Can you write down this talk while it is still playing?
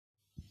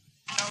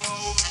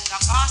I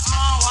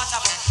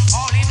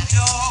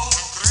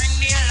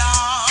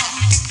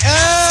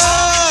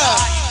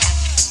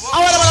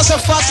want to say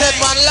fathead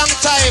man, long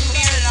time.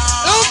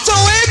 Look to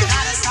him.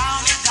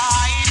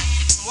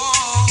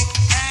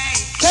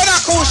 Ten a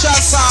crucial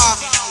song.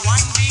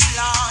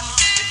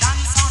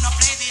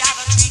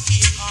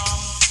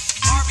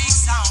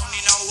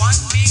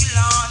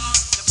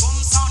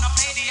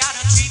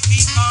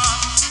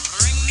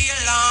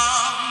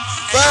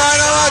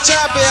 Burn our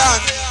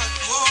champion.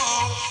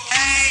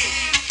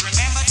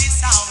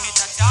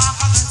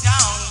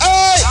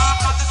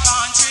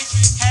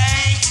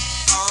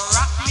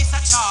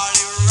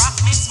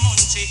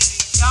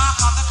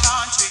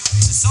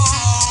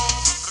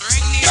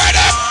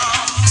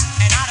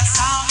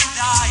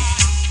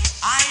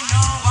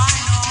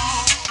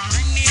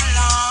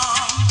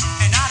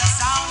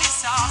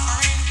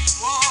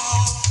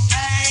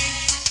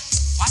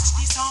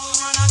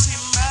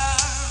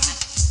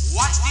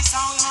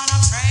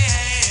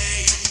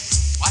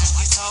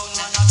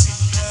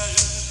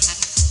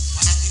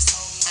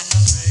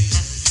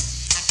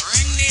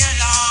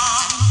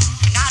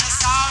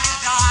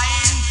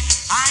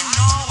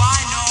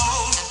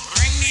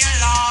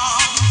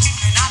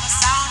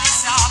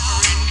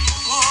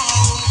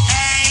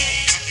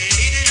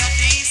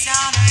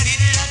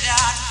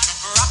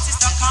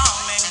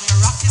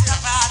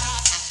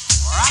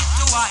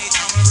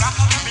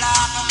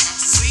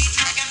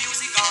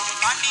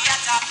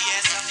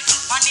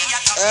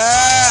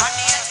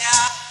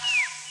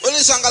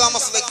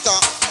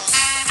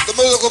 The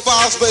musical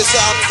boss by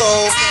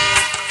Santo.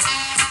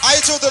 I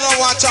too do not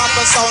want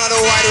champion sound of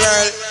the wide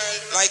world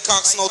like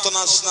COXSONE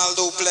International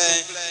do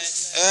play.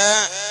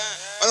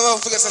 I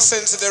don't forget to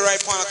send to the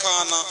right corner.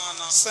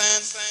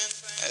 Send.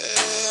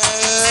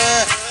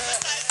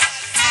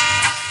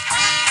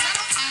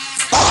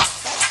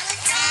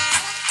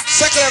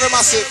 Secondary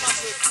massive.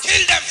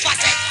 Kill them,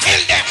 fatty,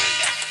 kill them.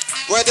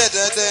 Where the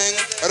ding,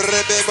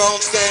 ribby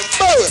bounce them,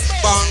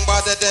 bang,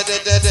 but the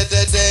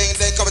ding,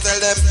 they come tell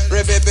them,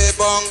 ribby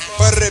bong,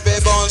 ribby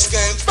bounce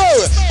them,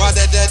 but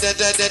the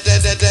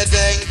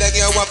ding, they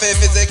get waffy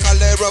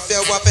physically rough,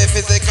 your waffy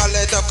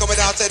physically tough,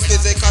 coming out and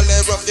physically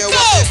rough, your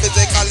waffy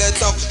physically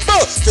tough,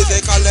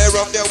 physically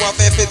rough, your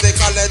waffy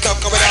physically tough,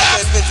 coming out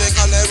and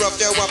physically rough,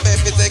 your waffy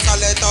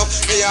physically tough.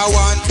 Me a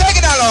one, take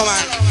it down low,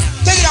 man,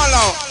 take it down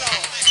low.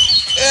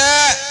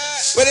 Yeah,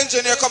 when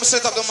engineer come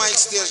set up the mic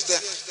stage there.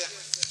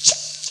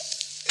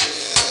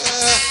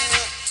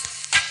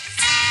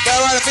 There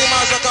are the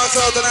females that come to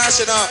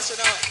international.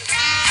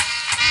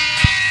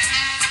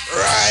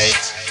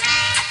 Right.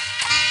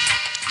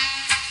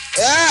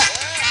 Yeah.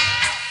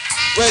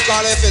 We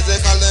call it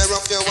physically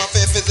rough, you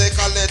waffy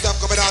physically tough.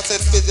 Coming out and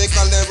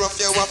physically rough,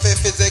 you waffy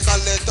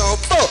physically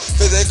tough.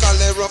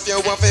 Physically rough, you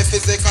waffy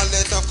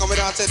physically tough. Coming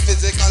out and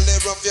physically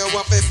rough, you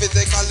waffy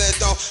physically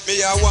tough.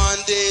 Me a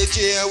one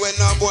DJ when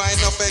a boy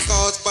no fake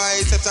out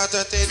biceps at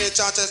 13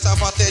 chances of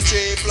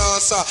 43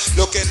 plus.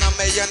 Looking at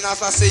me and as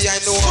I see I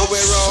know how we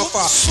rough.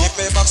 If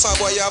me box a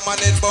boy a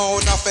man it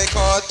bound a fake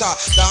out.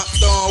 That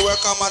don't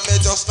work a man me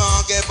just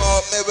don't give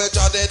up. Me will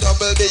try the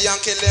double B and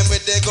kill him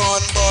with the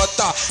gun but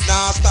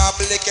now stop.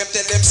 Lick him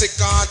till him sick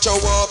can't show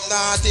up.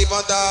 Not even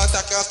that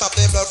I can stop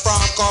the blood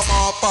from come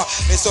up.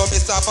 Me so me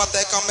stop and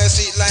take on me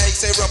seat like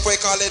syrup. We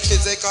call it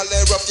physically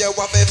rough, you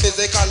waffy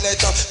physically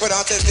tough. But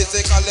I say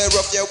physically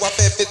rough, you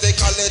waffy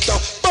physically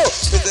tough.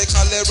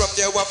 Physically rough,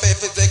 you waffy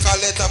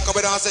physically tough.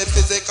 Come on, say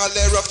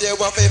physically rough, you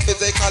waffy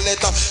physically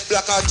tough.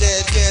 Black or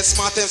jet, get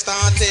smart and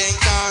starting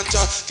can't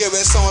just give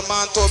a sound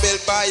man to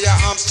build by your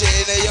arms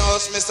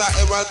genius. Mr.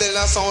 Errol build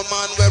a sound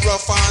man we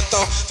rough and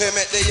tough. They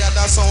make the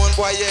other sound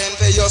boy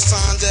envy your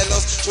sound jealous.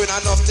 Doing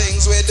enough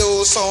things we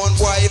do, sound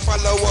boy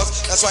follow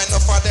us. That's why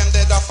enough of them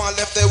dead off and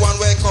left the one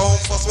way come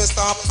first. We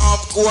stop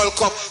up Gold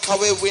Cup,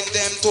 how we win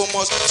them too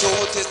much.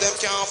 Truth is them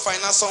can't find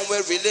a song we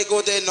really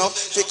good enough.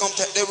 We come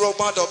take the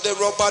rubber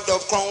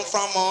dub crown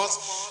from us.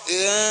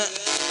 Yeah,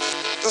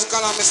 just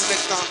call on me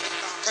selector.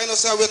 Kind of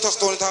say we just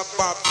don't have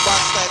bad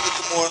style a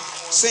little more.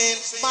 Saying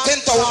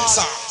 10,000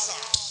 songs.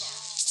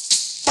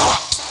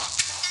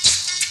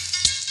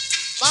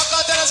 Mark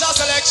out tell us our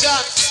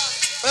selection.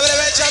 Maybe the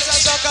red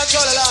champions don't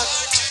control the land.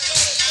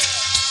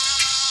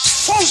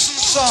 1,000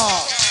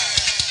 songs.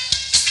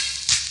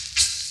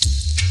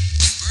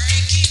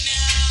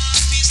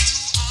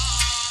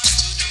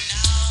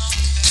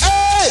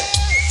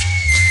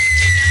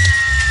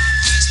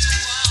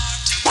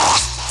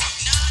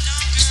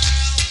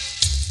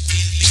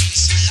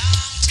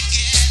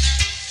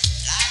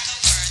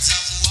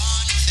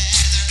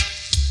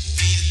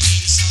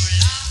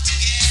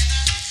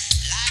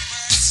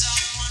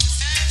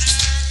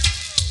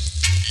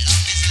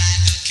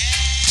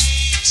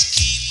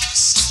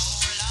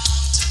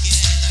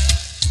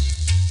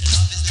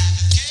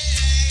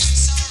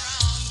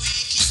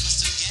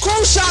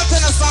 Shout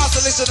in the start to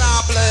listen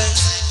and play.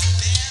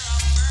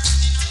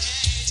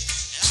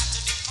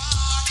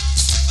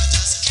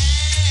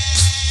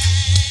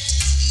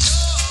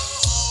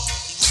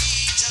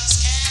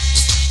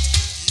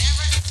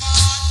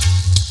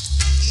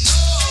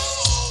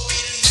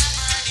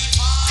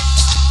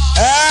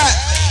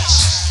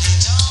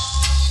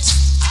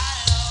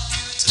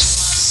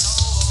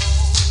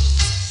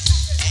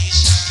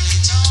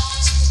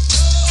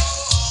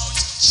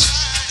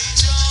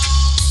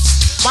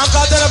 Man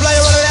can't tell a player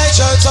when they ain't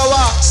church or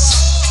what?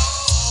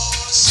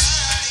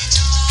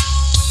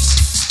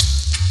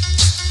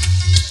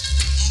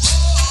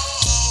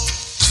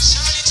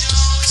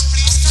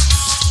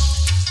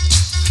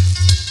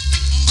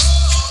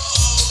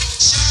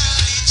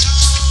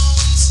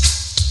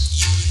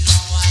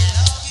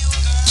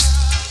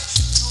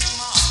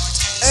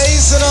 Hey,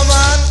 son of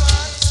man.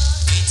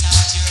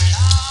 Without your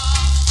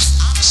love,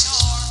 I'm sure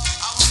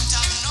I won't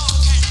have no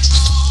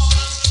control.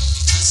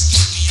 Just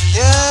give me your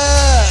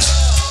love.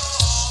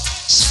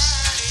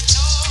 Shirley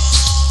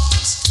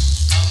Jones,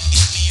 come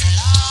give me your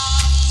love.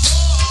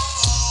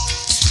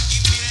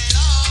 Give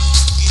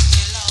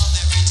me love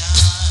every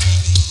time.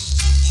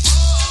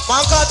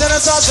 Man can't tell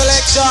us our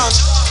selection.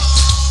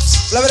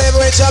 Love it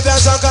everywhere,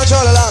 champions and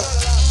control along.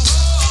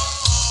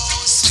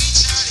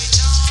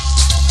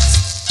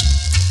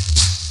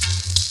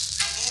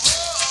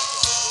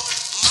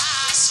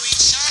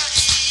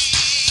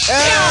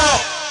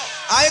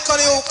 I call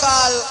you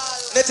call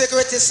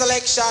nitty-gritty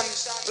selection.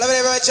 Love it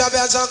every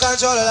champions and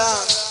control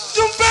along.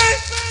 Jumping!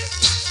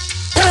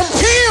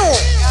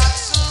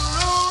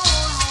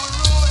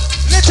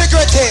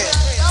 Nitty-gritty.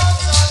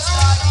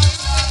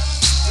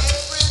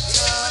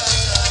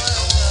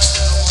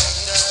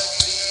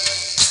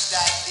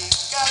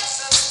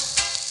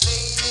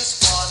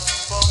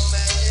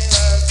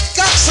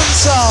 COXSONE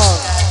song.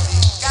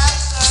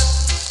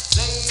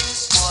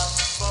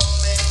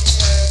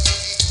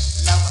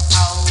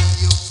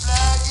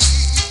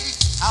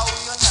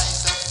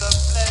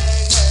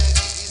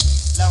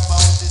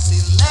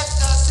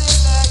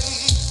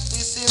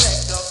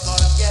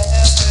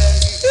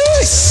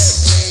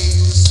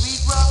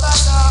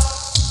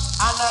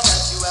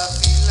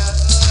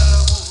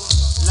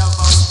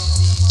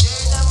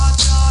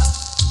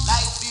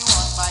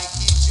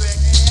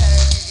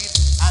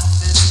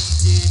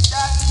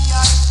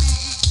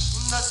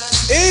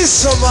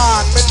 Easy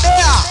man, me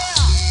there.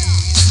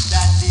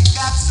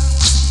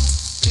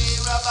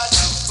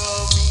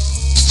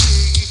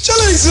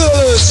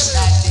 Jesus.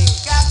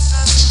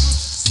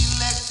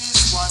 Select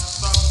this one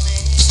for me,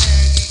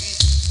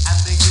 and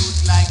the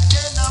youth like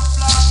Jenna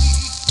Fly.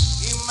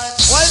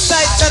 One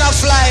side Jenna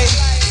Fly,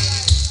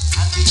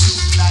 and the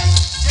youth like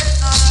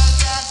Jenna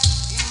again.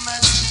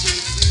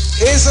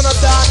 Easy not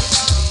done.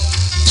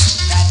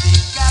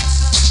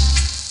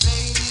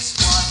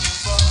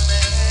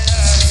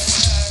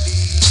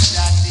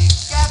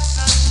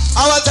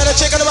 I want to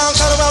check out one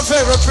of my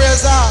favorite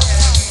prayers now.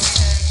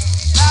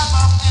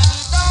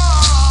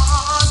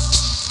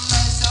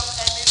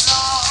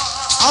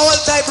 I want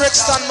to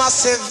Brixton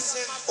massive.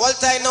 All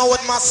time now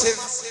with massive.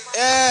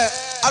 Yeah.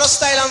 I don't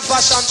style and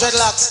fashion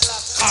dreadlocks.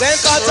 Then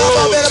can't talk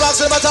about the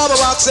box in the top of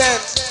boxing.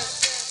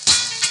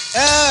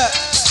 Yeah.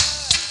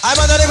 I'm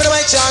on the living my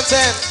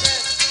chanting.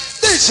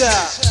 DJ.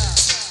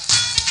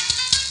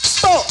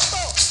 Oh.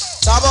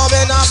 Tabo be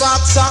na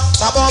boxer,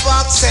 tabo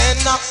boxing.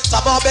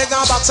 Tabo be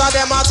na boxer,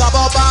 dem a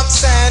tabo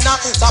boxing.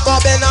 Tabo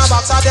be na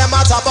boxer, dem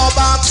a tabo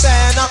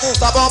boxing.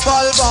 Tabo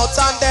pull bout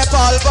and they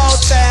pull bout.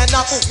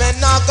 Men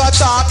not go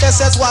talk, this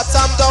is what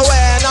I'm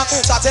doing.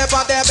 Starting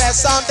from the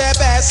best and the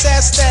best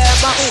system.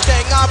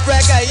 King of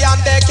reggae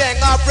and the king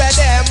of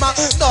rhythm.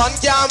 None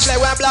can play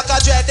when Black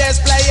and Dread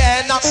is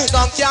playing.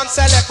 None can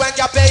select when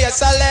you play a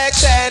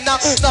selection.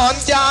 None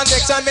can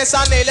mix when Miss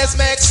and Neil is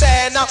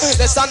mixing.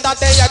 Listen that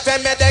they have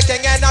been made the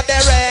king and the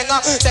ring.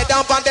 They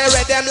down on the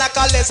rhythm like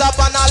a lizard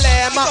on a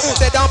limb.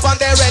 They down on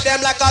the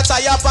rhythm like a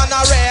tire on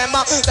a rim.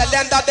 The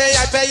land that they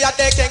have pay at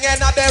the king and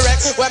the ring.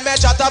 When me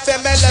chat off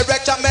in me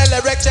lyric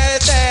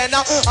chasing.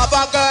 Have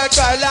a girl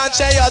and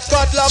she is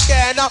good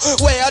looking.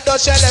 Where do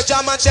she live,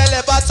 jam and she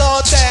live at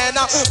Southend.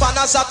 On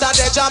a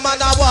Saturday jam and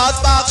I was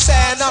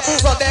boxing.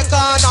 Run the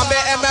corner me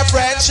and my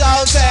friend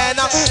shouting.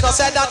 No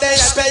say that they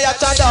ain't pay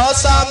to do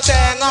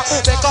something.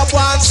 Pick up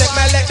one stick,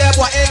 me lick the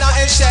boy in a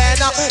chain.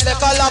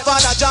 Lick a love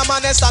on a jam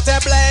and they started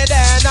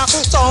bleeding.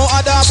 So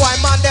other boy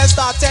man they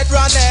started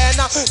running.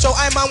 So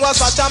I man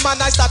was a jam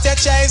and I started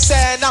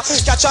chasing.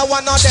 Catch a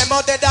one of them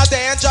out there that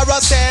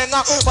dangerous thing.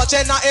 But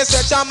in a is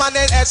the jam and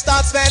it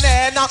starts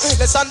spinning.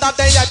 Listen that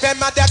they have been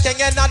mad, they're king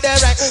in the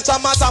ring.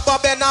 Some a top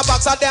up in a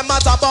box and them a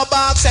top up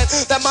boxing.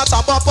 Them a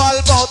top up all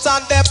bout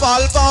and they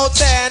pull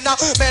boating.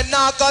 Me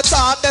not go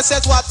talk, this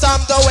is what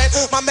I'm doing.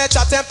 My me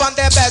chatting on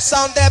the best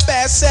sound, the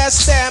best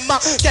system.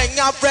 King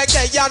of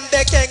reggae and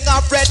the king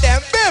of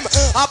rhythm. Bim!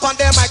 Up on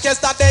the mic is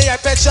that they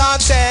have been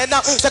chanting.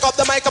 Take up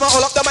the mic, come on,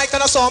 hold up the mic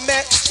and I saw me.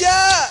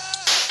 Yeah!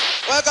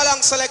 Welcome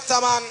along, selector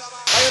man.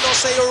 And you know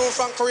say you rule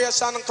from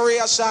creation and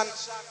creation.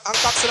 And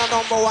COXSONE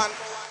number one.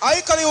 How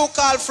you can you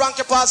call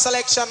Frankie Paul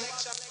selection?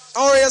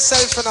 Or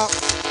yourself, you know?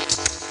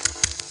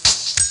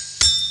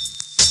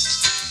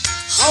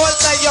 I want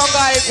to say young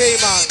IP,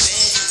 man.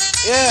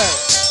 Yeah.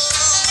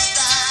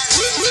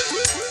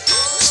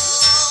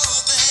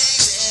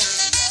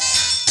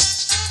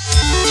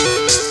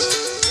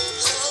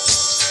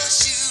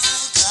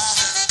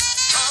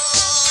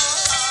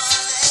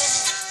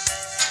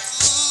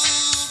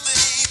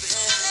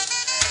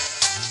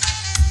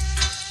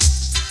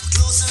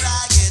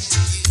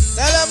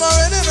 Tell them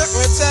already,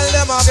 we tell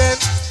them again.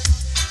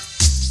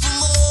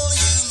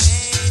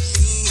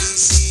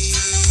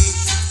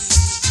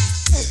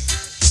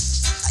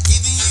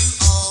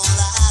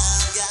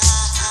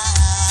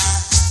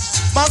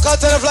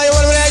 tell the fly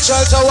when we ain't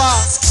try to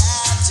walk.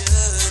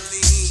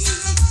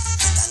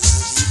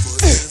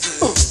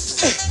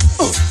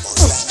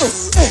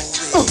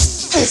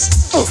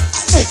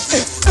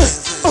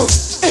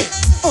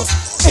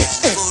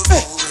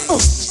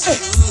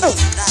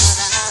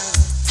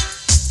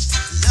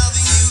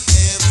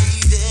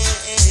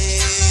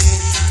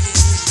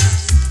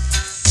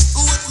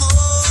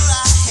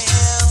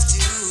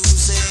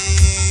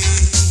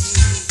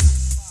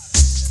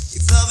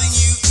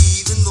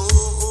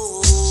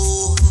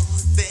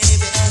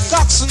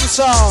 COXSONE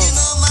song. You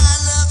know my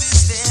love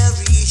is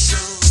very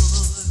short,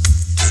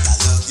 and I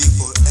love you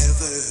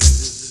forever,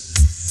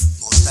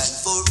 more than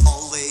for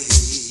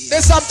always.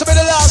 This have to be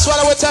the last one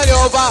I will tell you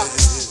over.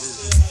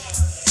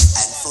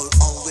 And for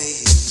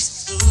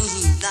always,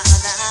 nah.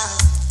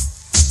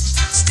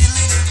 Still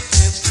in a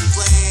different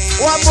way.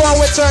 One more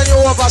will turn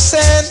you over,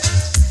 saying.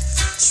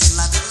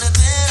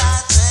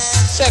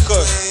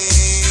 Second.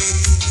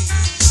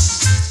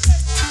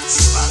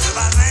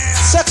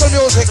 Second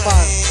music,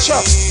 man.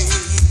 Chuck.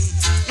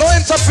 No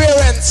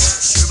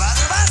interference.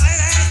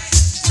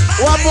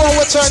 One more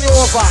will turn you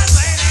over.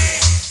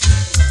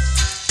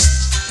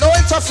 No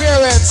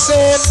interference.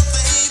 Saying.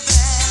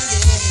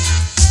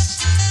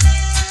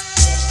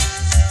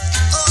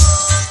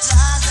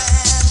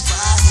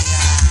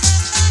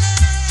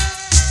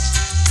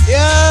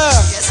 Yeah.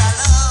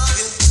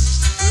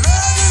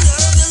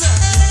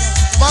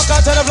 Man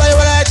can't tell the fly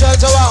when I tell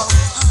to walk.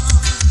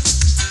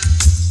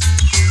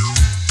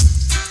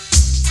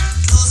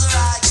 Closer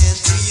I get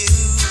to you,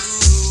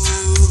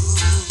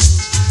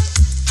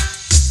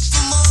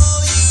 the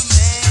more you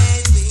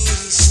make me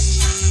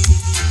see.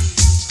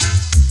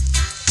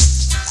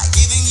 Like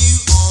giving you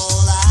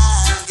all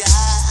I've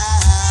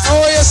got.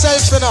 Know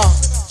yourself, you know.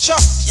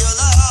 Chuck. Your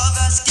love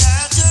has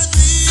captured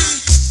me.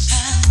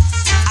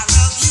 I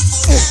love you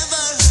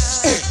forever.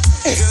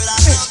 Girl, I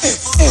love you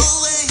for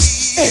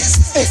always.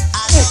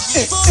 I love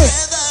you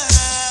forever.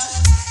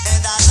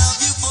 And I love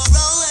you for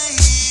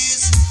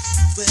always.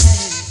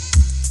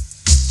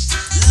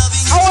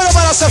 Loving I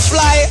want to say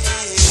fly.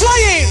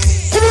 Flying.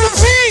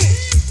 Ping.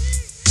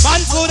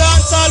 Man food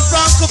and salt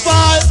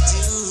francophone.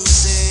 to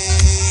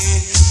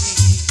say,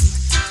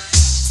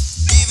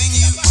 giving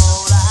you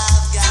all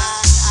I've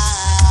got.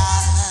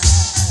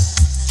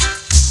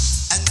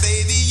 And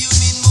baby, you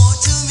mean more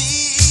to me.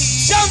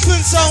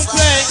 Champion song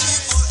play.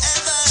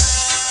 Forever.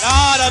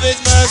 Lord of His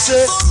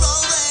mercy. For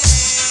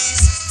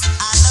always,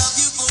 I love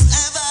you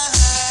forever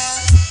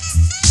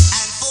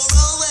and for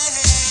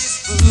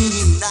always.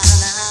 Nah.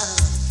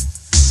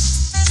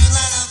 You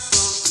line up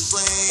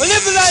for We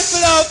live the life we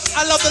love.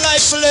 I love the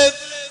life we live.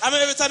 I mean,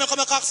 every time I come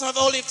to COXSONE, I have a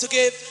whole heap to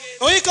give.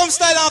 When we come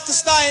style after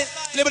style,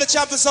 play with the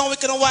champion song, we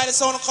can wind the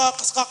sound of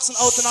COXSONE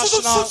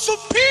International.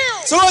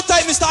 So roll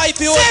tight, Mr.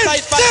 IPO,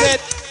 tight fathead.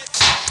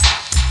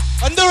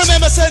 And do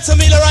remember, send to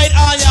me the right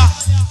on ya.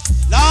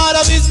 Lord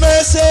of His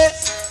mercy.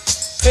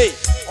 Hey,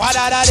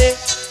 wadadade,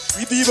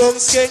 we be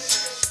bong-skeng.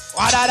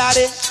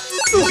 Wadadade,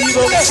 we be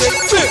bong-skeng.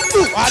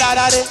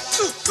 Wadadade,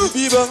 we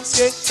be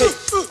bong-skeng. Hey,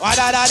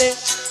 wadadade.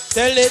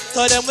 Tell it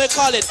to them we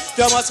call it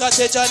the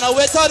Musketeer, now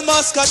we turn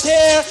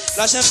Musketeer.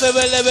 Flashing for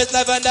we live it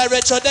live and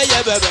direct show the yeah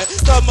baby.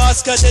 The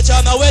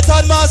Musketeer, now we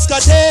turn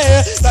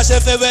Musketeer.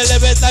 Flashing for we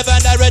live it live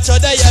and direct show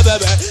the yeah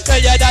baby. Tell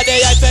ya that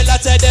they I feel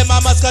like them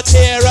a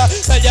Musketeer.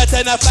 Tell ya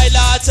ten a fly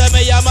lad tell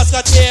me a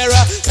Musketeer.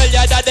 Tell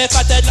ya that they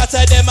fatted lad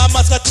tell them a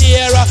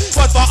Musketeer.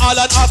 But for all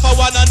and all for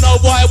one and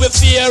no boy we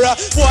fear.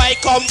 Boy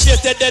come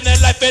gifted then in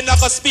life in a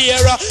go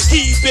spear.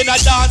 Keeping a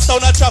dance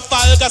down a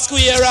Trafalgar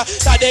Square.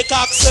 That they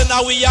COXSONE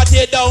now we are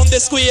tear down the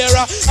square.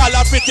 All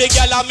a pretty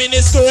girl a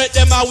mini skirt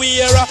them a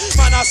wear.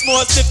 Man a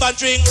smoke sip and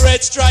drink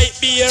red stripe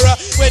beer.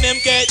 When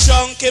him get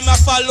drunk him a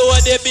follow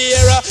the beer.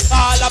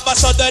 All of a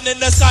sudden in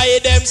the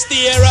sky them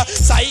steer.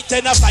 Sight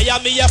and a fire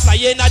me a fly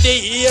in a the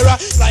air.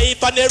 Fly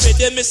up on the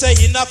rhythm me say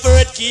in a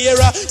third gear.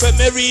 When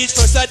me reach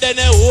first then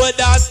a hold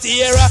and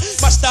steer.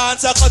 Mash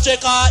dance a country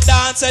car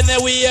dance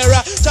anywhere.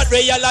 Chat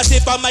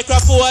reality for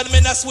microphone me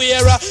no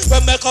swear.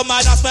 When me come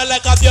and I smell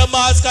like a pure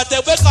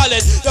Musketeer. We call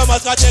it the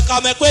Musketeer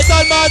come make we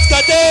turn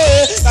Musketeer.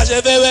 Cause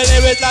if we will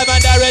live it live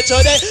and direct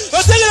today.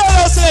 But take it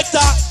around,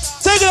 selector.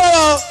 Take it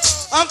around.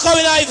 I'm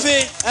coming,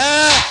 Ivy.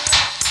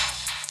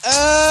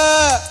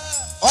 I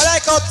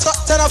like how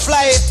ten a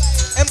fly.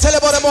 I'm tell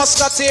about the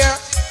Musketeer.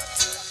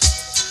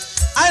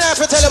 I know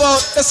if you tell about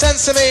the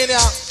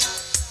Sensimania.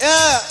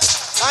 Yeah.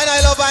 I know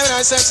I love him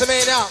and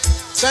Sensimania.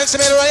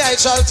 Sensimania right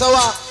I shall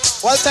tower.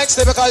 Well thanks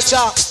to the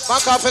culture. Man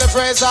call for the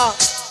Fraser.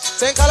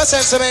 Think of the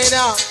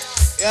Sensimania.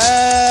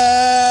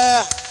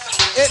 Yeah.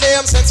 It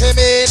name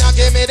Sensimania,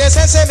 give me the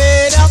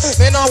Sensimania.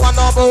 Me no want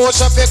no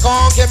bullshit, fi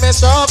come give me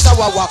structure.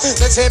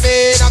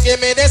 Sensimania, give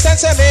me the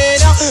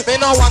Sensimania. Me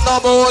no want no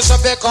bullshit,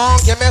 fi come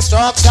give me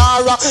structure.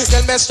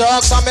 Give me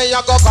structure, me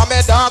a go come me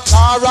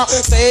doctor.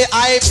 Say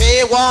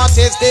IP, what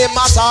is the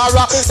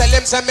matter? Tell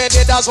him say me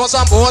did as was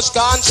some bush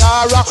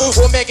ganjara.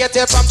 Who me get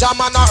it from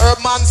German or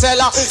Urban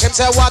seller? Him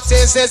say what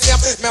is his name?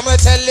 Me will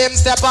tell him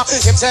stepper.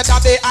 Him say that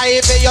the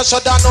IP you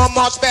shoulda know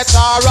much better.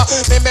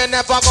 Me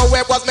never go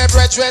where was me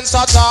brethren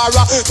Satara.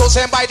 To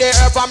send by the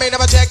herb and me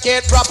never take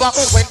it proper.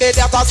 When they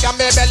that scam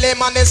me belly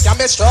man, they scam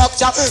me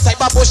structure.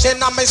 Type of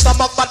pushing on my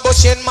stomach, but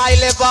pushing my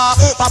liver.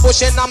 But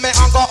pushing on me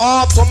and go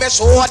up to me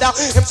shoulder.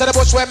 Him say the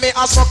bush where me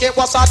a smoke it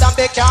was hard than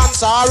the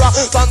cancer.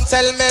 Don't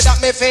tell me that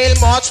me feel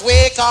much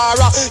weaker.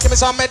 Give me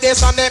some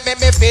medicine, it make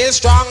me feel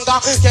stronger.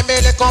 Give me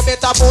a little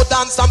bit of food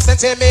and some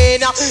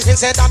sentimania.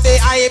 Instead of the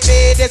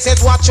IP, this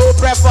is what you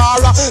prefer.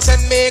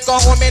 Send me go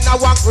home in a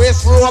one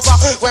Chris Rover.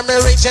 When me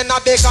reach in a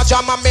big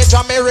jam and me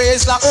jam me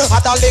razor.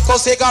 Had a little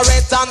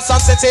cigarette and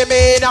some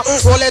sentimania.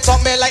 Roll it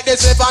up me like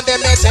this and then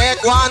me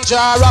take one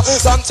jar.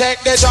 Don't take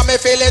the jam, me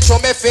feel it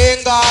through me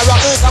finger.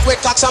 That we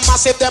clocks are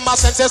massive, them a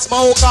sense of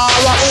smoker.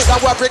 That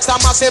we bricks are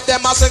massive,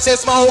 them a sense of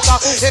smoker.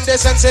 In the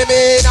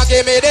sentimania,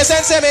 give me the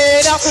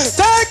sentimania.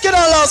 Take it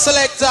all out,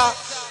 selector.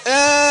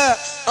 Yeah.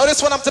 Now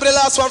this one up to the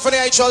last one for the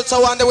actual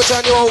tower and then we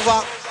turn you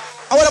over.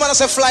 I want to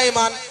say fly,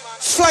 man.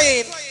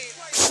 Flying.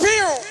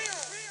 Phew.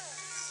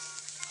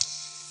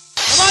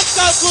 The man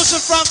called Crucial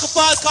Franco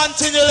Paul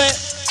continually.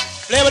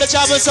 Play with the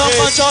champion sound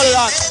control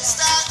that.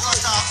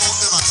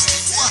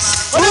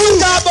 We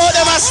don't talk about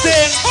them as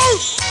thing.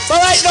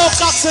 But right now,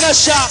 Cox in a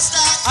shop.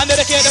 And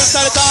dedicate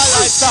themselves to all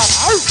like that.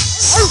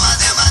 Some of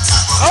them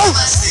attack on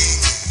my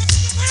sting.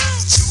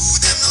 Two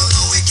them no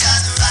know we can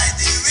ride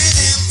the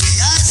rhythm. We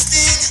are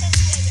sting.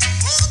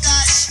 Oh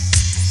gosh,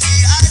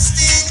 we are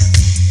sting.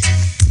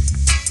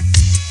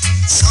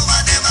 Some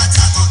of them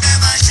attack on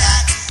them a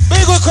shot.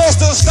 Big good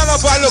coastal stand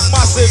up and look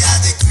massive. We are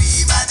the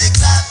cream and the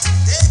clap.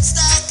 Dead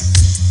stack.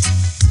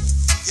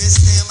 Yes,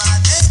 them are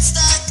dead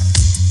stack.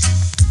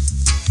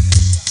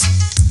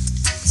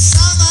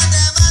 Some of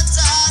them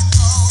attack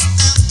on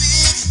them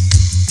big.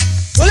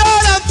 Well,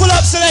 all them pull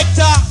up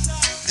selector.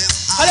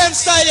 And them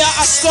style here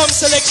a scum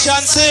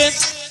selection scene.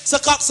 It's a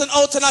COXSONE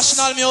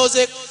international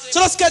music. So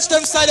let's catch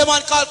them style a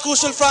man called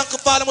Crucial Franco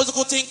Paul. There's a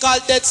good thing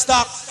called Dead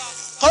Stock.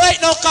 Alright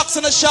now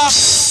COXSONE a shop.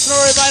 So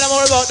don't remind them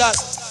more about that.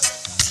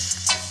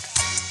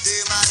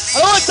 I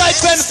don't type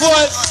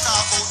Penfold.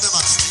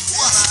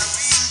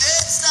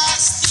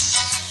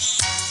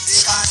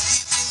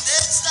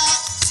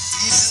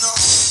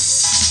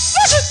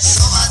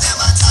 Some of them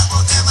attack,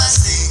 but them a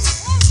sting.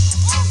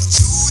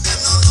 Two them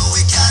no know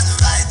we can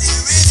ride the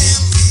rhythm.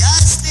 We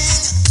are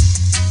sting.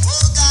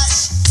 Oh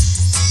gosh,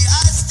 we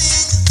are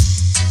sting.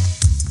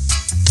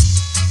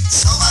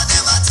 Some of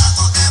them attack,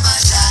 but them a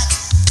shot.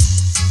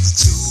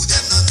 Two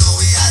them no know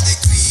we are the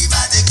cream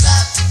and the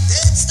clap.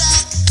 Dead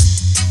stack.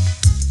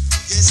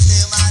 Yes,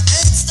 them are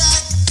dead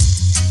stack.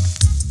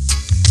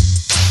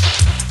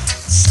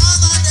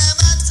 Some of them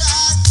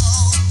attack,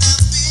 oh them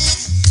big.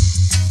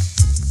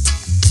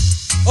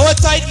 Oh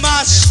tight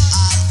mash.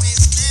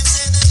 Always claim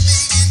say them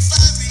big in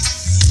fabric.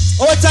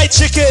 Oh tight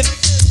chicken.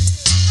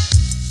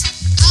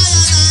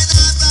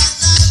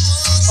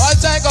 All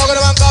time go to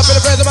the man called for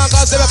the president man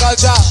called Civil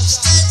Culture.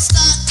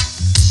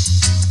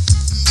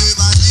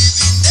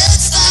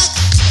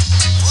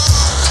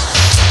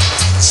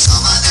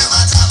 Some of them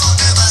a talk about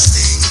them a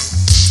sting.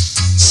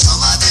 Some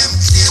of them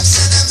claim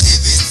say them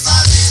live in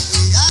famine.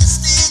 We are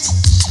sting.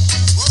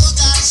 Oh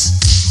gosh,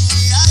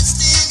 we are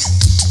sting.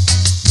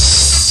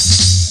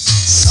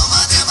 Some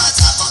of them a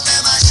talk about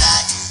them a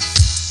shot.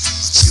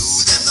 You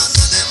them don't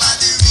know them are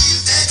the real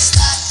dead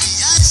stock.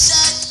 We are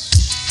shot.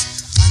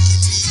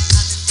 Fucking beat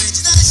and the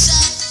original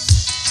shot.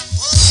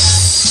 Oh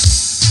gosh.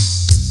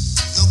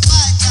 No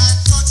boy can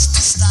touch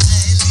me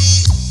styling.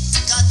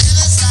 God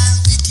never style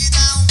wicked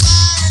and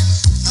wild.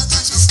 No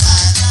touch me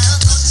style, no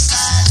touch me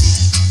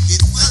styling.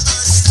 It will do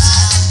the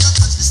style, no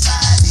touch me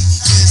styling.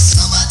 Yes,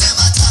 some of them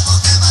a talk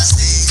about them a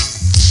sting.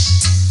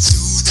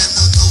 Two them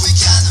don't know we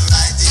can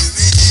ride the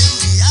rhythm.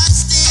 We are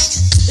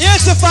sting.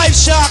 Here's the 5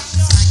 shot.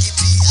 Frankie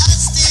P a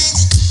sting.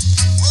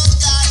 Oh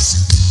gosh.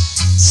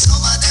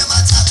 Some of them a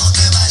talk about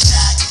them a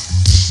shot.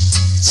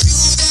 Two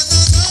them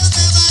don't know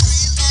them a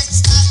real dead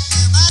stock.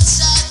 Them a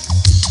shot.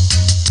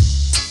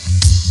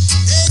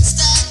 Dead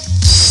stock.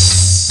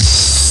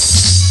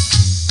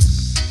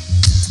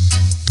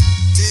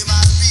 Them a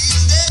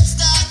real dead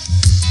stock.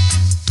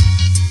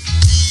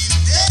 Real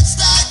dead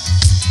stock.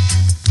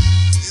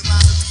 Them a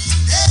real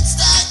dead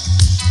stock.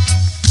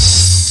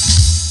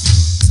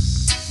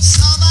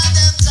 Some of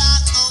them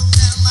talk about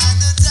them at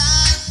the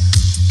time.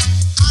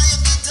 I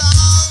am the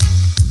dawn.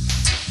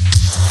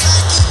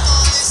 Frankie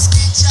Paul is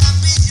king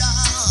champion.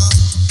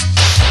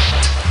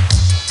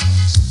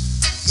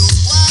 No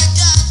boy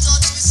can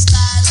touch me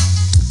style.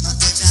 Not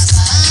touch your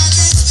style,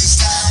 it's me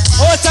style.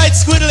 Oh tight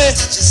squiddly.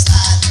 Touch your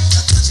style,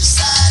 not touch your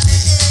style,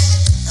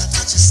 yeah. Not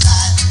touch your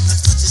style, not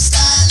touch your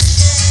style,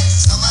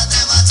 yeah. Some of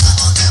them a talk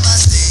about them a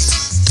sting.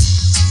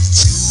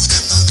 Two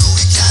them don't know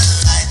we can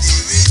ride the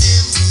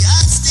rhythm. We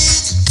are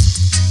sting.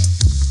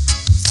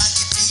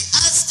 Frankie P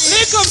a sting.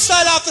 Here comes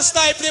style after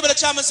style. Play with the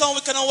champion song.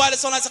 We can know why the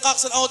song is a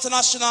COXSONE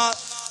international.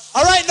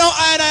 Alright now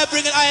I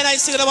bringing I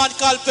singing the one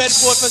called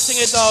Penfold for sing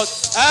it out.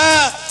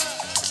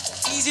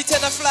 Easy to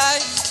the fly.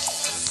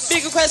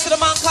 Big request to the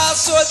man called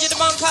Soldier, the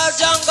man called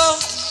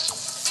Django.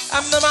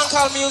 I'm the man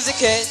called Music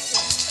Head.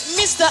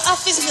 Mr.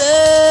 Officer,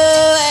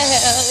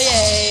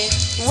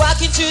 yeah.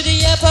 Walking through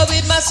the airport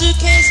with my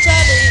suitcase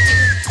trolley.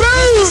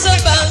 Boom! So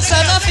bounce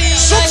and I feel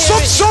like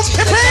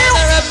the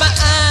corner of my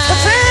eye.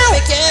 I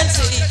can't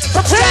see.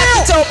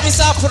 Jack it up, Miss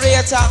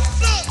Operator.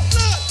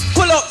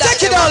 Pull up that.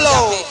 Take it down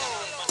low.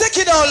 Take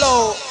it down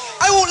low.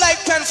 I won't like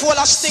pen full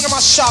of sting in my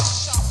shop.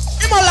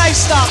 In my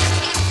livestock.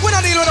 We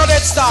don't deal with no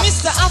dead stuff.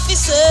 Mr.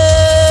 Officer.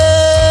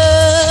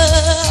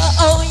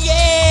 Oh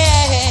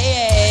yeah.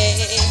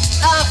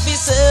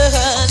 Officer,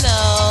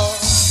 no.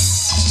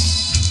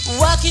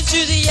 Walking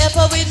through the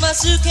airport with my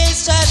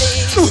suitcase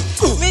trolley.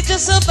 Me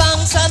just a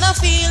bounce and I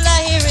feel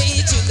like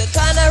reach to the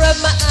corner of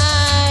my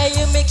eye.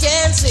 You me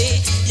can't see.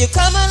 You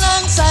come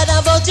alongside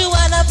about you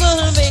wanna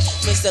pull me.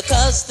 Mr.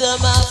 Custom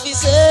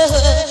Officer,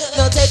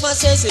 don't take my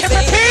sense of Mr.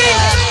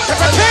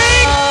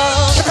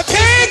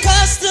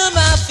 Custom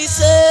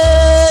Officer,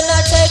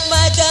 not take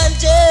my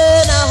ganja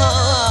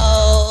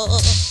now.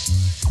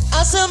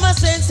 I saw my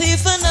sense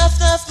if enough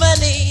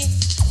money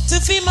to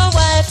feed my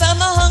wife,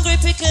 I'm a hungry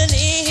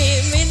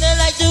pickaninny. Me not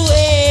like the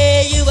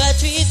way you a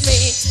treat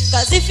me.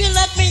 Cause if you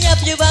lock me up,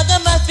 you are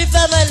gonna must be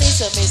family.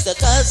 So Mr.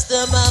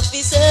 Custom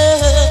Officer,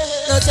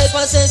 no take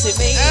one sense in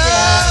me.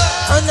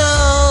 Yeah. Oh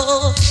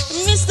no,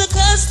 Mr.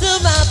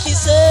 Custom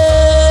Officer,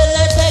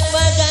 not take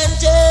my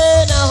ganja.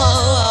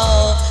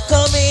 No,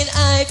 come in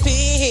IP.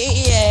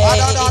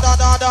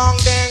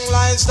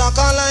 Lines stuck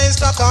on lines,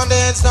 stuck on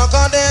dead, stuck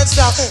on dead,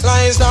 stuck.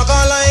 Lines stuck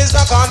on lines,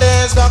 stuck on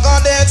dead, stuck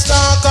on dead,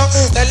 stuck.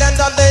 Tell them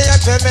that they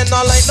ain't pay me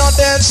not like no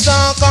dead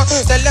stock.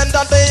 Tell them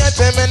that they ain't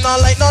pay me not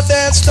like no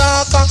dead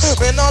stock.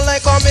 Me not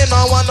like how me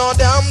no want no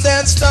damn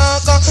dead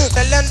stock.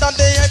 Tell them that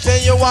they ain't pay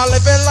you all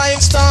living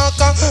livestock.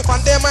 When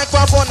they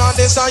microphone on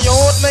this and you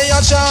hold me a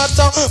shot.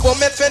 But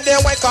me for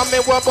the white and me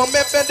work, but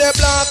me for the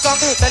black.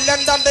 Tell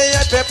them that they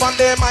ain't pay on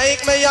the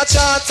mic me a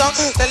chat.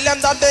 Tell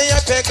them that they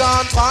ain't pay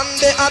gone on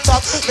the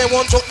attack. Me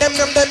won't choke them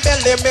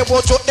belly, me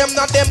won't choke them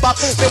not them back.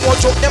 Me won't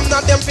choke them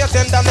not them face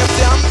and them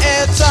damn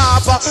head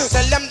top.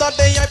 Tell them that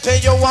they ain't pay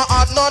you a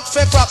hard not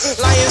for crap.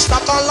 Lying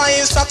stuck on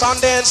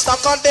dead,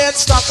 stuck on dead,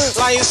 stuck.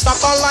 Lying stuck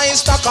on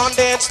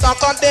dead,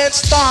 stuck on dead,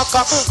 stuck.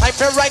 I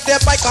feel ride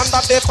the bike and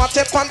that they put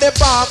it on the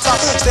back.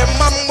 Say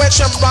man with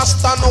some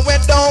rasta no we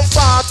don't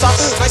fart.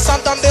 Nice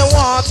and on the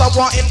water,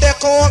 what in the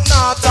cold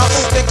nata.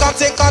 They can't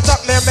take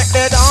contact, me make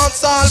the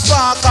dance all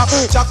back.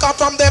 Jack up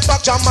from the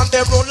back, jam and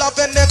they roll up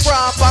in the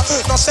crap.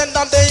 No send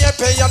on the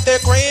pay and the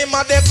cream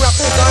and the crap.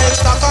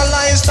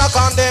 Lying stuck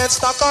on dead,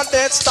 stuck on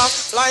dead, stuck.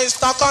 Lying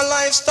stuck on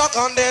dead, stuck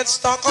on dead,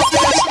 stuck.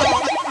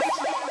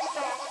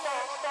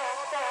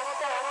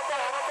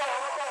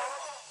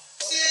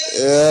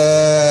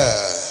 Yeah.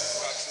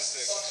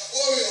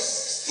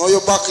 Now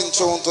you're back in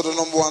tune to the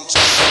 #1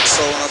 champion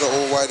sound of the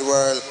whole wide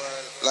world,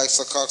 like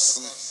Sir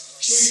COXSONE.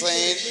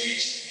 Saying,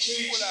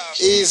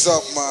 ease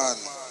up, man.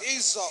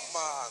 Ease up,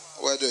 man.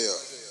 Where do you?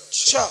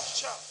 Sure.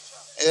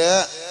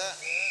 Yeah.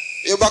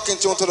 You're back in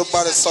tune to the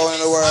baddest sound in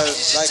the world,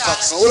 like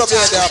COXSONE. Who up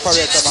here, the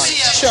operator, man?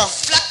 Sure.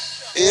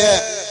 Yeah.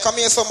 Come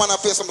here, some man, I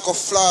play something called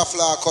Flower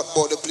cut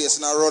about the place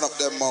and I run up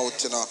their mouth,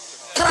 you know.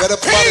 We're the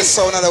baddest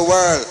sound in the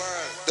world.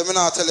 Let me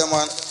not tell you,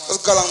 man. Let's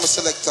go along with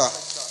selector.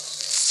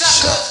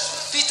 Sure.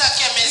 Peter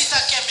Chemist,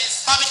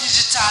 Bobby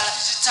Digital,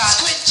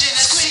 Squid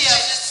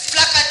Genius,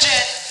 Black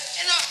Agent,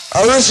 you know.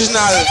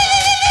 Original.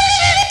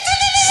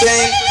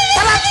 Saying,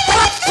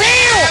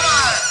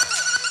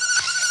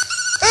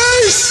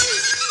 Ace!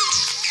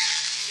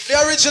 The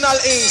original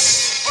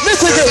Ace.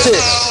 mitigate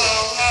it.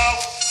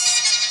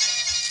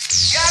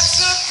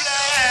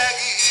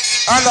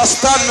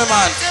 Understand me,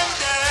 man.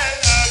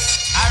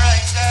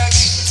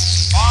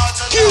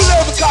 Kill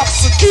them,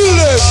 COXSONE, kill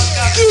them.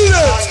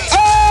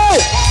 Hey!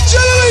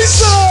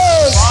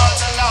 Generations!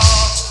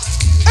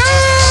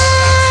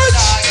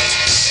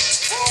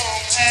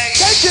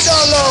 Take it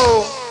down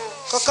low.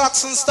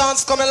 COXSONE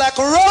stance coming like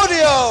a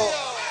rodeo.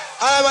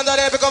 I'm under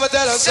there become a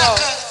tell us so.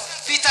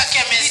 Peter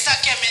Chemist,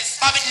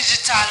 Bobby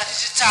Digital,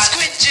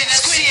 Squid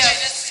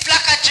Genius,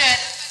 Black Agent,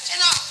 you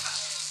know.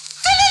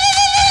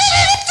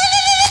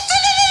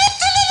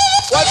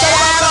 What type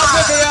of man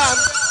is it?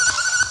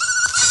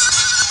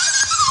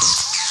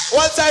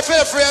 What type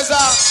of Fraser?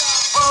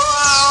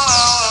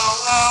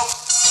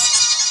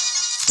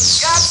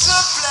 Got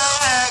some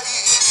flaggy,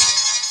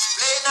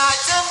 play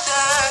night and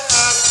day.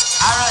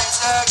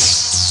 Alright,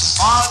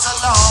 all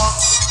along,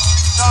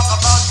 talk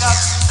about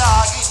COXSONE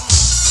dogging.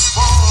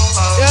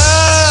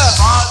 Yeah.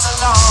 All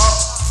along,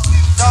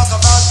 talk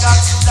about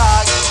COXSONE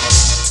dogging.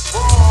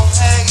 Boom,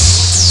 hey,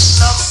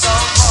 love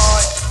some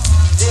boy,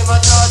 they my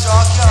judge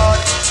or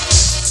cured.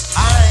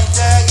 I ain't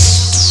tagging,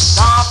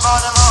 not for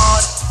the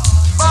mud,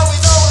 but we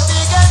know we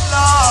get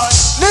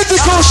lost. Nitty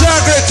Kusha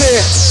Gritty.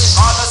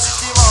 On the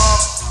city mom,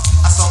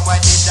 somewhere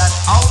did that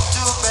out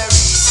to bury.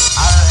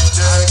 I ain't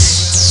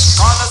tagging,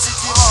 on the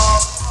city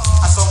mom,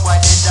 somewhere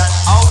did that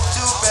out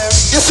to bury.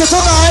 You see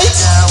tonight?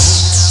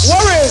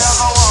 Worries.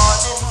 Never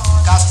warning,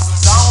 COXSONE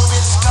sound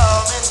is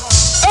coming.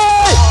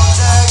 Hey!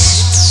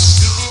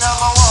 Give me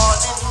number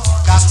warning,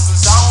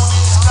 COXSONE sound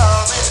is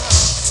coming.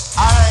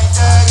 I ain't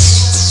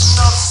tagging,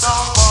 enough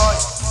some boy,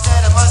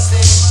 instead of a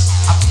sing.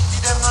 I pity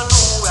them no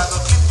know, I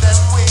go clip them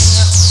wing.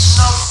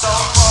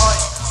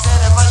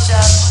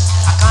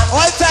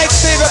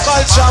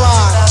 culture,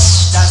 man.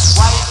 That's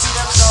why you see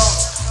them down.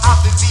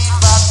 Happy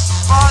feedback.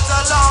 Falls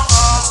along.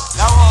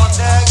 I want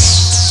their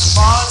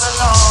falls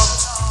along.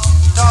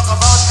 Talk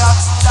about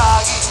cats and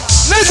doggy.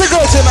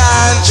 Nitty-gritty,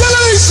 man.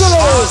 Jelly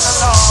Falls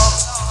along.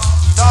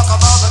 Talk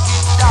about the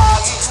kid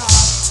doggy.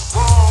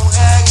 Whoa,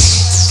 eggy.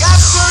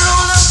 Cats to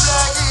rule and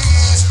flaggy.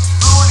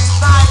 Rule is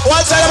night.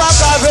 One side of my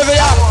car,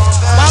 Vivian.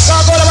 My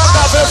car, go to my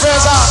car,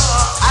 Fraser.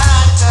 I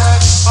like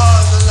that.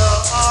 Falls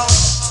along.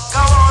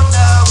 Go on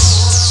now.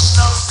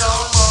 No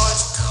stone boy.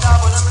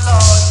 Double them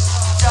Lord.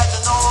 Try to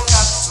know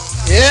cats.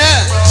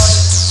 Yeah.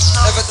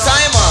 Every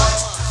time, man.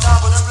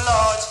 Double them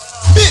Lord.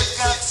 Big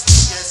cats.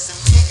 Yes, and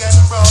big and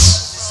broad.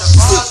 It's a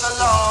falls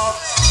along.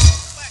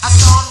 A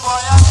stone boy,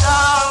 a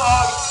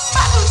dog.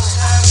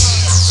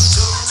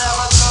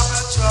 Never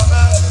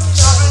trouble.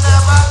 Trouble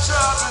never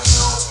trouble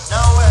you. No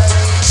way.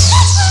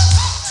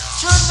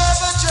 Should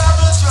never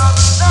trouble.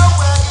 No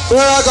way.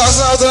 Where I got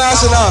some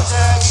international?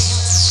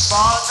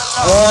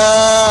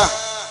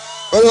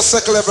 We're just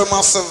circle every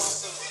massive.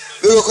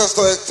 Big request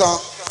to Hector.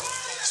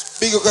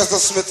 Big request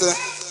to Smithy.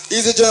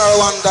 Easy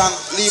General One Dan.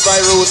 Levi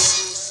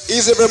Rose.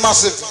 Easy every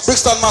massive.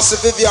 Brixton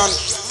massive. Vivian.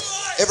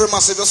 Every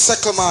massive. Just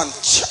circle, man.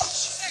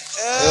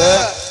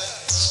 Yeah.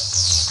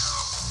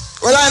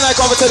 Well, I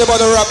come to tell you about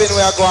the robin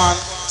we are going.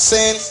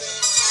 Saying,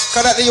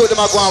 can that the youth them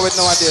are going with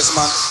nowadays,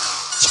 man?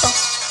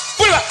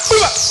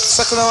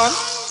 Circle, man.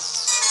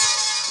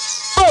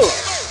 Oh.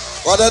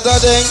 What a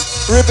ding,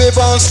 rippy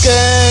bounce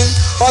king.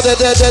 What a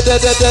ding, bow.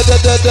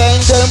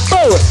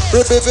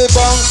 Rippy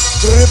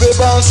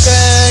bounce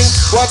king.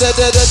 What a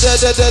ding,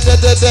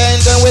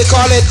 then we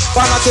call it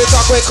Vanity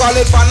Talk, we call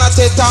it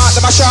Vanity Talk.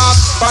 Them a shark.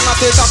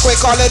 Vanity Talk, we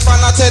call it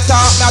Vanity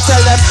Talk. Now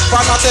tell them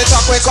Vanity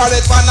Talk, we call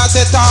it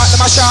Vanity Talk.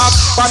 Them a shark.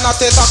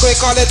 Vanity Talk, we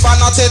call it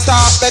Vanity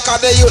Talk.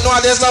 Because they you know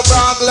there's no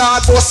wrong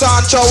lad. Boss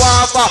and show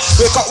off.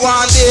 We got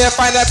one day,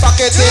 find a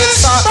pocket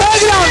inside.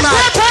 Take it down, man.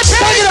 Take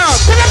it down.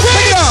 Take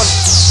it down.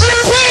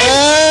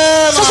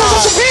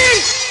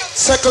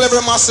 Circle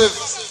every massive.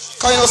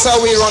 Can you say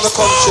we run the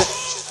country?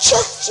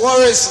 Sure.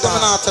 Worries, let me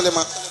not tell you,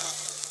 man.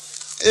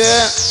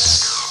 Yeah.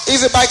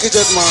 Easy bike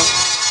jet, man.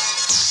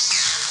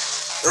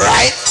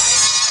 Right?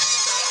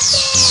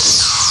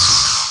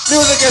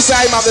 Music is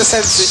time of the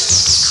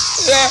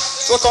sense. Yeah.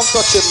 So come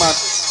touch it, man.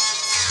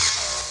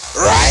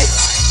 Right?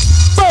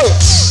 Boom.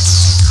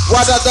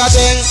 What a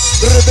ding,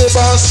 ribbon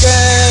bounce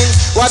gang.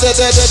 What a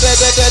ding,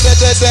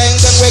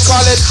 then we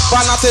call it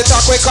Vanity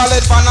Talk, we call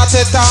it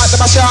Vanity Talk.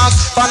 The machine,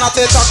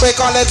 Vanity Talk, we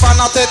call it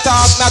Vanity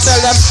Talk. Now tell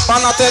them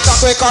Vanity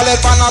Talk, we call it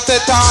Vanity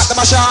Talk. The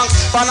machine,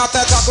 Vanity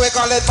Talk, we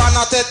call it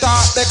Vanity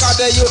Talk. Because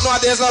they you know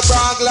there's a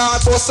brand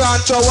land, boss and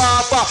show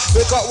off.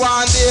 We got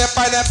one day,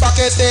 find them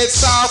pocket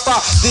it's soft.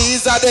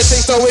 These are the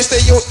things to which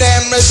the youth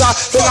them resort.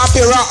 Bring up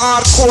here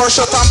hardcore,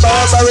 shut and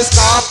Burberry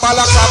scarf.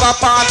 Balaclava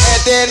pan,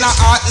 head in a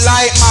hot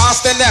light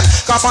mask in them.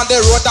 Cause on the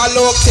road that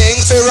look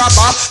things for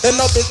rapper. Them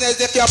no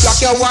business if you black,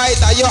 you white,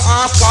 or you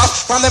half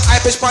cost. From them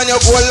Irish pan you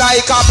go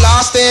like a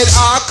blasted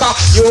arca.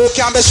 You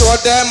can be sure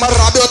them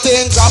rob your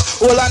things up.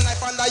 Hold a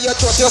knife under your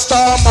throat, your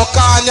stomach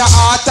and your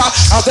heart.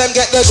 As them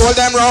get the gold,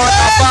 them round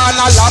up and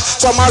a lot.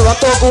 Some a run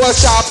to gold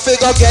shop,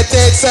 figure get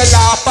it sell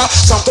off.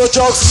 Some to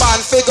drugs man,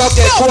 figure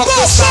get coke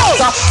to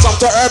starter. Some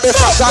to herbie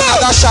shops,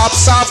 another shop,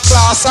 soft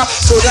class.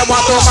 So them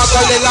want to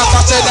muggle in a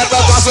catch and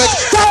never pass with.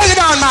 Turn it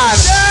down, man.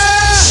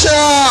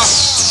 Sure.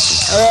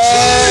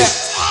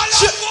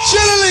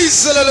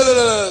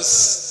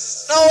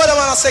 Now what I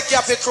want to say,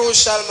 Cappy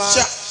Crucial,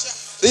 man.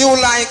 Do you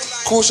like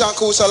Crucial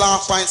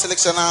half pint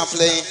selection and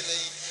playing?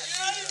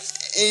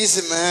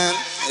 Easy, man.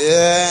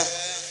 Yeah.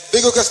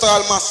 Big request to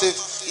all massive.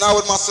 Now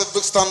with massive,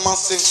 Brixton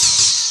massive.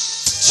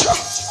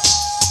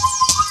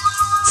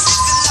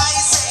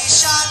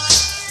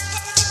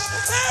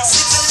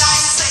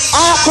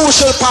 All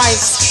Crucial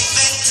pints.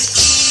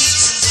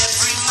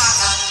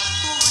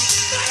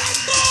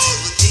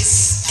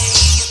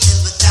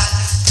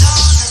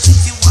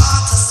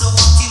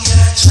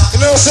 You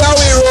know how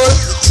we roll?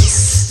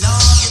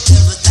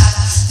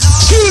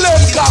 Kill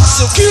them,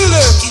 COXSONE, kill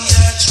them.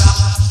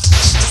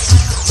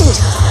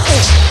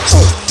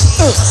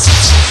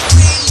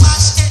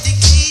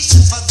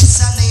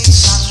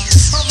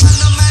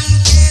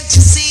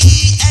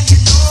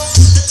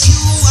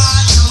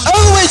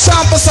 Every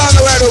champions on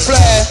the way to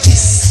play.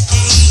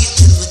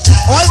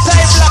 All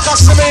time black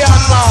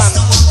Oxymian, man.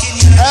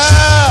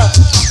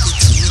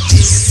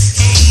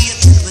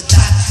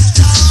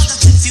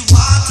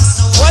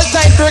 All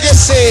time reggae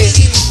say.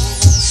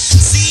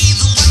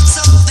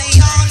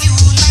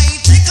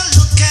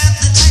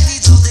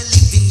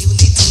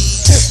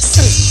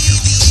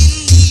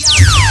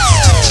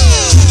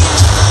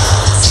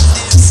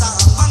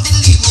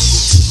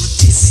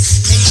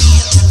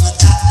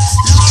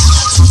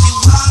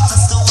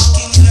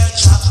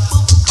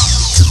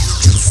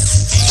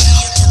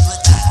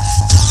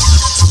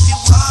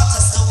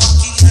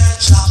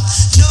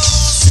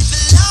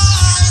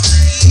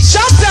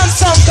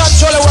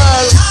 Control the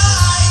world.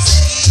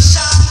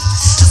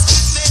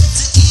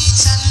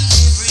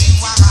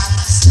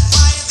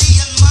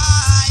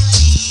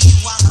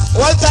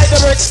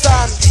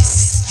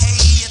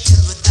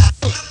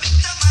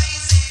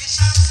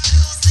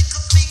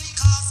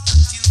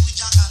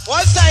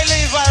 One time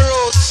Levi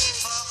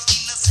Roots.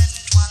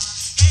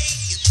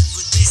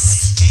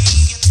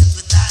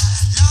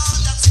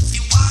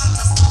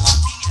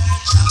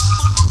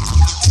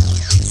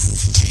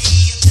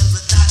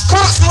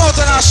 COXSONE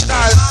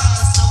International.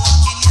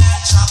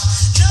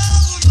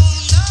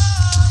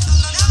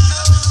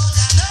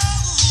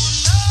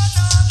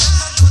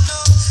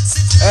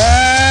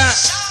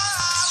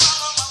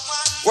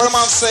 What am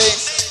I saying?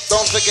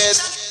 Don't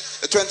forget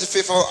the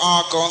 25th of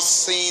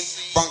August, scene,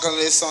 Bank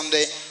Holiday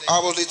Sunday.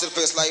 Our little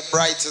place like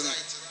Brighton,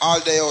 all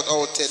day out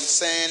 10.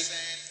 Saying,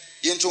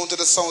 you in tune to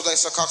the sounds like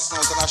COXSONE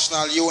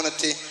International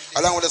Unity,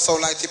 along with the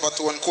sound like Tipper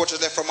 2 and coaches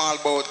there from all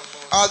about.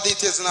 All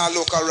details in our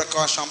local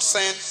record shop.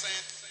 Saying,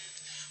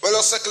 well,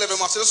 let's circle every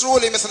match. Just roll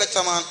in, Mr.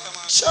 Selector, man.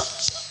 Sure.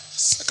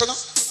 Circle now.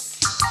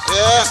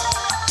 Yeah.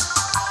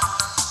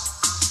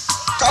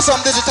 Got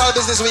some digital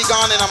business we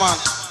gone in, man.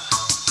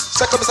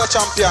 Circle, Mr.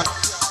 Champion.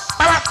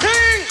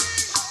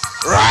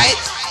 Right.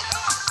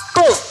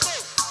 Boom.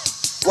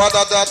 What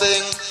a da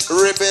ding,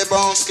 ribby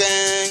bounce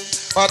gang.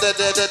 What a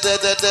da da da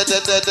da da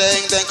da da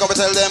ding. Then come and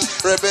tell them,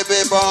 ribby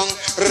bounce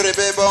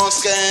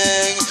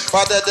gang.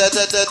 What a da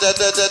da da da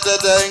da da da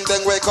ding.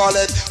 Then we call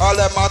it, all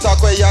them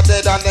attack where you're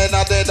dead and then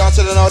I dead. Don't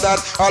you know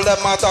that? All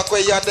them attack where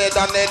you're dead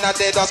and then I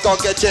dead. That's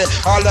gonna get you.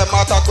 All them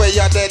attack where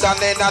you're dead and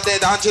then I dead.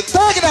 Don't you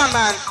take it on,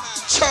 man?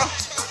 Sure.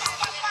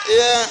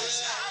 Yeah.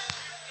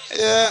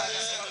 Yeah.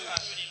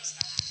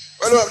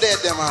 Well, we're up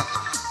there, man.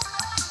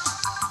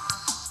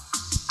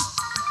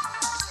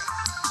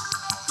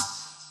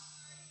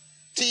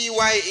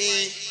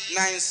 TYE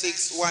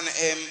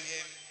 961M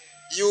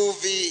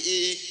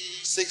UVE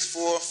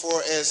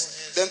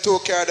 644S. Them two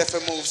carry there for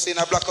move. See,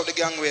 I block up the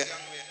gangway.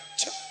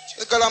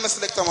 Look at my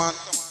selector, man.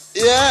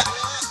 Yeah.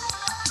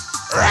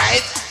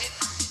 Right.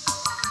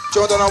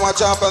 Children on my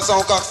champion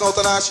sound COXSONE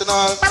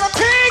International.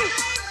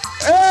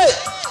 Hey.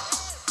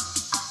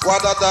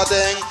 What a da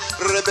ding,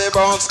 ribby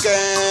bounce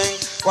gang.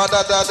 What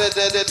a da de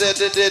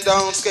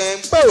bounce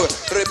gang. Boo,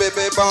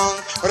 ribby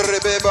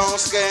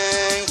bounce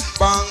gang.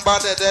 Bang, ba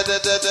de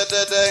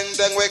ding.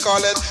 Then we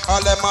call it.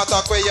 All them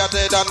attack where you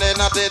dead and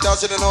then I did.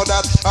 Don't you know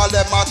that? All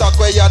them attack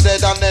where you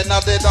dead and then I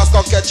did. That's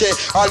gonna catch you.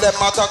 All them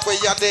attack where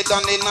you dead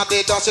and then I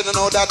did. Don't you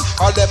know that?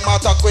 All them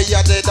attack where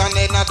you dead and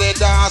then I did.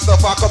 Dance so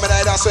far coming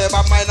out and swear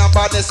but mine and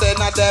badness say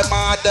not them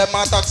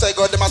attack say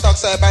good. Them attack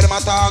say bad. Them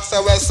attack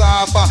say we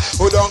suffer.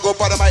 Who don't go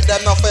for the mic?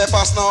 Them no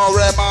papers no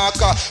remark.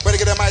 When they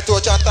get the mic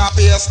to chat and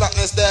pay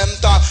slackness them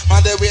talk.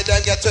 Man they wait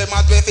them get to him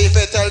and we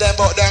FIFA tell them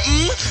about them.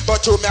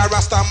 But you me a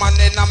rasta man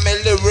in a me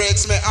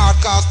lyrics me hard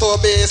cause to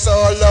be so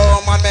low.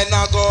 Man me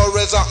not go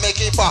resort me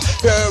keep a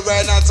pure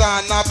in a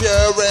zan a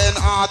pure in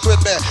heart with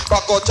me.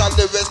 But go chat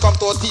lyrics come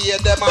to tear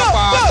them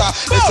apart.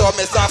 It's so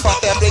me start for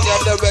them bring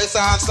them lyrics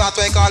and start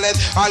we call it.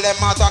 All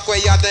them attack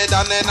where you dead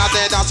and then I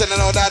dead and you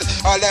know that.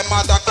 All them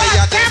attack where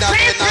you dead and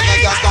then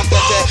I just come to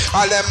say.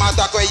 All them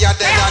attack where you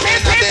dead and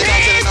then I dead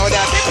and you know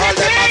that. All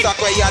them attack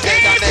where you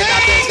dead and then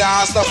I dead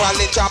and stuff and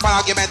lynch up and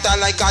argumental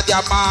like a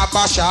damn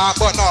basha.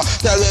 But no,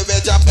 tell we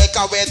with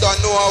Jamaica we don't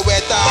know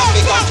where to.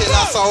 Because till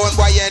a sound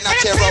boy in a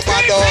cheer up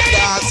and don't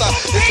dance.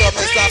 It's so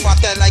me stop and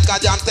tell like a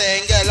damn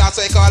thing. As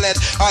we call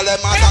it. All them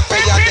attack where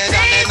you dead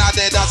and then I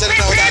dead and you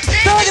know that.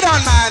 Take it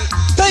on, man.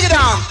 Take it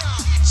on.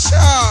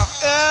 Sure.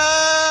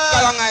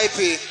 Galang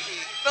IP.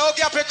 No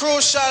gap is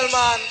crucial,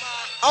 man.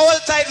 Hold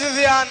tight,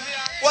 Vivian.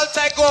 Hold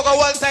tight, Gogo.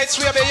 Hold tight,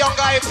 Sweeby, young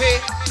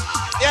IP.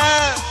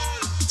 Yeah.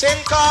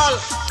 Tim Call.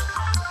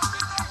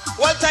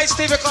 Hold tight,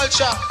 Stevie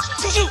Culture.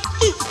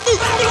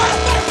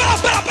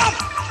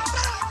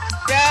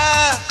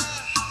 Yeah.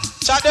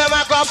 Shut the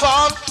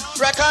microphone.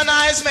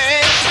 Recognize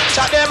me.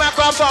 Shut the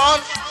microphone.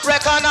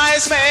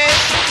 Recognize me.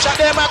 Shut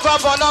the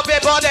microphone up,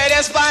 people, they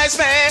despise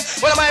me.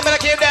 What am I gonna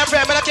keep them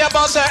free? Gonna keep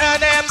on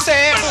certain MC.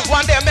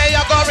 One day may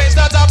I go reach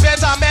the top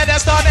plate and make the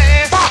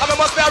stunning. I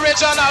must be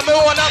original, me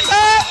wanna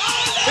say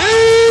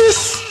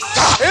peace,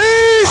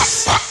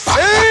 peace,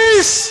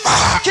 peace.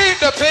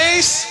 Keep the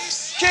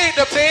peace, keep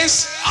the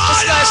peace.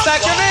 Just nice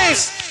like your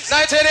knees.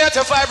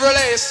 1985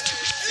 release.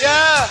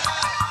 Yeah.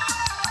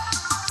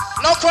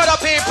 No crowd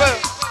of people.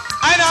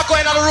 I'm not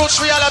going on the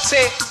roots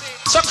reality.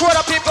 So crowd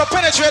of people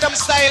penetrate them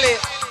styling.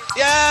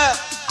 Yeah.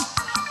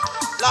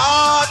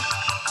 Lord.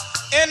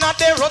 In a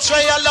day roots where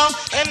you long,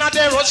 in a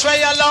day roots where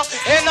you long,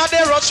 in a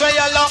day roots where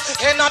you long,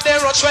 in a day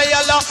roots where you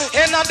long,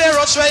 in a day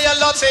roots where you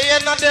long,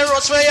 in a day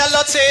roots where you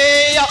long.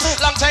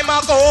 Long time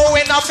ago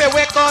in a fair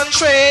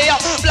country,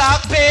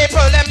 black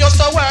people them used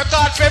to work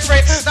hard for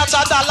free. Not a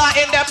dollar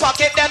in their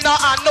pocket, they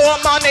not have no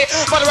money.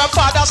 Mother and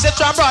father,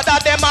 sister and brother,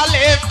 them a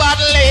live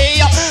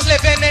badly.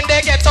 Living in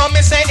the ghetto,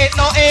 me say it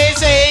no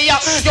easy.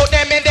 You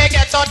them in the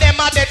ghetto, them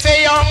a dead for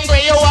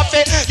hungry. You have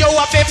to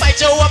fight,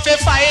 you have to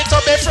fight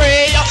to be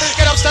free.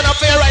 Get up, stand up.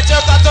 Feel right,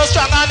 just got too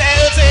strong and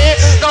healthy.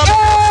 No,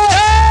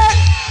 hey,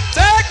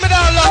 take me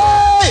down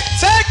low. Hey.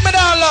 Take me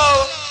down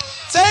low.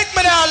 Take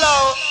me down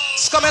low.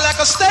 It's coming like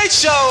a stage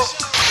show.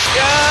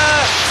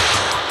 Yeah.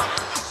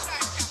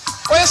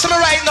 Well, you see me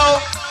right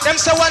now. Them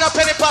say one a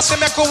penny posse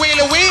make a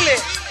wheelie wheelie.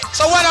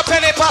 So one a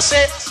penny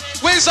posse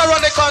wheels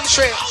around the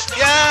country.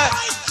 Yeah.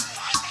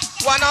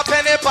 One 1 a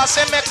penny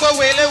passing, make we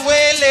wheelie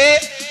wheelie.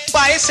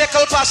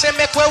 Bicycle passing,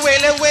 make we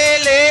wheelie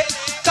wheelie.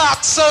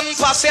 COXSONE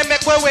passing,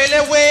 make we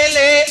wheelie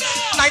wheelie.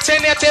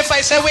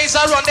 1985 say ways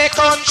around the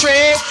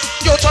country.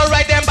 You to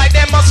ride them by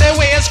them must say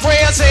ways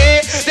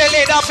crazy. The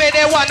leader for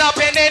the 1 a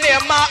penny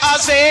name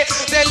Maazi.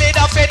 The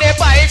leader for the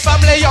bike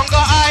family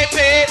younger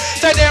IP.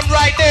 Tell them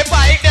ride the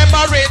bike them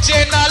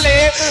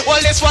originally.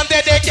 Well this one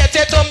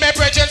dedicated to me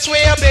brethren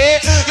Swaby.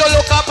 You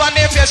look up on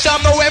the face, you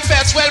know when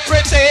face well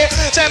pretty.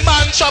 Say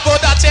man trouble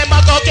that him a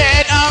go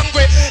get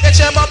angry. It's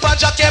him up and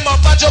Jack him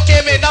up and Joe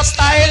came in a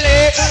style.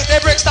 They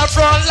bricks the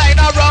front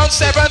line around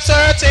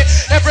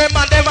 7:30. Every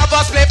man them have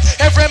a split,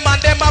 every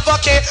man them have a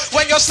key.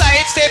 When you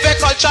side stay the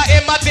culture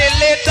him a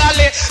dilly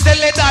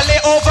dally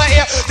over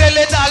here,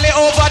 dilly dally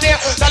over there.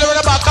 Dally with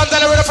the back and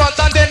dally with the front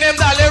and then him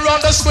dally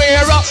round the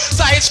square.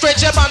 Side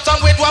stretch your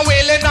bantam with one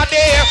wheel in a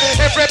there.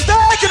 Every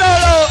take it all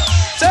low,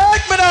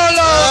 take me down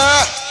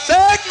low,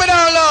 take me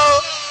down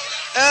low.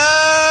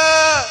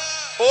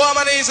 Oh, I'm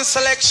an easy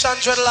selection,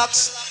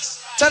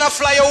 dreadlocks. Tell a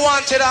fly you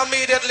wanted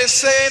immediately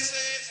sing.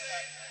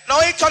 Now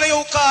he can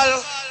you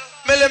call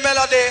Millie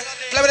Melody.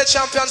 Play with the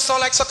champion sound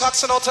like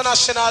COXSONE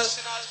International.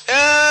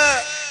 Yeah.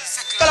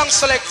 Go on,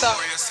 selector.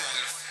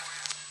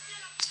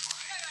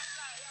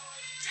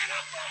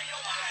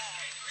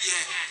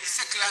 Yeah,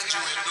 Second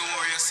Andrew, don't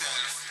worry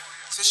yourself.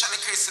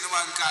 Especially case to the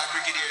one called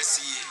Brigadier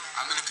C.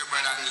 I'm a little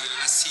brother Neil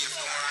and I see if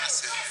don't worry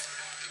yourself.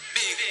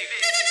 Big.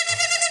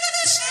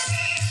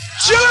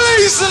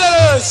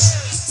 Jesus!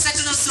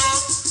 Second or so,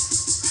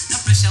 no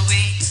pressure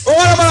way.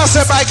 What am I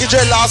say, Mikey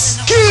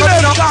Dreadlocks? Kill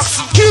them,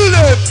 COXSONE, kill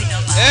them!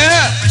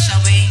 Yeah! Pressure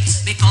way,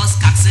 because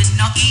COXSONE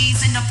no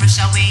easy, no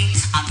pressure way.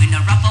 I'm gonna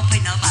wrap up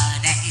with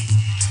nobody.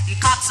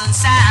 COXSONE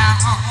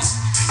sound,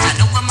 I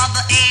know a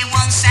mother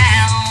A1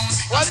 sound.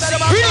 What's that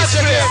about Breeze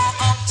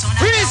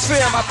Breeze for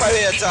him,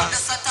 operator.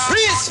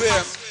 Breeze for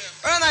him.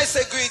 When I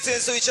say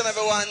greetings to each and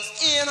every one,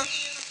 Ian,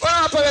 when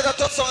operator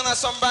touch on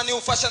some brand new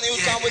fashion, you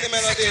come with the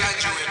melody.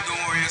 Second Andrew,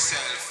 don't worry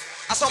yourself.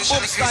 And some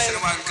boom Especially case to style.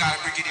 the one called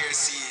Brigadier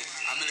C.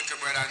 I'm a little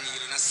brother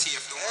Neil and I see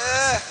if don't worry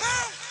Yeah.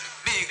 yourself.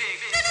 Big.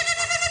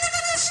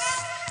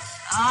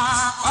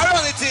 I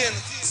run it in.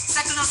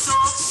 Second or so,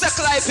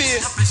 Circle IP.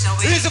 no pressure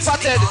way. Reason for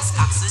Ted. Because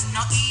COXSONE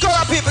no easy, Come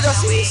on, people,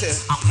 just no listen.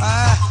 pressure way. I'm gonna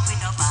wrap up with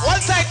nobody.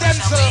 One time them,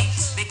 Pressure sir. way.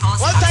 Because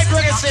One time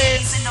COXSONE reggae no say.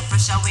 easy, no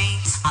pressure way.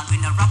 I'm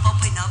gonna wrap up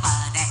with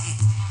nobody.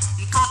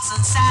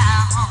 COXSONE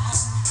sound,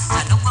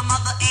 I know a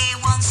mother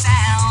A1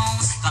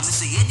 sound. Come and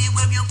see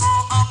anywhere you go,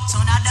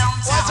 uptown or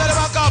downtown. What's that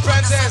about God,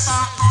 princess?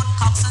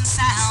 COXSONE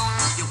sound.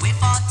 You weigh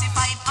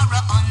 45 or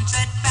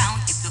 100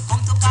 pounds. If you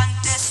come to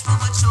contest, we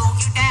will throw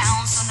you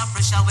down. So no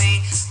pressure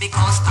way,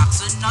 because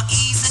COXSONE no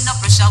easy, no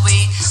pressure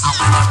way. I'm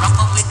gonna wrap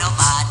up with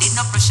nobody,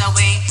 no pressure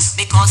way,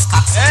 because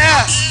COXSONE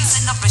Yeah. no easy,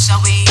 no pressure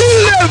way.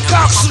 Kill them,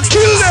 COXSONE,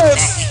 kill them.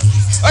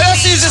 Oh, you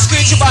see the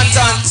screechy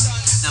bantan.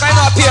 Kind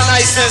of appear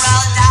niceness.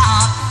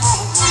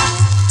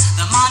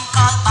 The man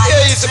called by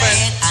Yeah, easy, man.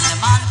 and the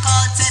man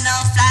called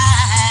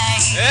Tenor-Fly.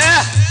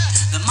 Yeah.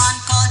 The man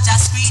called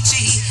Just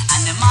Screechy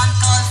and the man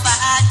called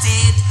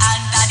Fatted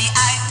and Daddy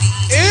IP.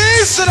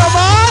 Easy, no My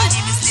man.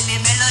 name is Lily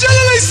Melody.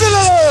 Jelly,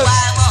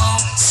 Why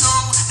won't so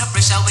no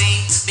pressure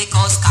way,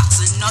 because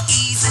COXSONE no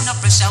easy, no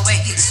pressure way.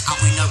 And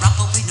we no rap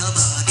up with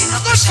nobody, no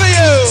Good pressure for way.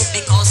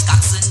 you. Because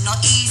COXSONE no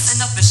easy,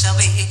 no pressure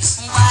way.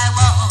 Why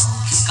won't?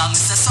 Come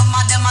say some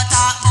of them a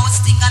talk about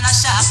sting and a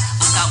shop,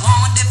 but I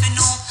want them to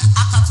know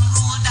I got to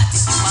rule that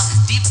if you a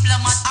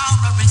diplomat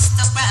or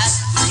aristocrat,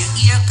 when you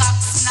hear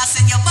COXSONE, I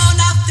say you're bound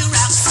up to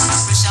rap. So no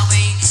pressure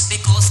way,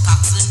 because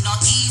COXSONE no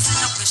easy,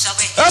 no pressure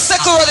way. Just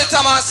second roll it,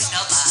 Thomas.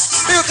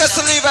 Because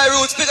to leave my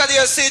roots, bigger than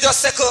you see, just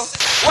second.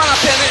 1 a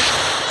penny.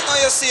 Now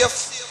you're safe.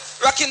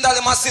 Rocking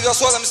Dolly Massive, just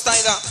hold them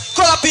Steiner.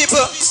 Color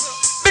people,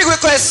 big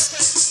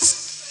request.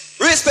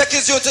 Respect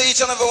is due to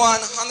each and every one.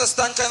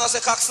 Understand, kind of say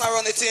COXSONE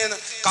run it in.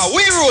 Cause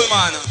we rule,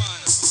 man.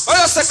 Oh,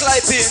 you say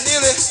IP,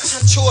 nearly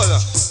control.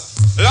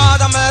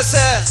 Lord of mercy.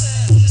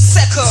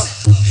 Second,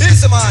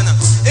 easy man.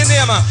 In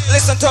here, man.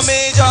 Listen to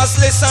me, just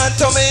listen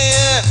to me.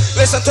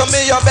 Listen to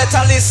me, you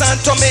better listen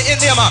to me. In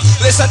here, man.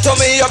 Listen to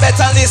me, you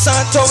better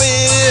listen to me.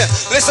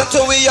 Listen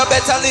to me, you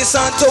better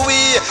listen to me.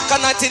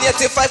 Cause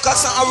 1985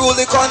 COXSONE I rule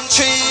the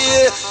country.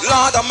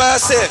 Lord of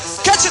mercy.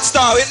 Catch it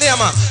star in here,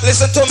 man.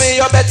 Listen to me,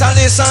 you better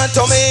listen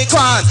to me.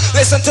 Come on.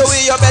 Listen to me,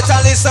 you better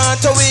listen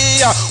to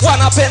me.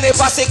 1 a penny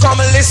posse,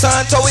 come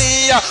listen to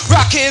me.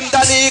 Rockin'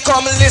 Dolly,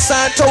 come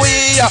listen to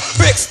me.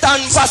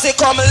 Brixton posse,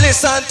 come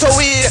listen to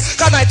we.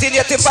 Cause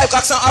 1985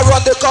 COXSONE I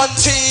run the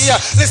country.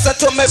 Listen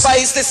to me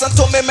voice, listen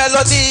to me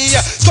melody.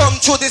 Come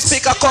through the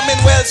speaker, coming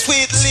well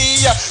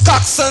sweetly.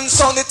 COXSONE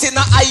sound it in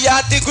a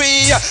higher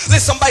degree.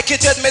 Listen by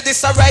Kid me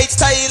this a right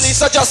style.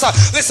 So just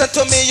listen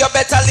to me, you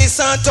better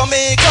listen to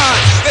me. Come on,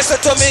 listen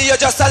to me, you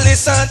just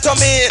listen to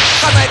me.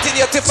 Cause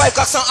 1985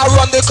 COXSONE I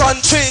run the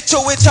country.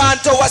 Through we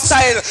chant our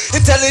style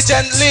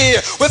intelligently.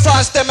 We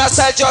flash them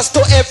aside just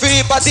to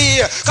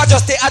everybody. Cause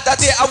just the other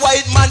day a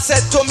white man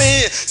said to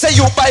me, say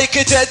you by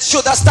Kid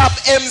should have started top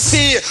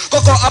MC.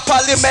 Go a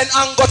parliament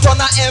and go turn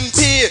a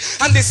MP.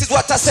 And this is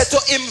what I said to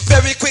him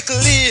very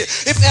quickly.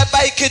 If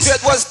ever Kid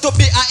Red was to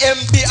be a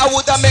MP, I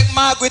would have make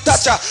Margaret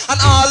Thatcher and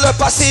all her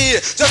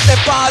posse. Just the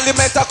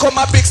parliament to come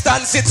a big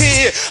stand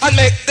city and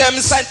make them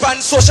sign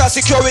pan social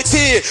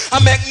security.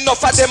 And make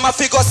enough of them a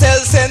figure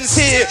sell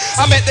sensi.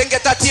 And make them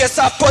get a taste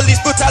of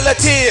police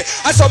brutality.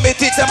 And so me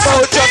teach them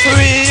about just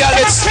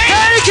reality.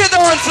 Take it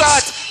on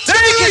flat.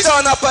 Take it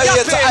on up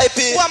here to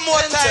IP. One more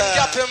time,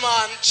 Gappy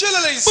man.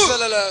 Chillers,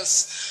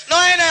 chillers.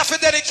 Now I have to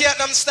dedicate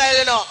them style,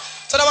 you know,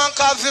 to the one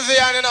called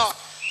Vivian, you know.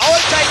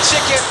 All tight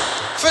chicken,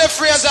 Phil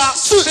Fraser,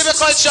 Civic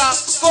Culture,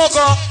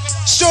 Go-Go,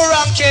 Stu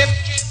Rankin,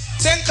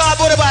 think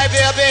about the Bible,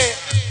 baby.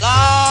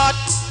 Lord,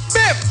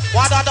 bim,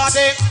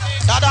 wada-da-ding,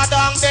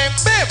 da-da-dang ding,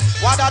 bim,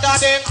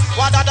 wada-da-ding,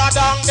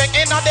 wada-da-dang ding.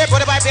 In on the put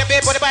the Bible,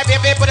 put the Bible,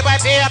 put the Bible, put the Bible,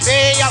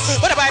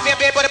 put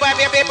the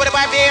Bible, put the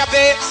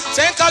Bible.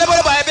 Think about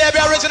the Bible,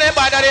 originated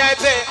by the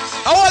IP.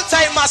 All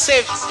time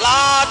massive,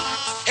 Lord.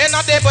 In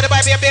a day, put the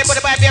Bible, put the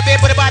Bible,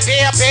 put the Bible,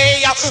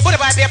 put the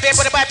Bible,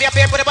 put the Bible,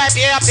 put the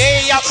Bible.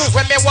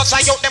 When me was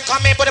a youth, them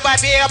come in, put the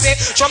Bible.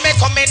 So me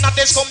come in at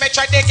this school, me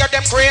try to get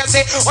them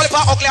crazy. All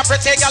the ugly and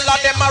pretty, a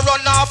lot them a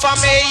run off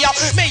of me.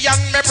 Me young,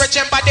 me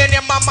preaching by the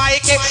name of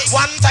Mikey.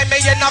 One time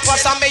me in a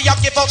class and me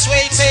give out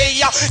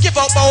sweetie. Give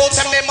out both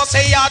and me must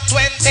say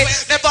 20.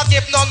 Never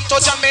give none to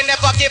John, me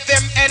never give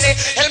him any.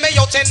 Hell me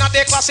out in a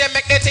day class, and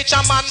make the teacher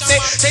man say.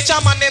 Teacher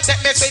man, they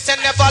take me sweet and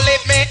never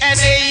leave me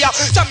any.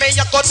 John, me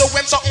you go do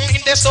him something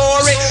in the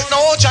story. No,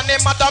 Johnny,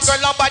 mother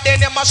girl, and by the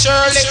name of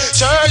Shirley.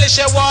 Shirley,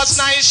 she was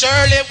nice,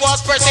 Shirley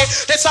was pretty.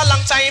 This a long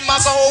time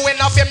ago when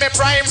I feel me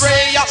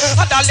primary.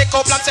 And a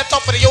little plan set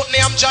up for the youth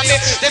named Johnny.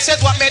 This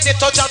is what made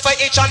it to John for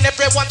each and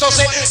everyone to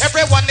say.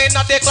 Everyone in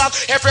the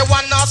class,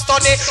 everyone not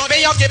study.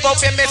 Me you give up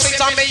in me sweet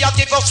and me you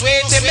give up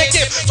sweet. Me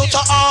give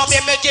to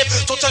Army, me give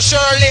to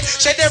Shirley.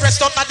 She the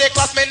rest of the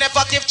class, me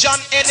never give John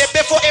any.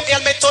 Before him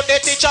help me to the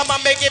teacher,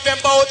 man, me give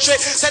him about 3.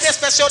 Say the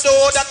special do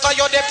that cause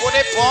you they put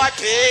the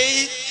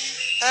party.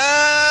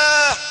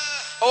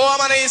 Oh,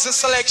 man, is a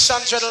selection,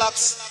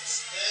 dreadlocks.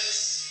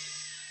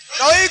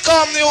 Now here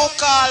come the who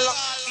call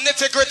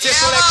nitty-gritty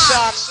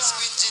selection.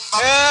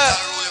 Yeah.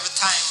 Rule every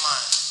time,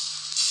 man.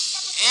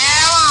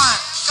 Yeah, man.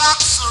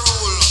 COXSONE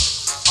rule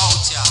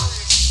out here.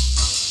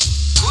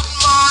 Good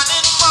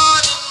morning,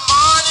 morning,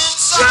 morning,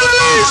 sun.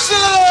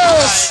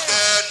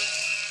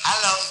 A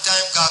long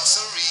time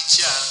COXSONE reach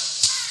ya.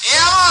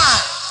 Yeah,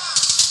 man.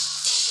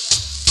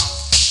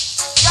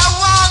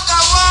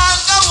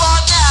 Go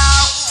on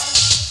now.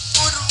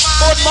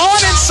 Good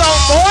morning,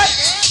 sound boy.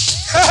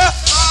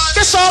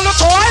 This all the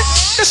time.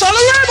 This all the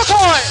Rainbow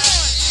coin.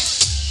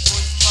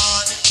 Good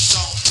morning,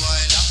 sound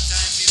boy. Long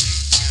time me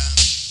reach ya.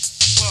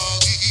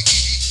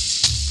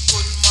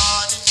 Good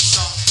morning,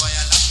 sound boy.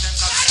 A long time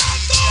COXSONE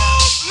reach ya.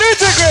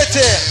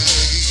 Nitty-gritty.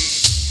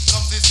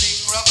 Come fi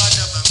fling rubber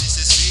dub and me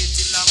say sweet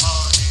till the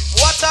morning.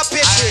 What a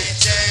pity.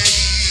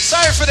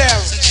 Sorry for them.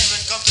 So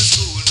children come to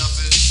school now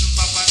fi listen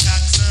Papa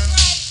COXSONE.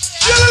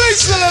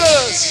 Chillers.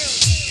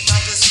 Him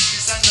have the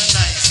sweetest and the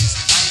nicest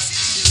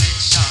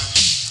selection.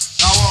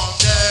 Now on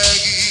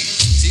Dougie,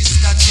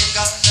 Sister King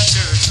on the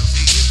church, so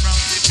we give from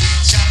the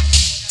preacher.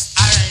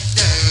 Alright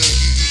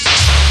Dougie,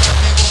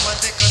 me woman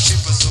take a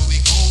trip so we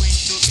going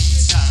to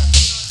pizza.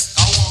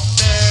 Now on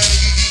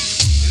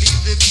Dougie,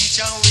 leave the beach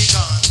and we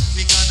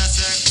gonna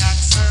serve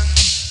COXSONE.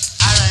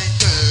 Alright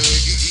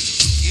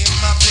Dougie, in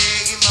my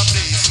play,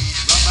 sweet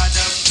rubber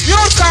dub.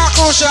 Your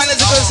cockroach and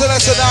it's going to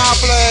select now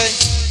play.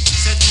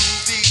 Say two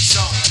big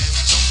sound, them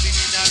jumping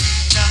in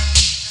arena.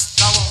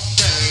 Go on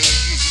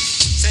Dougie,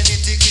 say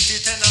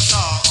nitty-gritty tell us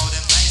all how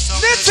them nice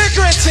up.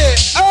 Nitty-gritty.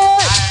 Oh,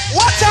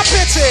 what a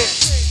pity.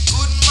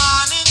 Good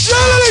morning,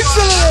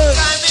 Chillers.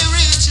 time me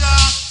reach ya.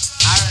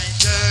 Alright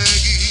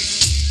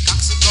Dougie,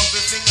 COXSONE come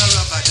with finger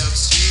rubber dub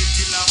straight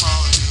till the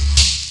morning.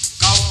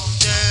 Go on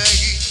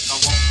Dougie, go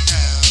on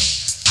down.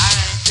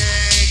 Alright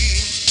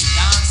Dougie,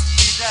 dance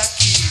with the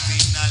keep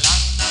in a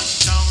London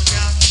town,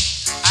 yeah.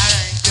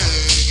 Alright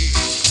Dougie,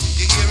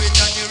 you hear it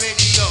on your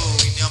radio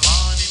in your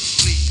morning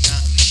cleaner.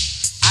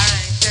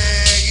 Alright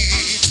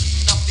Dougie,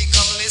 nothing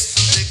come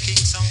listen to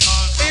King some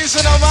call from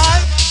Easy now,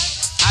 man.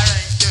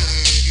 Alright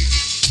Dougie,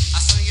 I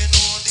saw you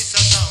know this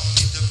a sound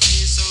in the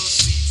place so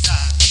sweet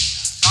that.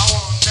 Go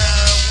on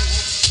now.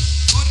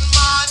 Good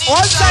morning.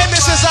 One time,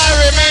 Mrs.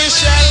 Irie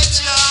Michelle.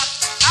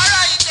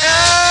 Alright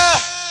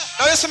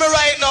Now listen to me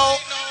right now.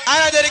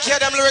 I dedicate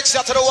them lyrics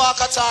here to the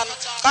walkathon.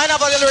 Kind of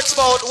the lyrics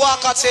about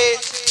walkathy.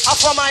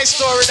 After my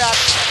story that.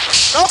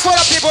 No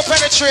further people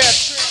penetrate.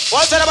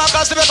 One time about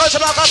cause the because the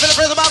Maka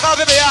Philip the Maka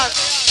Vivian.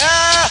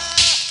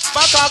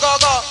 Maka go.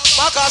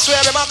 Maka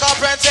swear me Maka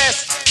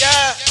apprentice.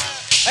 Yeah.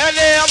 And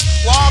them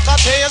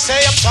walkathy, you say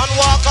I'm son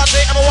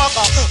walkathy, I'm a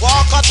walker.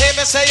 Walkathy,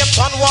 me say I'm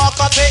son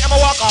walkathy, I'm a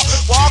walker.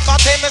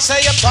 Walkathy, me say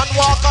I'm son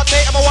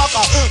walkathy, I'm a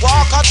walker.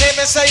 Walkathy,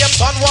 me say I'm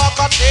son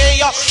walkathy.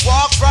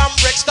 Walk from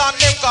Brixton,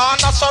 him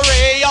gonna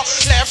Surrey.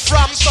 Left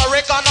from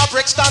Surrey, gonna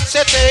Brixton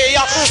City.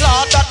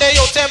 Lord that the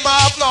youth them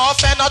have no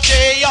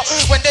energy.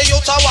 When the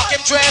youth are walking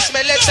dress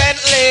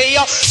militantly.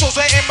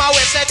 Susan in my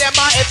way said them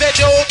a heavy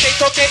duty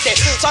to get it.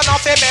 Son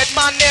of a mad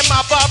man, them a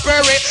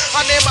barbary.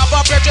 And them a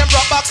barbary, them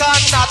brought back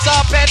and not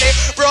a penny.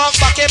 Brought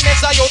back him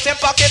is a youth, him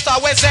pocket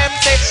always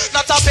empty.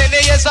 Not a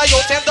penny is a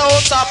youth, him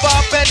don't have a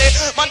penny.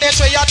 Man, they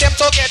three of them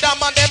together,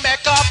 man, they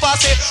make a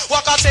posse.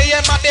 Walk out say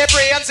him and the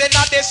brains in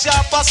a this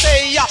shop a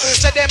say.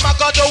 Say them a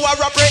go do a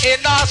robbery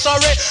in a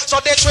sorry. So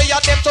the three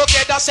of them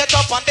together set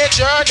up on the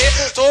journey.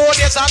 2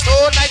 days and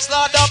 2 nights,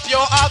 load up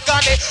your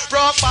agony.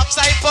 Brought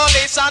backside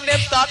police and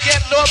them start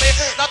get know me.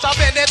 Not a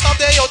minute of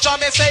the youth,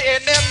 me say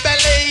in them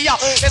belly.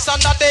 Listen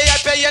that they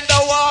are paying the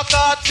walk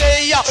out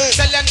day.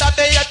 Tell them that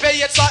they are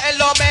paying for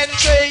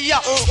elementary.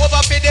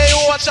 Over for the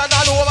ocean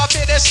and over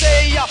for the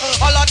sea.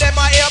 All of them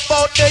are here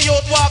about the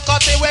youth walk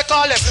out, we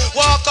call him.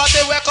 Walk out,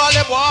 we call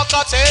him. Walk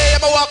out,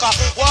 him walk out.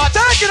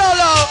 Take it all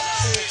out.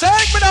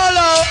 Take me all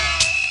out.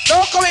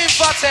 Don't come in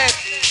for it.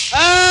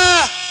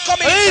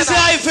 Come in. Easy,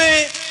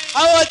 Ivy.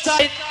 I want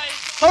tight.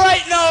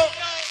 Right now,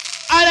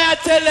 I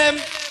tell them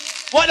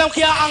what them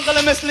can't angle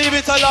them, must leave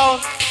it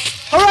alone.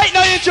 Right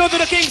now, you tune to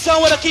the King's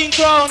Song with a King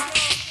Crown.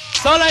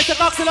 Sound like the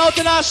COXSONE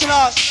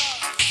International.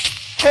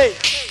 Hey,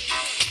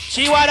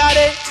 Chiwa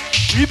Daddy,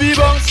 we be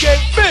bounce gang.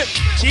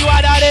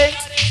 Chiwa Daddy,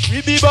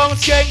 we be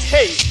bounce gang.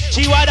 Hey,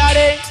 Chiwa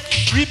Daddy,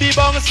 we be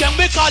bounce gang.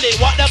 We call it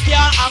what the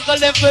can't angle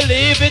them for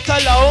leave it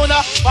alone.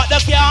 What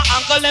the can't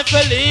angle them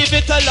for leave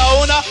it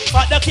alone.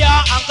 What the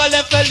can't angle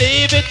them for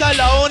leave it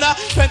alone.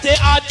 20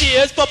 odd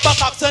years, Papa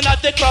COXSONE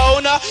at the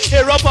crown.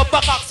 Hero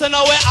Papa COXSONE,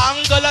 we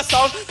angle a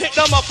sound. Pick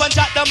them up and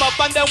jack them up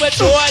and then we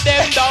throw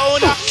them down.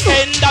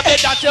 End of the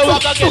dance, you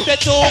walk get the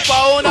 2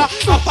 pound.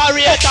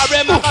 Operator,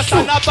 remember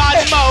stand up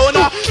and moan.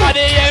 And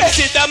the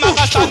MC, them a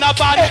stand up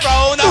and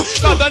frown.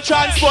 Come and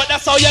transport,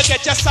 that's how you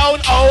get your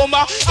sound home.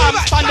 I'm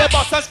on the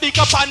bus and speak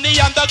up on the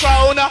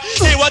underground.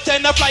 He will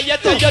tend to fly, you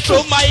tell you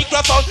through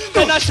microphone.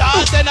 Then a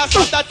shot, then a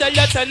shot, I tell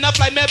you tend to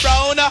fly me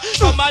brown.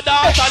 Come a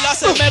dance, I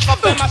say make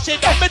up and mash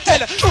it up, me tell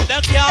you.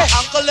 They can't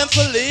uncle them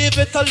for leave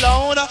it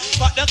alone.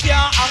 But they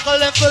can't uncle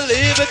them for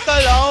leave it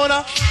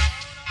alone.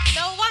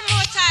 No, one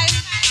more time.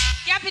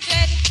 Yap it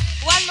dead.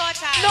 One more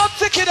time. No,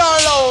 take it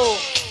down low.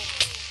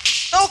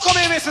 Don't come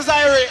in, Mrs.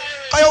 Irie.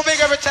 Are you big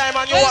every time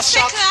and you Well, was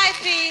shot?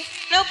 IP.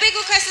 No big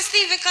request to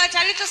Stevie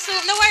Culture. Little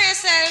soup. No worry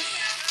yourself.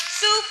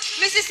 Soup,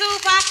 Mrs.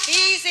 Super,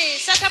 easy.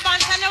 Shut up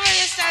and no worry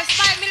yourself.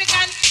 5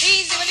 million,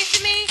 easy. When you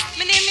see me,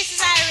 my name is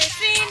Mrs. Irie.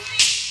 Seen?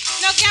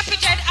 No gap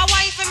it dead. I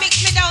want you to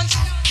mix me down.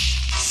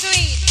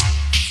 Sweet.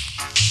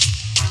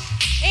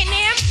 In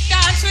him,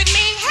 dance with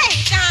me, hey,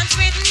 dance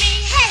with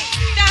me, hey,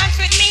 dance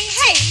with me,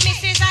 hey,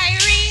 Mrs.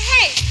 Irie,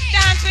 hey,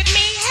 dance with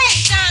me, hey,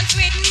 dance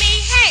with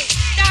me, hey,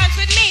 dance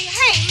with me,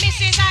 hey,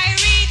 Mrs.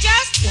 Irie,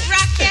 just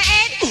rock your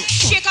head,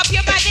 shake up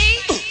your body,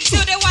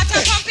 do the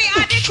water pumping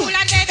or the cool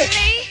and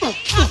deadly,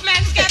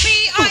 Hoffman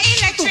Scabby or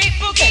electric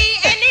boogie,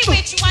 any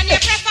which one you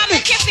prefer,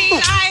 make you feel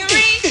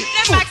Irie,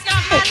 the back's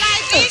not my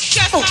life, it's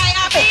just my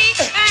hobby,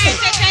 I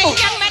entertain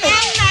young men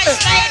and nice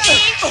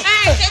lady,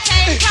 I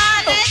entertain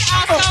college,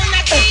 also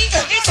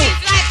it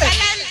seems like a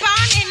land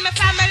born in my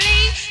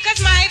family, cause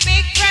my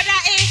big brother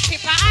is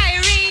Pippa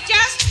Irie.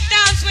 Just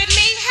dance with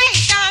me, hey,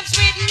 dance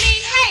with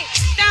me, hey,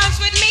 dance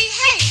with me,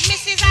 hey,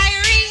 Mrs.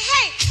 Irie,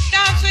 hey,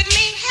 dance with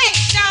me, hey,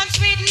 dance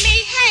with me,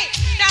 hey,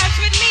 dance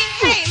with me,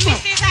 hey,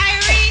 Mrs.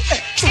 Irie.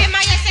 Hey,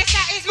 my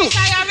SSR is Miss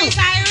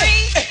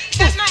Irie.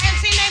 That's my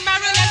MC name, my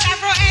real is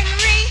Afro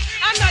Henry.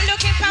 I'm not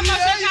looking for much,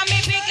 I'm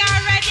me big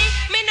already.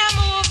 Me no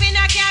move in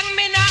a gang,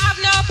 me no have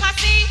no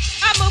posse.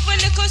 I move a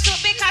little soup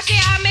because she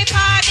have me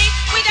party.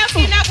 We don't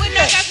feel that we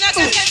no just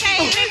can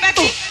take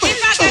liberty. If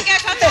I can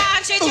get her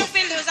and she to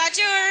feel lose a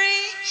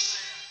jury.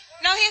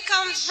 Now here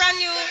comes brand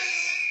new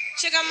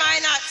Sugar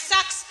Minor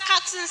Sax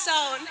COXSONE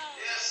sound.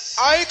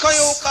 I can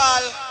you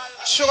call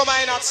Sugar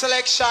Minor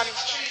Selection.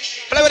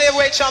 Play with the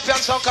weight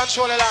champions on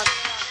control the land.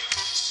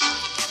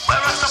 Well,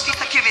 what's up,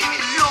 Peter Kevin?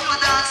 You love the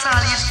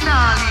dancehall, you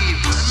can't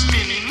leave.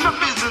 Meaning, no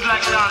business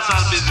like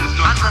dancehall business,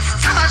 though. I got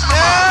such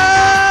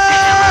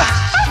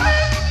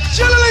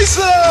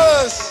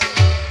Jesus!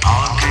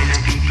 All kind of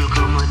people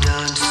come and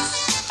dance.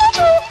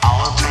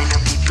 All kind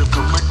of people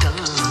come and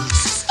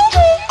dance.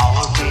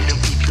 All kind of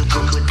people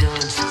come and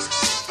dance.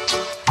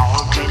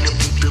 All kind of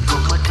people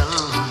come and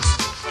dance.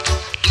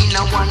 In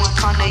a one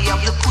corner you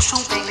have the push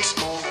on the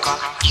smoker.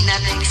 In a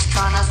next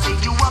corner say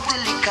you have the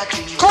liquor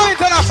drink. Come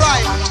into the fry.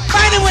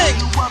 Find the wing.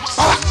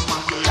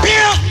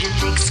 Beer.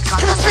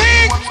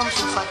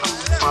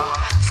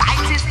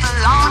 Scientist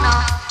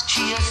Alana,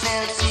 she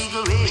sells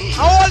cigarettes.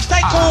 Hold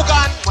tight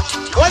Kogan.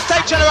 Hold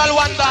tight General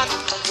Wandan.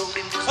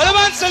 Well, the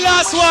man's the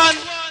last one.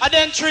 And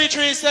then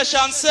 3-3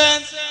 session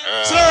sent.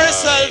 Slow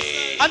yourself.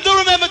 And do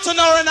remember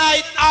tomorrow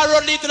night, I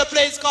road lead to the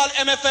place called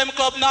MFM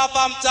Club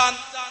Northampton.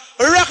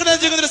 We're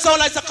recognizing the sound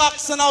like the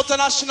COXSONE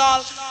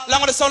International,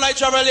 along with the sound like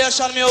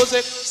Revelation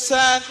Music.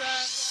 Send.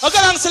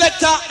 Okay, long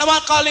selector, the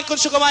man calling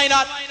Sugar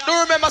Minor. Do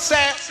remember,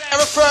 say,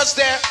 every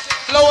Thursday,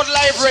 Load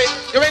Library.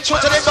 You're in tune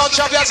to the Bound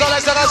Champions, all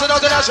like the National.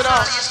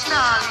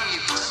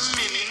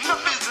 Meaning, no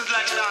business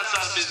like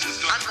dancehall business,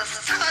 though.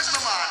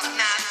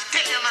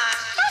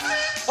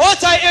 Hold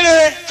tight,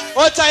 Hillary.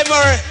 One time,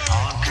 Murray.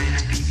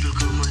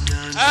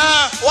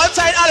 One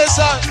time,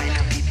 Allison.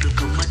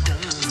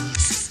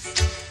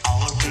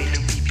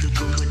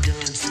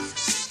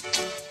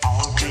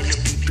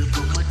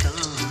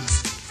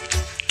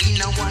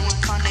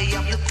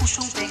 Push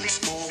on big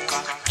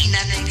smoker. In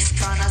a next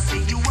corner, say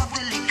you have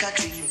the liquor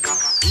drinker.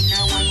 In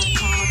a one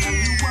corner,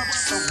 you have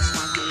some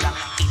smuggler.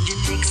 In the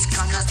next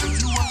corner, say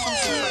you have some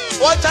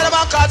super. What time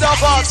man call the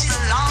boss?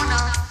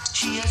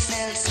 She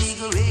sells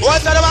cigarettes.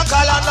 What time man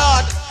call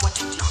landlord?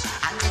 Watch it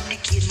now. And then the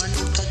kid man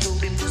out a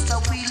job him just a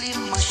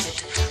wheeling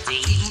machete.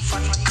 They even for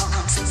the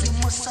concerts, you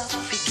must have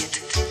forget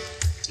it.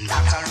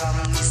 Knock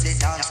around, me say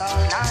dance all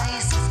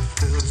nice.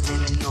 Girls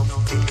them enough,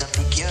 better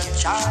pick your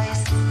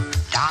choice.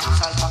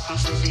 Dance all buckle,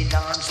 say they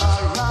dance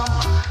all rum.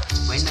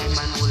 When I'm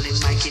on holy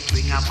mic, it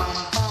bring a bum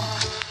bum.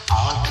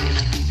 All kind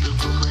of people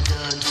come and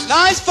dance.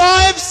 Nice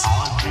vibes.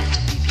 All kind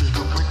of people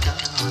come and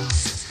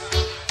dance.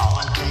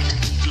 All kind of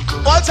people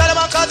come. What time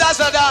man call that's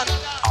not done?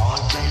 All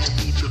kind of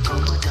people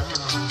come and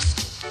dance.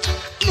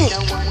 In a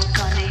one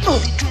corner, you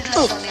see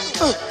dreadlocks and them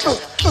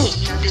dance.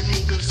 In a the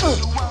middle, so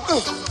you want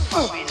some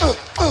foreigner.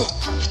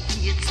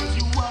 Here, say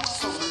you want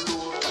some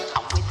low.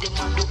 And with them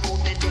on the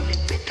out, then they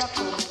better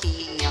come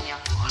here.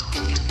 All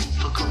kind of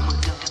people come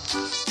and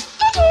dance.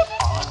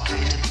 All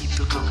kind of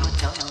people come and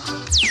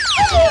dance.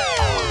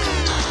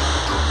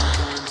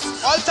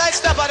 All tight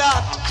step of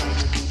that. All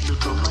kind of people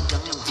come and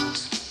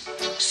dance.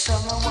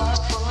 Some a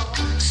walk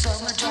foot,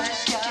 some a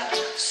drive car,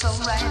 some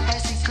ride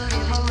bicycle,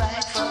 them a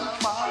ride from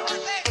far.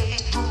 Hey,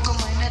 who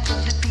come in to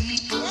the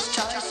people's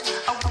choice?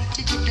 I wait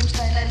to give them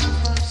style and live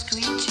from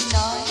screeching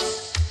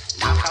noise.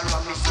 Knock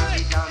around me for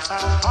the dance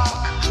and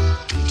park.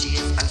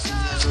 DJs and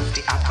singers with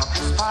the act of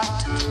the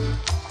spot.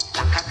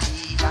 Like a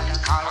tea and a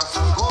car or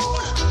some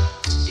gold.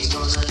 They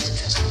gonna let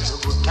the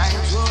good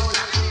times roll.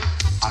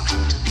 All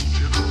kind of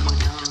people come and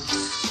dance.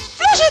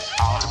 Flush it.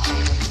 All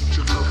kind of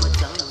people come and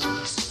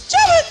dance.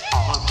 Jump it.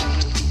 All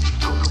kind of people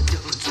come and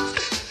dance.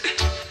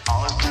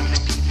 All kind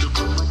of people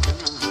come and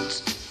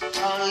dance.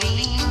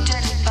 Pauline,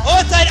 Jennifer,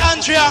 Hold tight,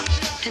 Andrea.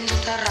 them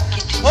just a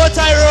rocket in Hold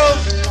tight,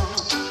 Rove. the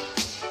lawn.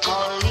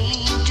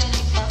 Pauline,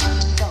 Jennifer,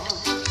 and Dawn.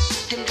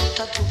 Them just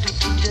a do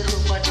it in the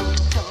rubber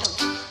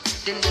down.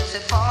 Them just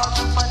a ball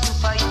super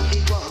duper if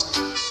they want.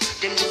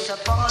 Them just a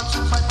ball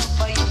super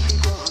duper if they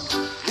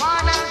want.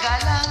 Wanna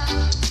gala?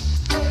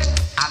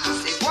 I'm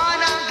say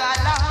wanna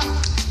gala.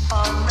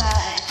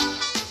 Alright,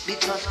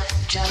 because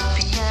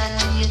champion,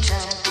 you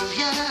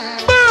champion.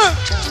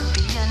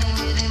 Champion,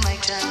 really my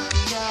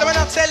champion. Let me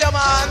not tell you,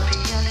 man.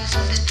 Champion is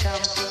the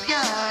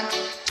champion.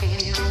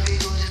 Anywhere we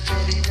go, just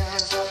let it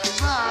dance off the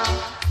ground.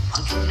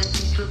 All kind of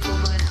people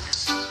come and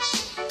dance.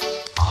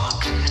 All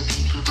kind of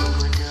people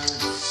come and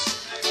dance.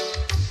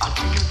 All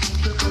kind of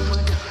people come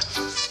and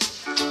dance.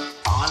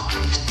 All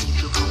kind of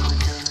people come and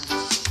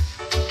dance.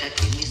 That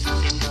give me some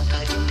them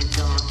daughter in the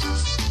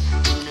dances.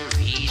 In the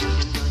read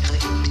them daughter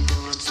in the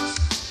dances.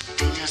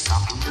 They just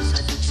stop and just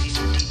a do see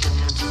the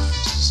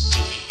dances.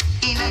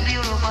 In a the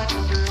rubber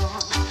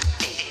down.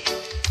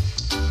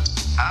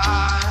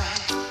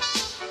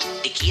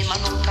 They came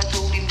and out and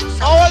told him just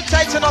a All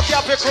tighten up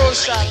your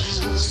precaution.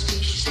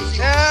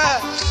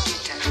 Yeah.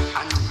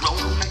 and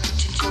round the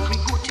kitchen so we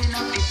go to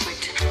the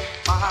wet.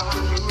 Far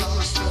when the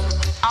roast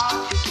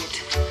all forget.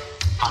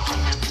 All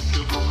kind of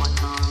people come and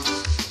dance.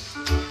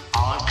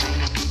 All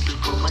kind of people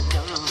come and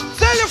dance.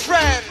 Tell your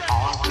friend.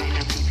 All kind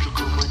of people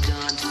come and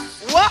dance.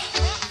 What?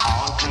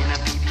 All kind of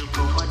people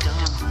come and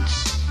dance.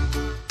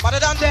 Better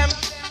than them.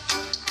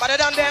 Better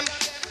than them.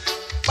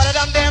 Better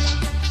than them.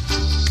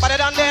 Better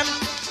than them.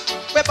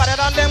 We better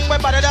than them. We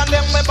better than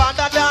them. We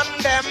better than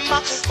them.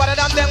 Better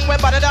than them. We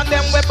better than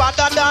them. We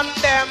better than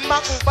them.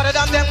 Better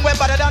than them. We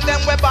better than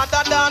them. We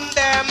better than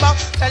them.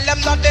 Tell them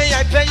that they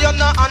ain't pay you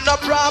no and no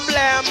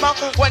problem.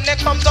 When it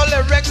comes to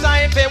lyrics,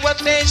 I ain't pay we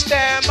teach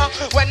them.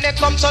 When it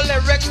comes to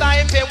lyrics,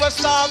 I ain't pay we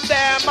solve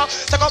them.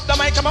 Take up the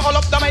mic, come all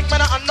up the mic,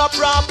 man, and no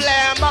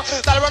problem.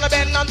 Tell run a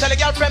bend and tell a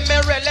girlfriend me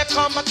really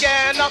come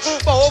again.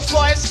 Both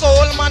boys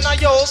school, man, I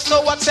used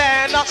to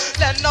attend.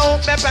 Lend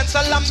out me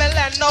pencil and me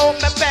lend out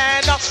me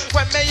pen.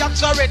 When me ask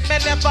for it, me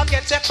never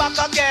get it back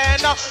again.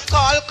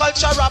 Call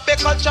Culture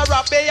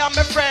Robbie, I'm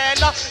my friend.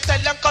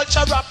 Tell them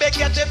Culture Robbie,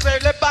 get it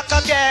really back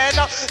again.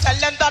 Tell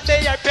them that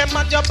they help him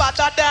and you're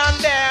better than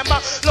them.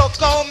 Look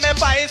how me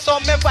voice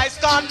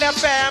gone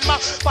FM.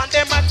 On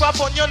the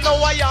microphone, you know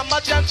I am a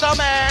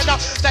gentleman.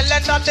 Tell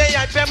them that they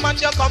help him and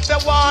you come to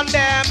warn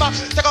them.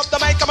 Take up the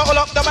mic, come hold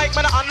up the mic,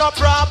 man, I no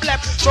problem.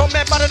 Show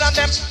me better than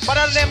them,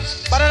 better than them,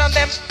 better than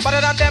them, better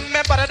than them, me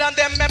better than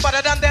them, me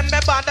better than them, me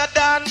better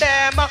than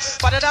them,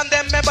 better than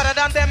them, me better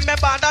than them, me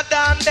better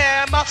than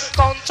them.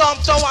 Count up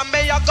to 1,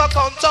 me I go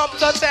count up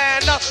to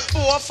 10.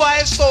 4,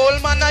 5 school,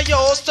 man, I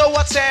used to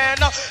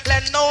attend.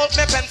 Lend out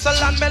me pencil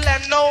and me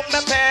lend out me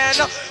pen.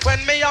 When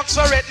me ask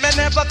for it, me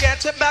never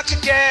get it back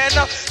again.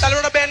 Tell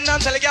her to bend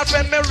and tell your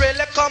friend me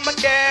really come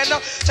again.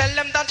 Tell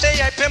them that they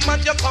hype him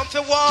and you come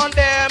to warn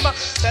them.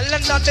 Tell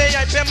them that they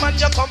hype him and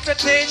you come to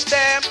teach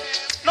them.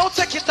 Now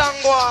take it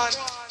and go on.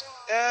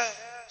 Yeah.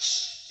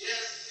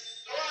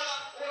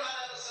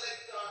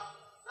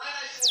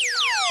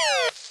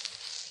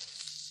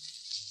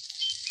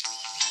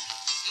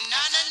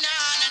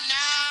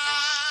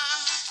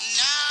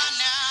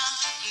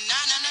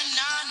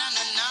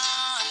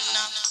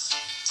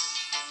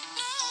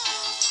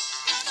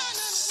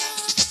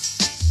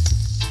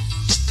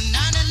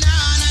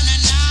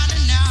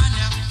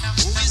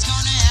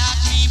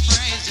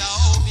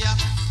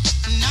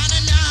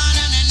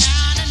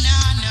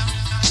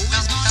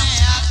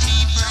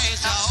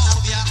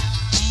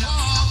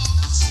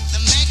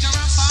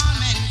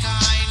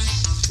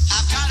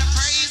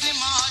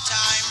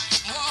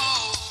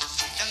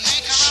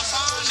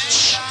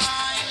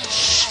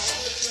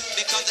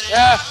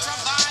 Yeah.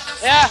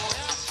 Yeah.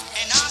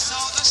 And also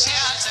the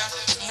shelter.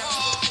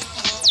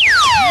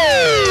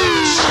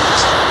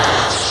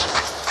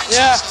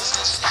 Yeah.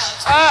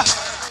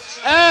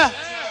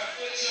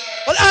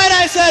 Well,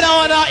 I said I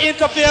want to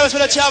interfere with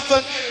the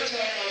champion.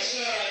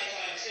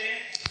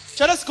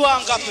 So let's go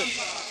and gap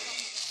it.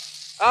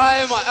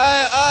 Aye, man.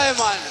 Aye,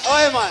 man.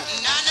 Aye, man.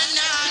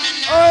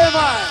 Aye,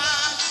 man.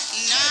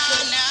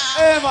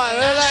 Hey, man.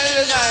 We like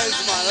the nice,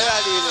 man. We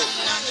are dealing.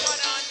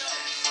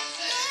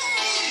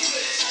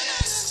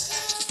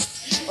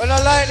 We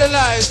don't like the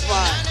nice,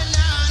 man.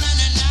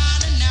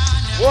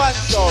 One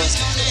song.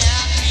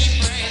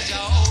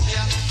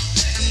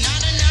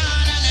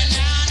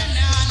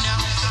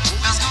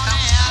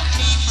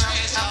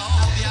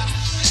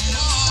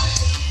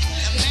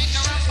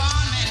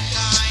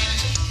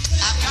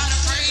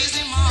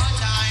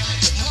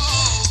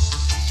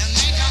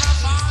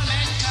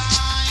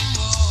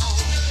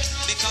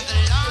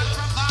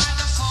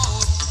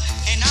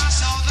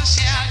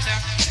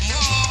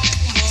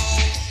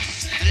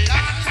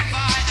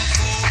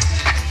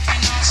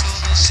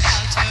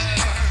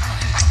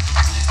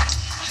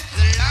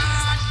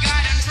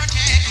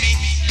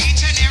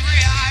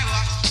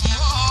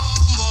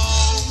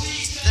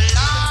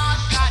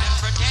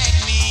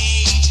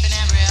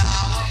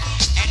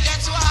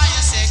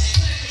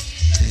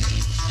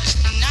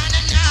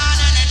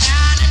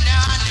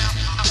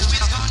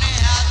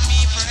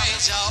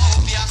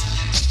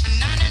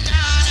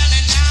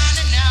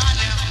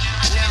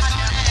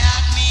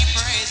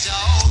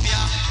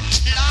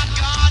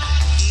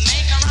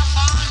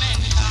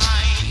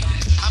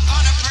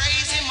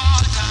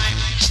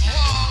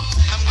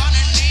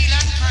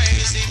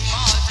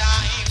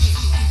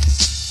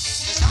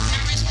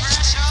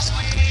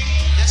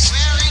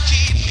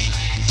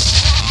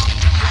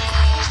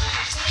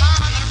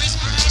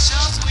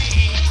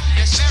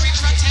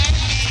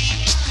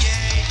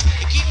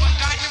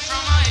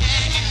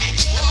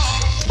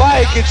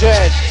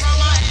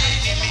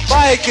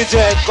 Bike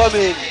Jet, come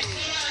in.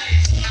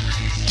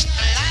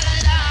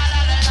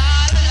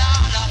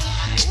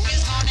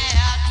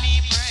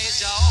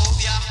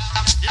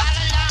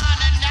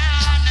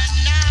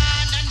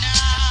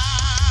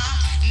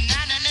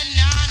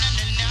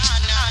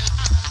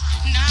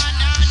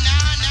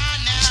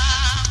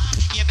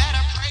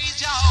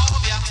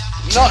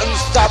 Nothing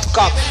stop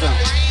Coxsone.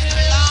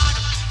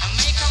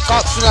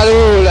 Coxsone are the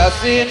ruler,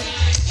 seen?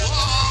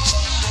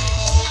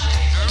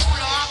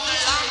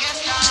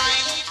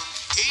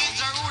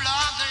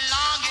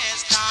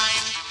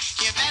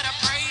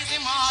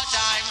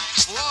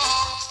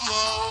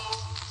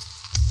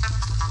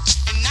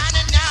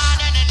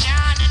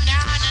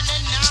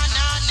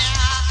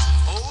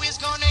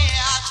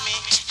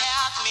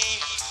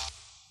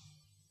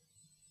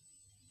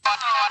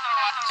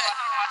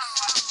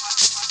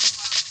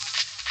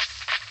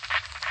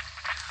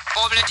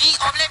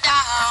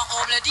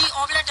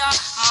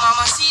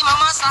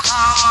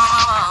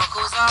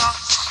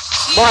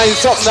 Mind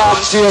something I'm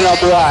doing a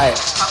boy.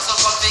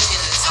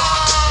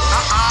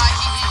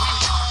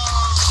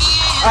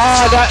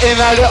 That in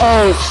the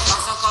house.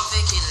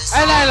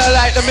 And I don't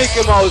like the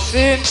Mickey Mouse,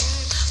 see?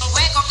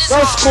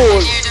 That's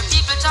cool.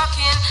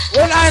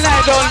 When I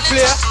don't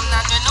play.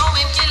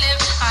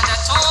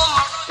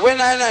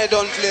 When I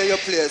don't play, you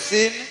play,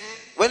 see?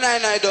 When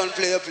I don't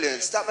play, you play.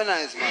 Stop a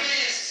nice, man.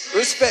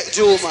 Respect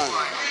Joe, man.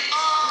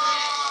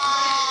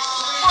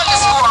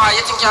 You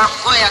think you're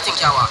go here,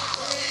 think you're what?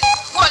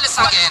 Hold this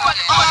again.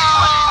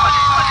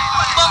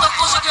 Bungle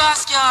push your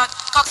grass yard,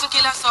 Coxsone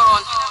killer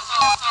sound.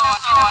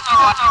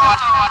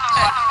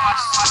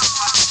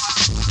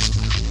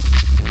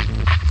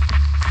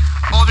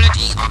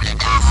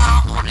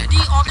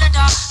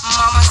 Obleda,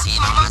 mama see,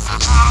 mama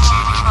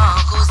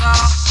Koza,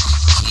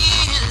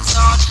 kill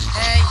sound,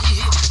 hey,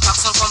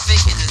 Coxsone come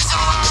fake kill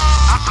sound.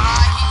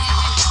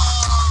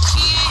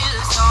 Kill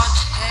sound,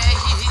 hey,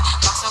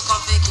 Coxsone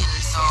come fake kill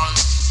sound.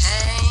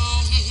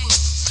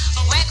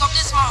 Wake up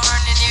this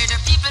morning, hear the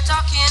people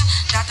talking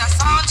that a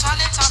sound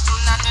Charlie talking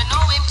and we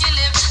know him kill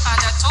him. And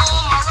that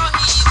tomorrow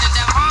evening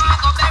them all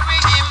go bury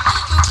him.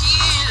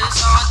 Kill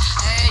son,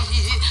 hey,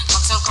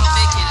 Coxsone come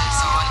they kill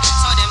son.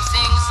 So them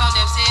sing.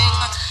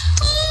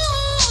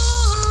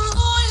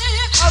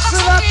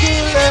 Coxsone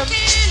kill him.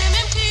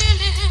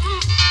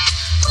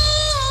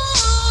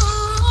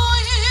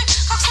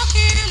 Coxsone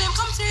kill him,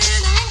 come tell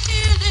him,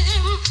 kill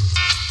him.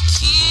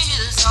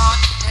 Kill son,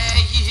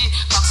 hey,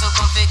 Coxsone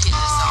come they kill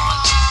son.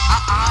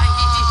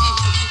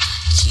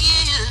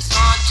 Kill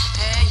son,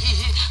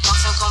 hey,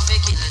 Coxsone come fi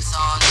kill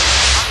son.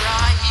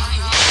 Alright,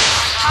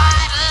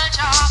 idle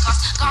jokers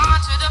gone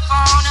to the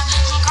phone.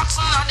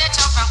 Coxsone on the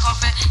jump and come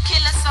fi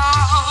kill son.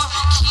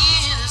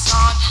 Kill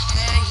son,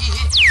 hey,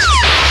 kill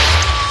son.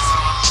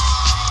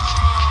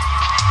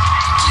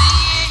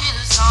 Kill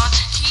son,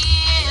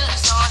 kill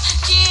son,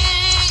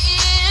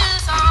 kill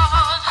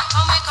son.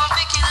 And we come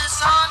fi kill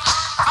son.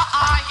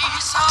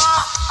 Son,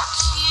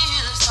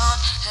 kill son,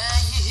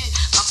 hey.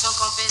 Coxsone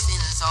come fi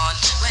kill son.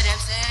 Where them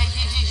say,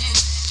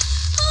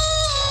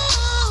 ooh,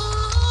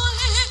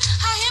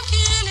 I am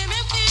kill him,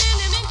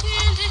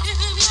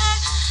 yeah.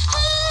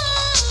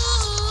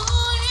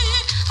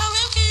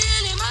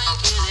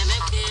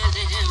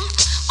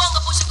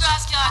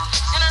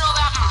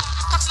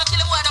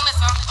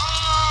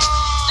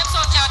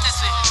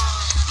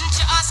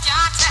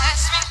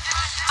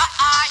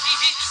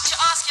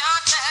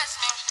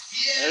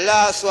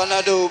 Last one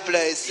I do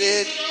play,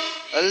 see?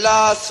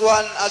 Last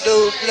one I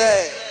do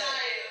play.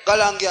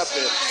 Galang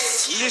Yapi.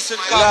 Listen,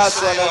 Last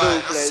Coxsone. one I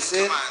do play,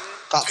 see?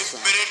 Coxsone.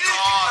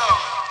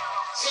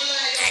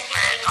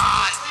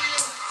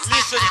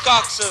 Listen,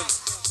 Coxsone.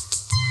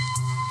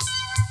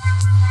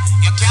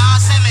 You can't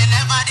say me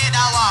never did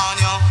I warn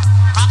you.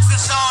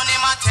 COXSONE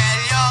him I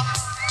tell you.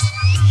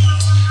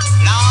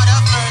 Lord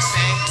of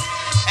mercy,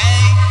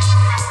 hey.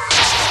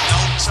 No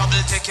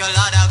trouble take your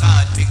Lord of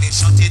God. Pick the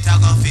shot it I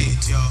go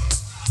fit you.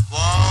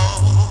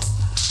 Whoa.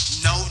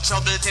 No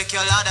trouble take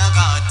your Lord of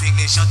God. Pick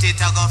the shot it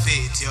I go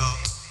fit you.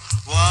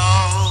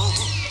 Whoa.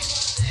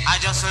 I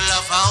just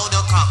love how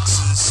the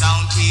COXSONE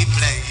sound keep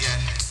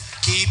playing.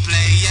 Keep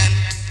playing.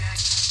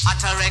 At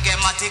a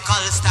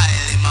reggae-matical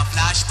style, in my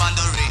flash on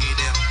the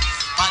rhythm.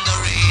 On the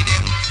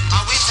rhythm.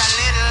 And with a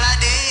little of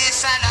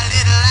this and a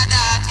little of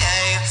that,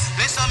 yeah.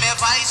 Listen my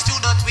voice to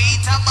the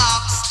tweeter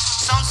box.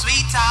 Some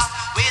sweeter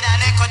with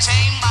an echo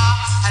chamber.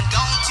 And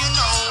don't you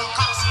know,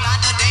 COXSONE not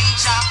the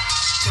danger.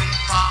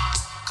 Temper,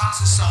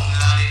 COXSONE sound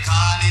like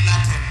all in a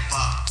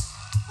temper.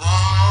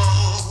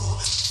 Whoa,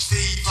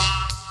 fever.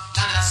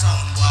 Not a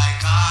sound boy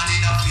call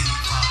in a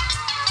fever.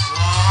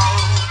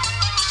 Whoa,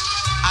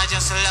 I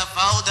just love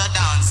how the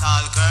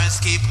dancehall girls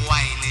keep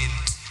whining.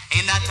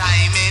 In a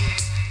timing.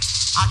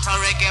 At a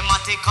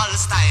reggae-matical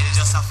style,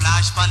 just a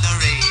flash on the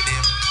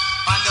rhythm,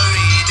 on the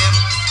rhythm.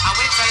 And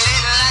with a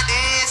little of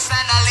this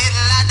and a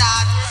little of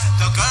that,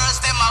 the girls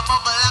them a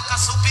bubble like a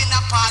soup in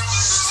a pot.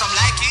 Some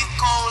like it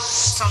cold,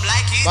 some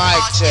like it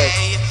hot.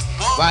 Yeah.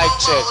 Whoa, Mic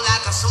check.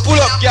 like a soup Pull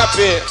in up, a pot.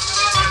 Yappy.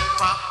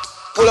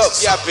 Pull up,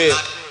 Yappy.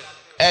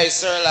 Hey,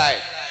 Sir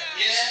Lloyd.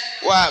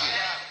 What?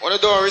 What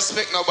you don't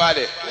respect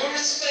nobody?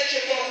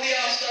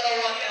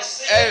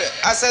 Hey,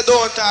 I said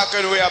don't talk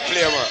when we are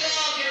playing, man.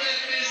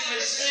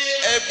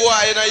 Hey boy,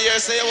 you know you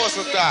say you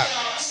mustn't talk.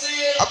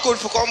 I could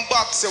for come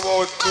back say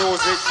about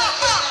music.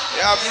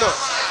 You have no.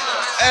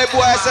 Hey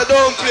boy, I said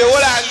don't play.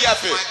 Hold on,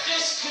 Yappy.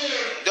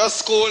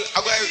 Just cool.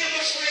 I'm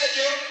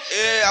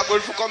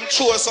going to come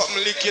throw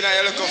something licking at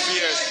your little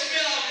face.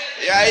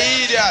 You're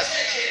idiot.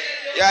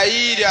 You're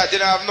idiot. You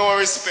don't have no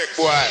respect,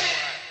 boy.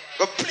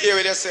 Go play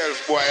with yourself,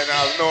 boy. You don't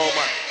have no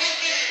man.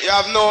 You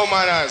have no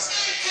manners.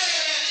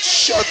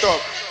 Shut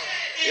up.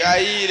 You're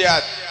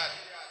idiot.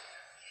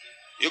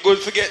 You good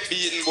for get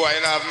beaten, boy,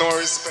 and have no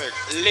respect.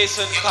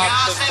 Listen,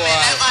 COXSONE boy.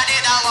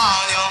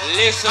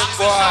 Listen,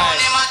 boy.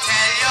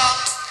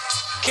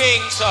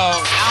 King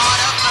sound. Lord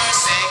of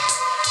mercy,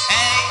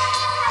 hey.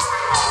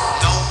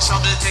 No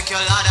trouble, take your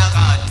Lord of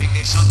God. Pick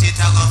the shot it,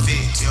 I go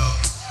fit you.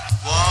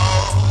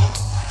 Whoa.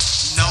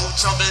 No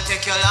trouble,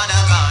 take your Lord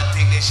of God.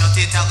 Pick the shot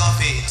it, I go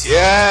fit you.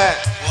 Yeah.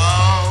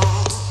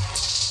 Whoa.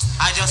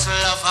 I just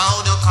love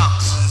how the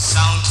COXSONE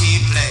sound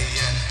keep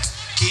playing.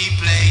 Keep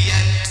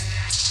playing.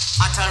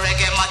 At a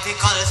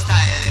reggae-matical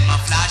style, in my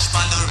flash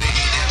on the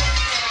rhythm,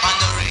 on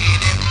the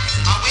rhythm.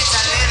 And with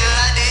a little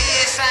of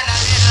this and a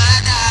little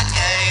of that,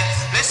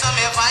 yeah. Listen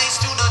my voice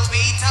to the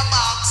tweeter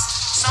box.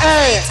 Some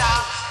Hey,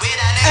 tweeter with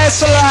an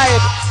SIR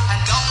LLOYD.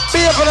 and don't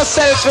Be for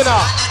yourself, you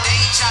know. the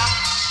danger.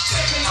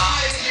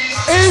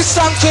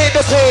 Instant take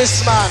the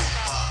pace, man.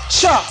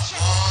 Sure.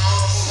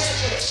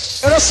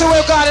 You don't see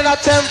we're going in a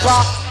temper.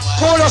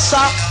 Pull us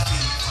up.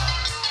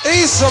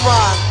 Easy,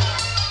 man.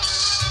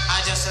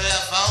 I just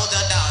love how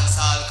the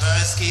dancehall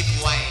girls keep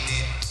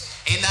whining.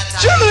 In a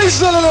time Jimmy's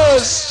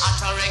Listeners.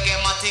 at a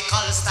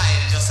reggae-matical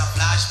style, just a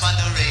flash on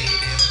the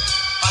rhythm,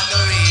 on the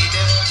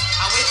rhythm.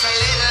 And with a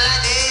little of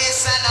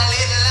this and a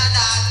little of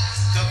that,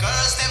 the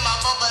girls them a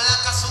bubble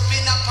like a soup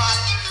in a pot.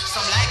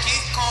 Some like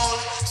it cold,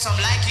 some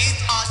like it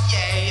hot,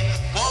 yeah.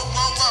 Whoa,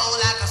 whoa, whoa,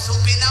 like a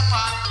soup in a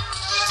pot.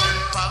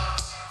 Temper,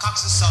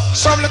 COXSONE.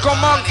 Some little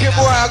monkey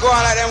boy I go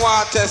on like them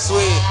want to test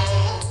we.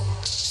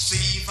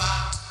 Fever,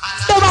 and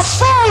Them a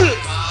fool.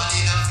 God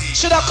in a fever.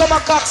 Should have come a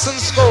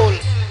COXSONE school.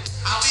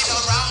 And we no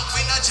ramp,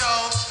 we no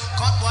joke.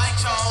 Cut white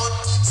throat,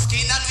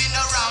 skin and we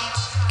no ramp.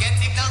 Get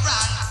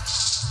ignorant,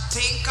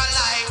 think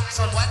alike.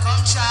 Son, boy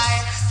come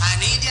try.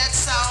 An idiot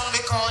sound, we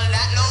call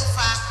that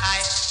low-fi.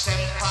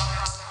 Temper,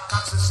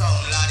 COXSONE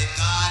sound, Lord, it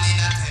gone in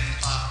a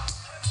temper.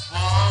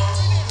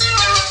 Whoa,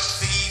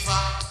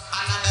 fever,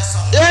 another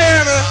sound,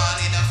 Yeah, man.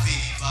 gone in a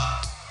fever.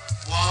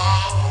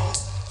 Whoa,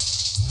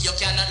 you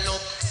cannot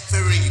look for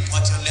reap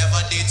what you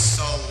never did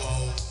so.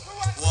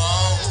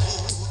 Whoa,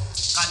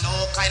 got no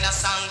kind of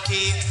song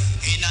keep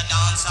in a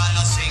dance and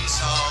no sing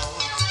so.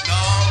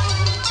 No,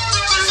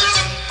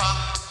 temper,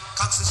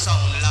 COXSONE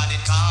sound, Lord,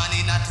 it gone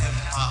in a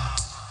temper.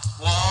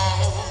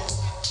 Whoa,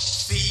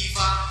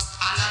 fever,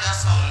 another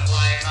sound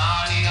boy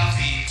gone in a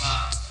fever.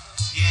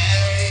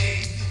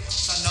 Yeah,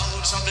 so no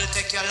trouble,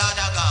 take your Lord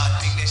of God,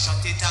 pick the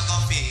shot it and go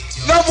beat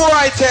you. No more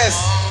I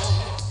test.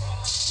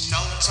 Whoa, no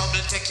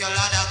trouble, take your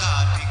Lord of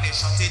God, pick the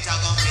shot it and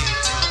go beat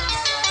you.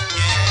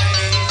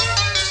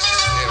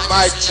 Yeah.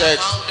 Mic check.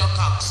 How the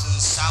COXSONE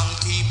sound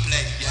keep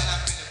playing,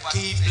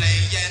 keep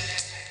playing.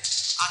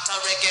 At a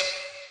reggae.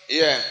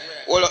 Yeah.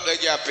 Hold up the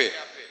gappy.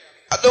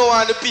 I don't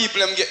want the people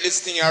them get this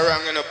thing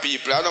wrong, you know,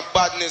 people. I know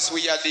badness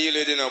we are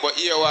dealing with, you know, but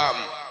here what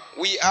happen.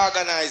 we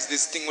organize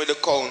this thing with the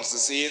council,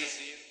 see?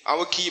 And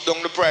we keep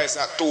down the price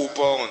at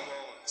 £2,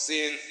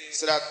 see?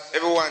 So that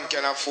everyone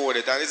can afford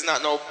it. And it's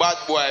not no bad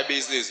boy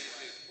business.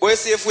 But you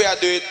see, if we are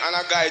doing it and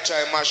a guy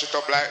try to mash it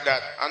up like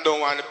that and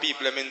don't want the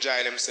people to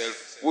enjoy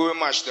themselves, we will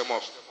mash them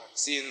up.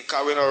 See,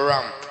 because we no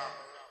ramp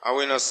and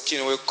we no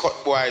skin, we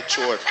cut boy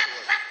throat.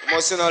 You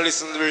must not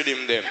listen to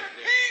rhythm them.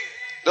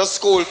 The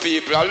school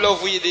people, I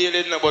love we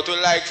dealing, but we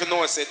like to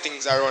know say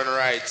things are run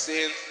right.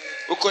 See,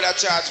 we could have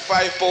charged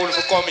 £5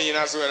 for coming in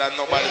as well and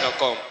nobody no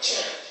come.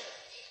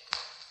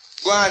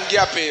 Go on,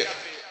 Gappy.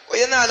 Well,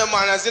 you know the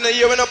manners, you know,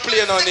 you not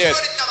playing on yet.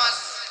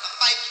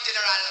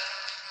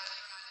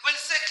 When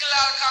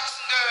secular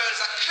Coxsone girls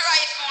are cry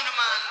for the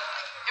man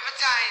every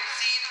time,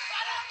 see?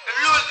 The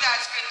lose that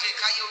script,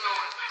 cause you know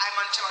I'm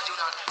on Trevor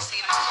Jr.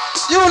 See?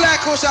 You like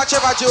Kusha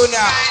Trevor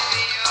Jr.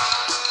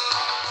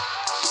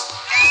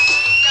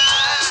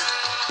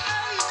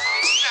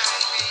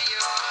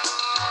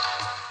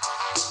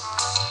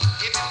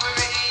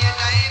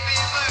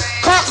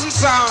 Coxsone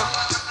sound.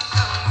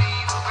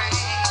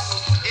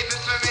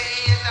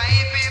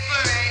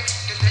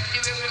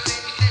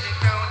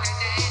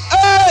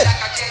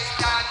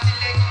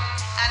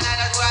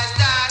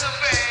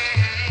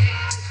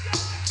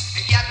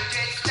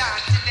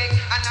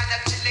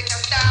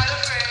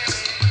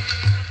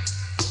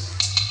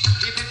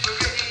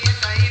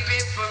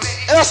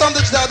 There's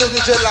something that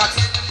doesn't dreadlock.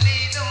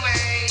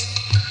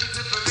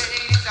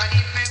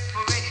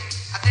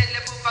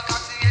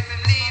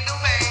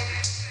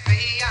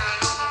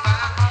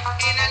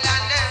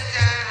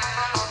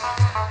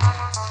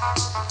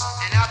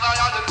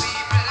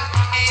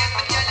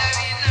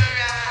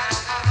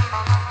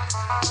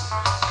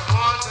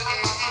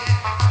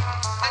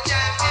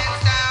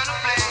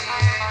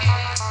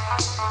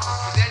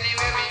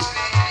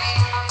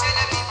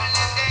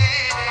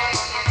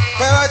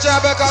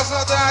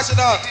 COXSONE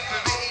International.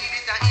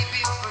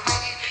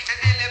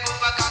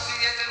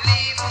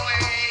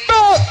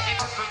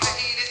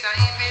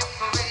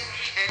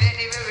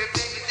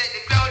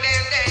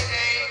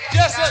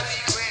 Yes, sir.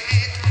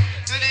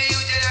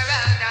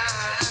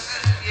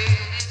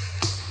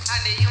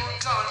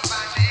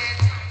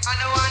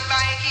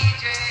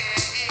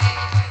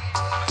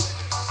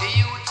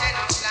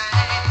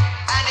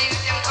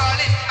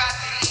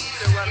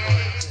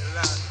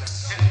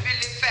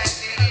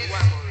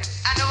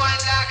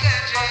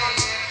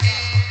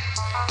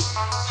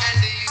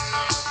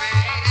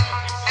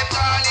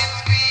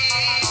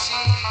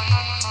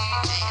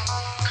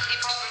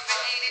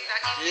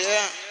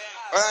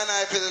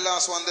 I play the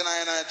last one, then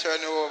I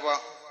turn you over.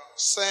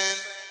 Saying,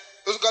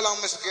 who's got along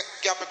Mr.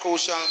 Gappy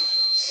Crucial?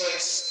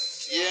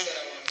 Yeah.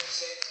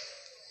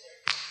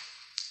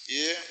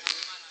 Yeah.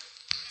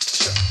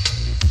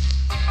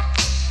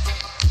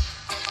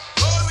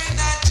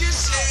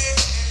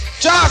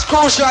 Just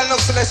Crucial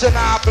looks to let you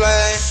now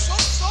play.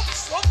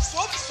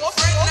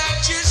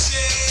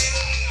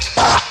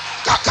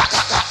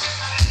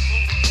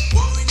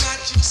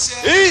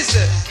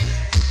 Easy.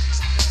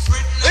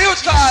 You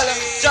call him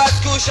Judge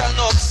Crucial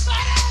Knocks.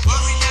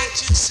 Worry not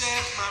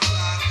yourself, my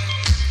brother.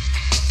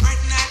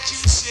 Fret not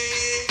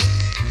yourself.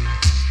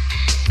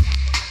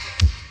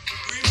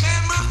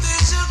 Remember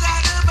there's a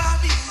God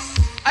above you.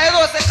 I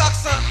go say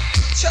COXSONE.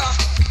 Sure.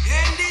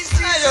 And this is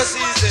I just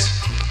easy.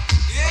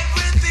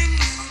 Everything you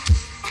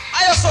do. I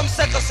have some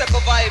second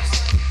vibes.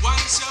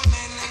 Once a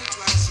man and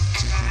twice a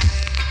child.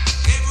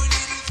 Every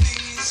little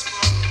thing is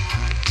for a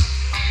while.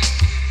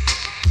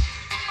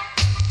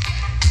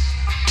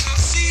 The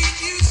seed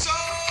you sow,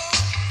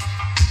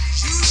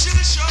 you shall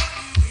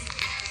surely reap.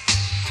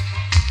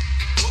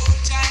 Old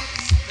time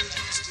people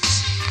used to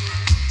say,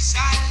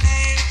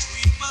 silent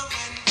reaper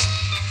and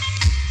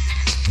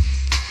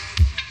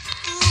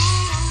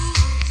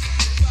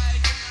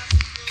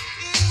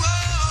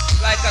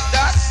like a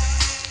dot.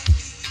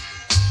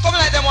 Come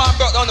like them one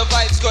brought down the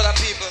vibes, good of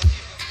people.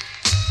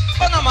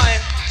 But no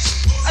mind.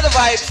 And the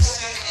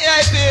vibes.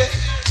 EIP.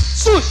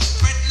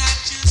 Swoosh.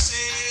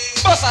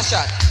 Bust a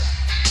shot.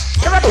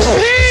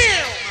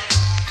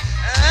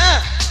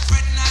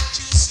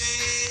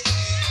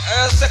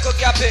 Second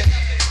Gappy.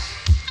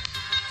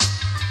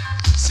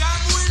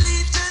 some will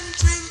eat and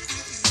drink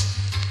with you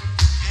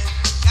and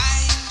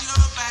find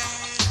your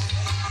band.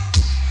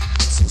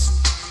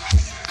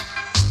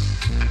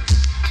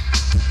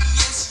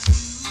 Yes,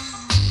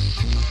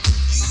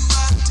 you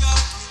are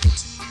talking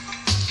to.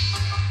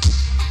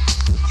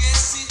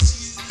 Yes, it's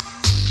you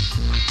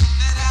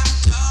that I'm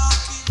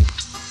talking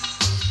to.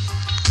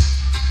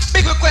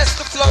 Big request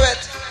to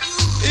Florette.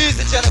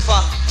 Easy,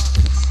 Jennifer.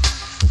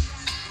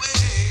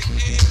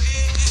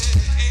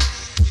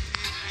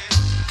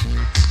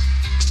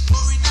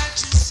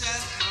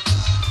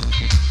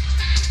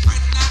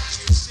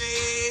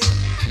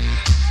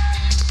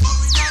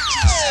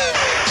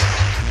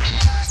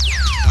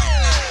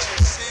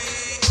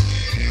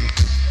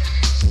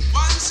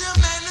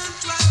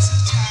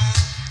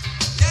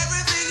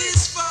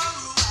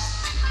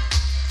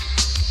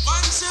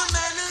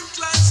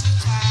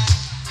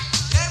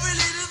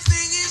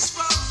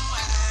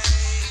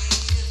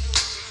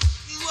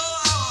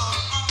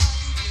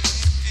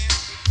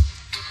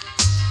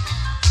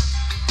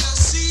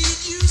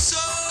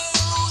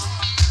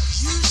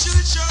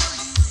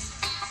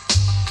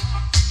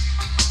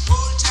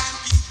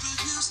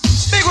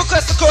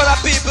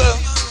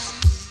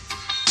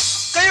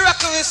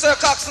 me Sir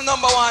COXSONE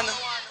 #1.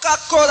 Got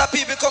crowd of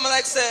people coming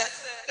like say,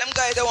 them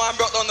guys they want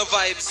brought down the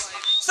vibes.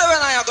 So when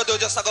I go do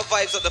just I go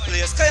vibes of the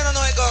place. Can you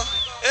know it go?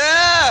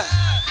 Yeah.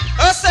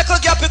 A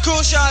second gap is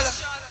crucial.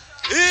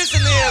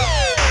 Easy Neil.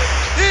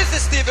 Easy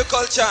Stevie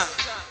Culture.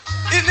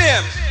 In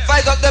name.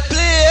 Vibes up the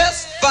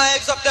place.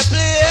 Vibes up the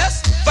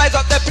place. Vibes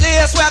up the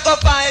place. We go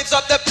vibes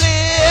up the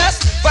place.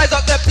 Vibes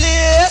up the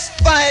place.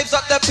 Vibes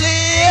up the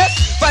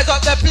place. Vibes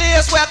up the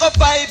place. We go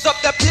vibes up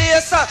the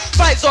place.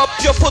 Vibes up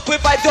your foot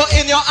with vibes you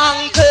in your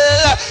ankle.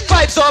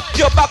 Vibes up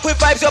your back with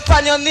vibes up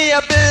on your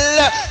navel.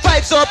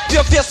 Vibes up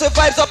your face with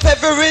vibes up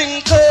every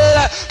wrinkle.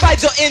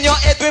 Vibes you in your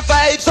head with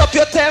vibes up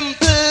your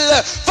temple.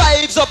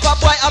 Vibes up a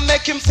boy and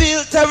make him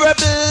feel terrible.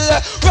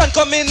 Run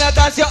come in and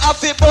dance you have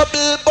to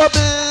bubble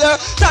bubble.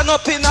 Turn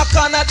up in a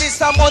corner this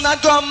someone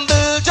and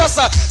grumble. Just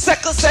a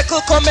second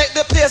come make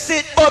the place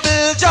it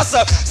bubble. Just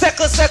a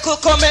second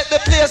come make the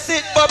place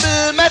it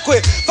bubble. Make we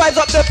vibes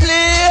up the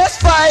place.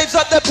 Vibes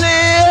up the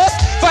place.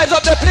 Vibes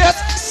up the place.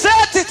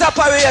 Set it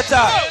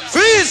operator.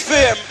 Freeze for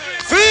him.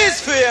 Freeze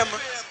for him.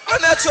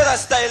 I'm not sure that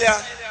style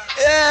here.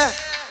 Yeah.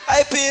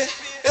 IP.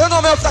 You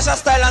know me up touch a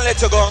style and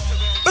let you go.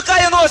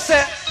 Because you know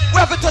say we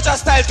have to touch a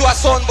style to a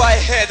sound boy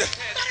head.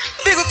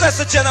 Big request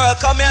to General,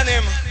 come here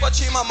name. But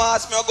she mama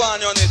ask me to go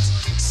on it.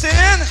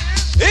 Sin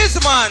is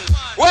man.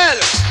 Well,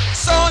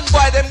 sound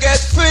boy them get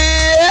free.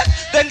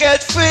 Then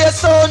get free.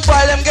 Sound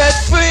boy them get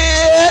free.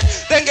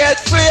 Then get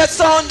free.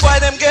 Sound boy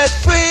them get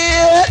free.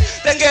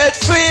 Then get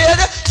free.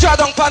 Draw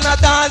down pan a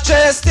dance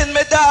dressed in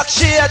me dark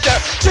shade.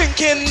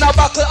 Drinking a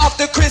bottle of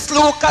the Chris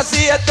Lucas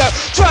head.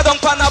 Draw down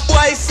pan a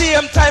boy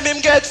same time him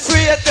get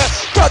freed.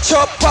 Touch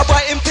up a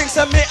boy him thinks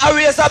of me a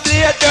razor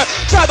blade.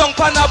 Draw down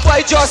pan a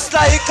boy just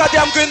like a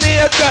damn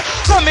grenade.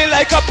 Coming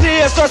like a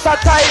place just a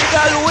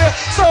tidal wave.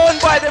 Sound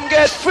boy them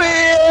get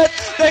freed.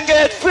 Then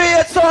get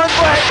freed. Sound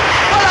boy.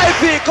 Well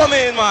IP come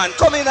in man.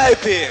 Come in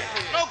IP.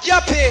 No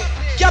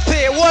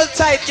Yappy, hold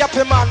tight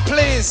Yappy man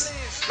please.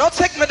 No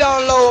take me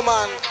down low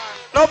man.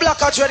 No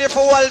blockage ready for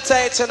hold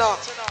tight you know.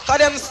 Cause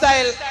them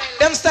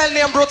style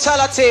name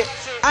brutality.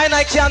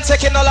 I can't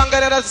take it no longer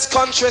than this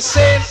country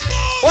scene.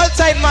 Hold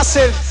tight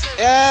massive.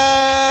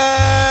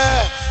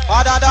 Yeah.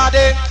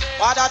 Wada-da-ding,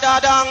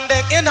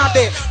 wada-da-dang-ding. Inna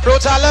the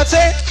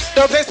brutality,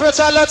 the place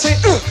brutality.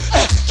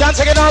 Can't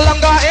take it no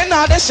longer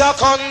inna this your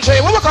country.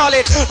 What we call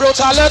it?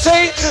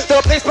 Brutality, the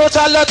place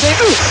brutality.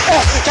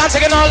 Can't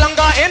take it no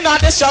longer inna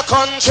this your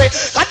country.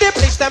 Got the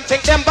police them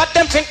think them, but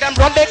them think them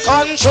run the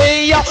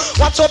country.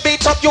 Want to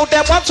beat up you,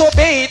 them want to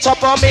beat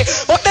up on me,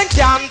 but them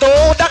can't do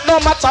that no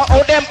matter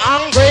how them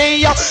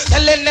angry.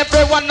 Telling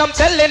everyone, I'm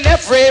telling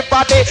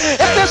everybody, if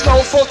there's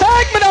no fool,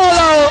 take me down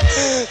low,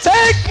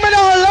 take me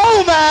down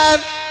low, man.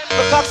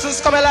 The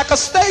COXSONE's coming like a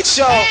stage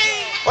show.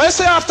 When you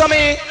say after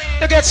me,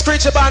 you get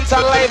screechy bands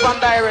and live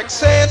and direct.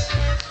 See it?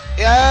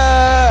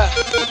 Yeah.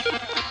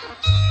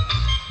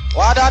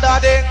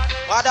 Wada-da-ding,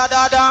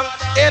 wada-da-dang.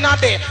 In a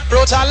day,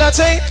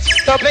 brutality,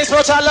 the place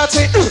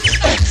brutality.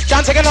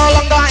 Can't take it no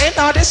longer in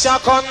this your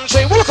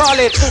country. We'll call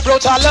it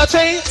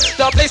brutality,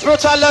 the place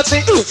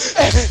brutality.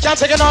 Can't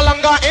take it no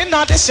longer in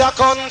this your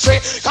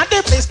country. Can't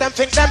they please them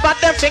think them, but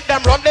them think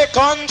them run the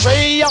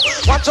country.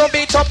 Want to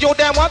beat up you,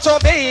 them want to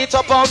beat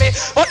up on me,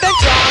 but they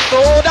can't do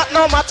that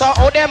no matter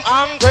how them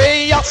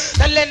angry.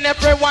 Telling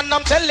everyone,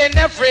 I'm telling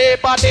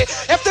everybody,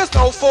 if there's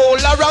no fool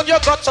around, you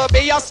got to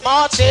be a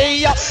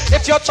smarty.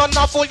 If you turn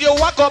a fool, you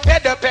want to pay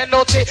the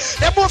penalty.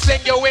 They will fling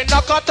you in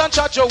a cut and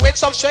charge you with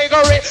some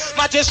sugaring.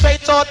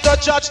 Magistrate or the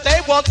judge, they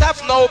won't have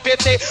no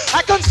pity.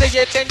 I can see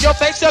it in your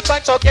face, you're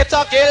trying to get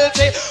a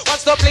guilty.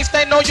 Once the police,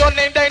 they know your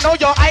name, they know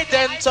your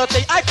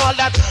identity. I call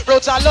that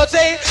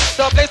brutality,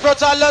 the place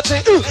brutality.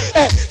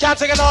 Can't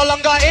take it no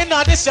longer in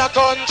this your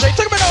country.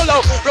 Take me down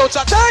low,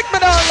 brutality, take me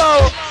down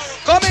low.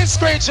 Come in,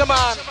 screecher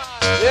man.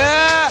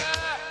 Yeah.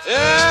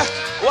 Yeah,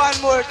 one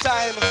more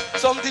time,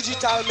 some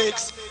digital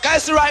mix.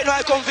 Guys, right now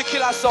I come for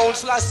killer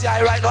sounds. Last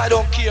year, right now I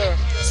don't care.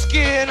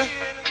 Skin,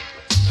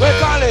 we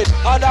call it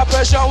under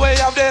pressure. We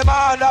have them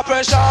under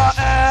pressure.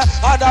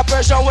 Under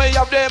pressure, we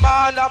have them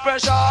under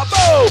pressure.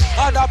 Boom,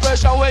 under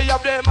pressure, we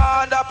have them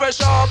under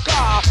pressure.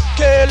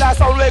 Killer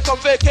sound, we come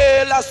for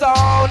killer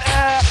sound.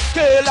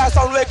 Killer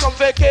sound, we come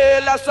for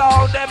killer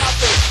sound. Them have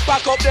to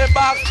pack up them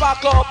bags,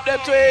 pack up them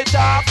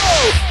Twitter.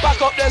 Boom,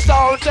 pack up the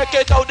sound, take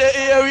it out the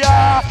area.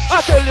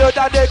 I tell you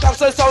that the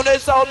COXSONE sound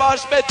is so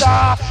much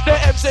better. The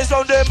MCs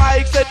on the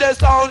mic said they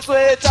sound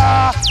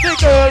sweeter. The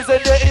girls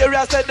in the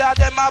area said that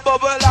them a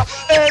bubble.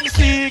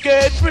 MC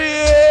get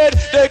freed,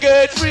 they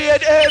get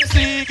freed.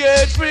 MC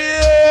get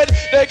freed,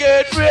 they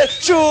get freed.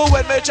 True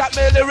when me chat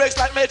me lyrics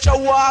like me a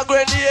war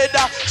grenade.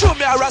 True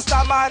me a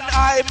rasta man,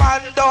 I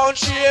man don't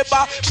shape.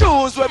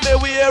 Shoes when me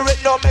wear it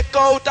no make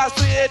out a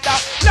sweater.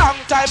 Long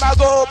time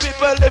ago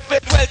people live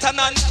it. Welton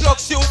and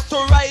Flux used to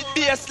ride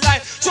bassline.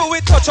 True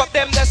we touch up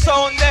them the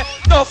sound there.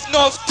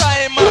 Enough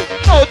time.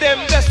 Now them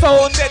the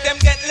sound there, them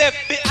get left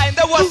behind.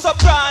 There was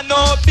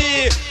soprano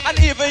B and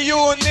even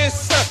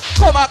Eunice.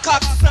 Come a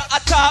COXSONE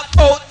attack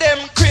out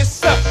them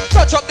Chris.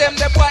 Touch up them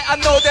the boy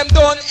and know them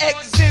don't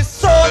exist.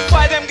 Sound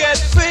why them get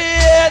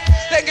freed,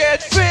 they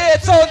get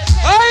freed. Sound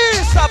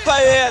ice.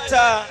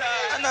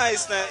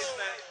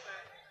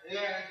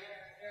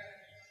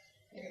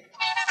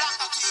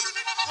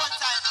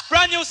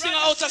 Brand new singer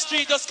out the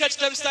street, just catch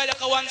them style like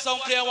a one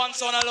sound player, one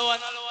sound alone.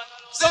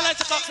 Sound like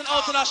the COXSONE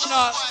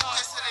International. A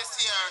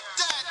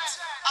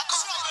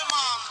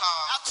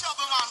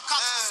troubleman,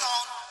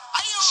 COXSONE.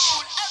 Are you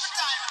rude every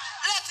time?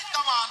 Let it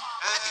come on.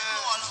 Let it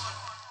roll.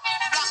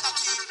 Black the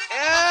key.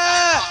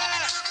 Yeah.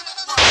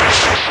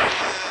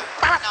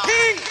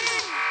 King.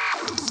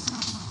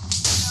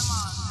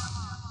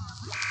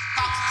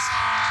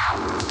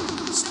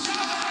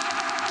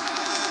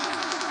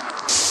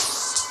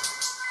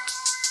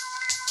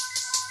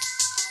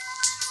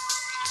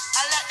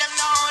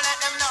 Let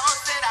them know,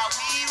 say that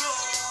we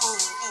rule.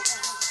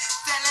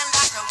 Tell them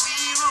that we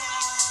rule.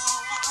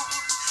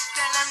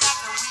 Tell them that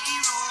we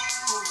rule.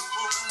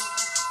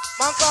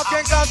 Man called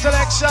King Kong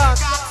Selection.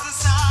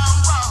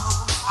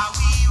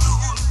 We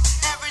rule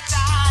every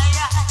time.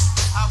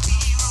 We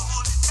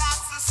rule.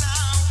 That's the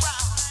sound.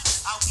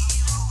 We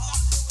rule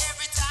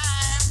every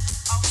time.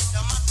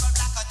 The man from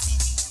Black a team.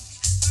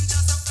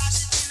 Just a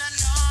flash it in a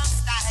long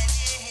style.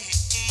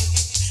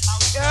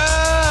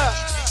 Yeah.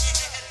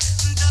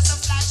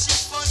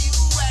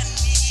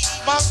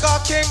 Man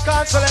called King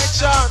Kong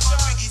Selection.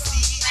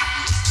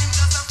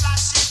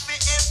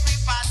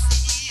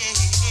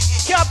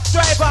 Cab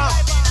driver,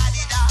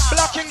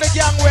 blocking the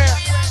gangway.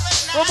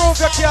 Remove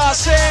your car,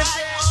 saying.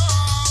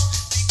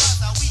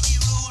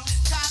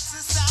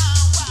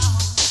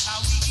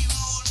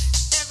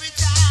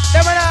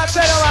 Let me not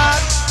tell you,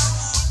 man.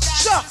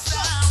 Sure.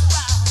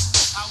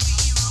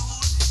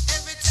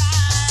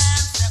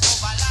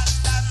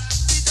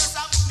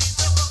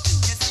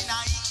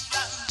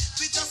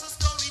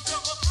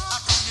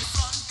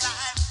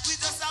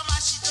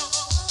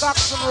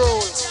 COXSONE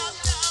rules.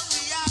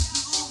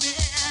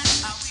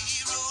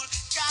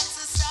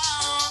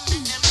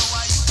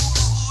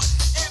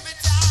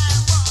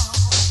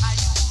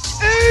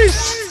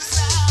 East.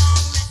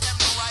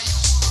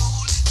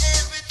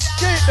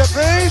 Keep the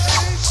beat.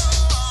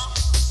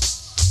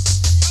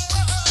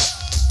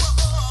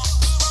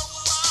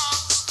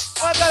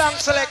 What the long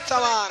selector,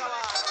 man?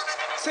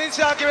 Since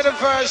y'all give me the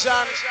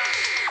version,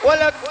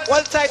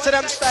 well tight to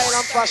them style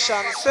and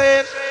fashion.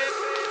 See?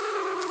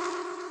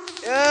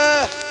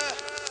 Yeah.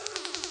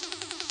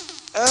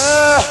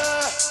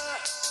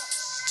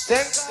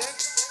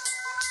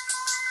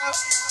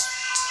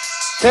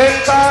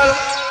 Tinkle.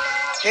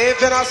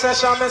 Keep in a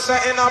session, me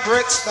say in a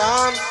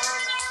Brixton.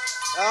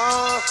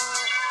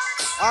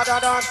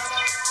 Wada-da.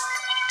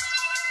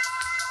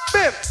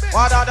 Bim.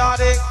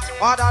 Wada-da-ding.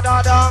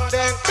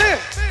 Wada-da-dang-ding. Bim.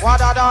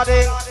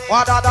 Wada-da-ding.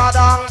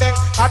 Wada-da-dang-ding.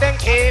 I then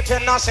keep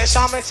in a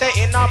session, me say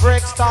in a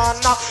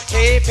Brixton.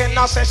 Keep in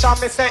a session,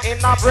 me say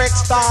in a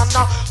Brixton.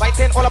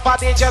 Fighting all about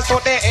DJs to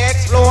the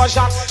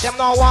explosion. Them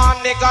no one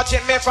nigga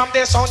chip me from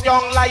the sound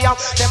young lion.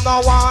 Them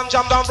no one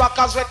jump down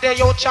rockers with the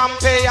youth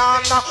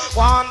champion.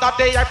 One that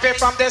they pay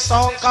from the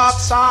sound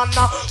COXSONE.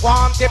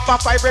 One tip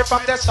of fiber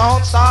from the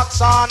sound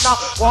COXSONE.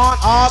 One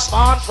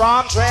horseman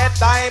from Dread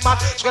Diamond.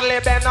 Squilly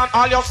Ben and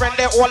all your friends,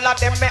 they all of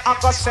them me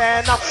uncle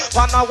send.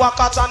 One a walk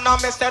out and a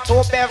Mr.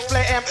 2 Bev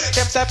flame.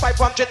 Them say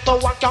 500 to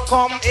 1 can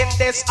come in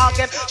this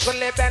again.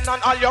 Squilly Ben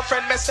and all your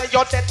friends, me say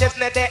your death is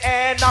near the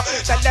end.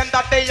 Tell them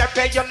that they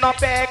pay you no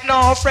beg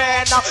no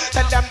friend.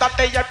 Tell them that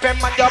they pay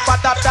man you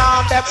better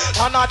down them.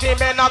 One of them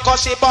in a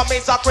gushy bomb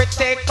is a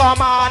critic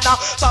command.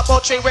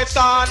 Sabotry with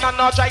gun and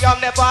no dry you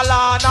never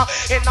learn.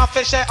 Enough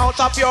fish out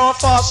of your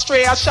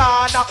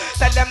frustration.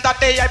 Tell them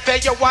that they pay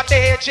you a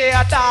DJ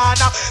Dan.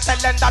 Tell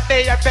them that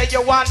they pay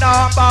you a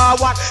number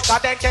one.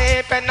 Cause they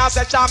keep in a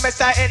session, me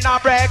say in a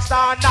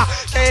Brixton.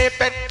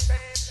 Keep it.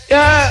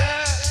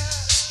 Yeah.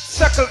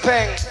 Circle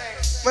thing.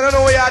 I don't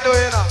know what you're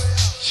doing now.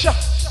 Sure.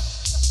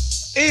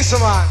 Easy,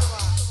 man.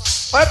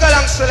 Welcome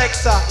along,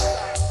 selector.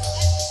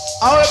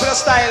 How up the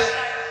style?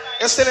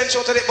 You're still in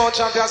tune to the Bound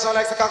Champions, so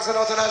like the COXSONE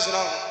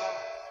International.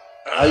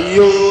 Are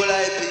you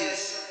like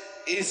this?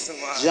 Easy,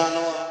 man.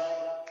 January.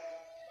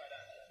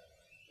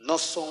 No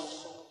song.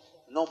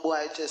 No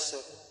boy, just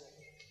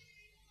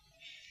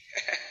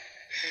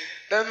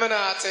Let me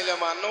not tell you,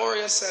 man. Know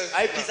yourself.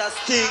 I piece of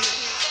sting.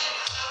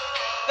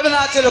 Let me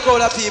not tell you all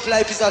the people,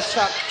 I piece of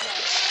shock.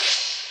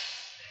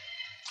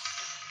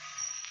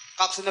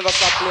 COXSONE never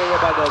stop playing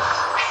rubber dub.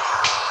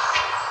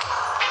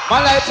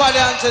 Man like Paddy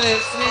Anthony,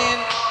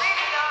 sing.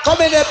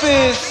 Come in there,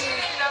 please.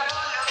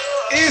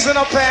 Easy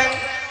no pen.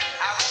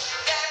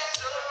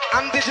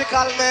 I'm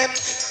digital, man.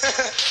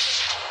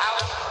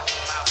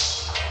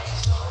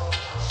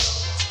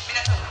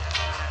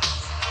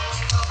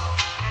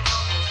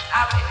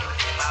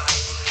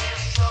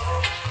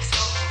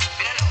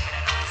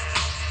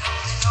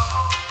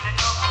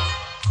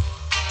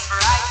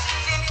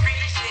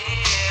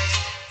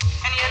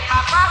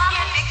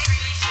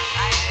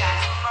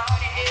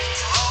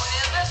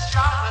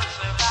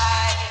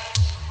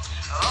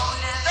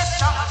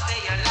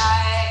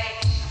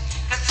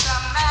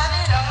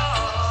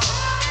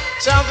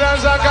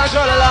 Champions are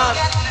control the land.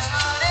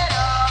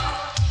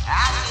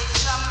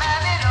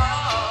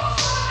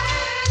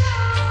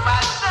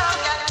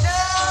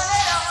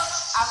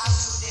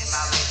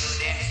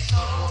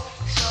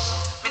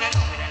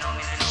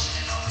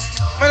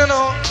 Me no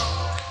know.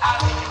 I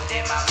will do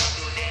them, I will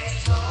do them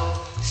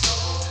slow,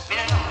 slow. Me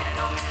no know, me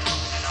no know, me no know,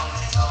 me no know, me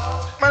no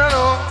know. Me no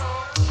know.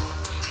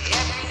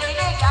 Every day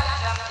they got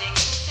something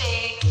to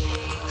say,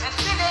 and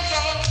still they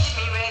can't keep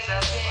me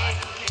razor pay.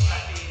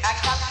 I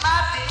got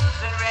my bills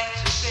and rent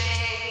to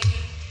pay,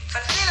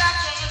 but still I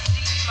can't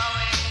see my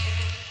way.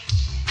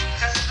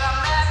 'Cause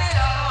I'm having it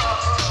all.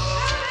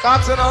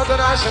 COXSONE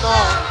International.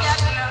 Some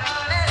got to learn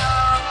it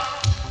all.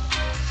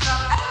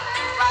 Some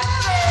right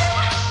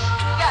there,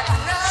 got to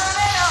learn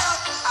it all.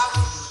 I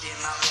will do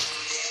them, I will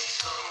do them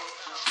so,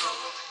 so.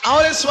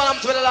 All this one, I'm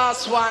to the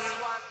last one.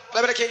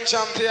 Let me the King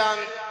Champion.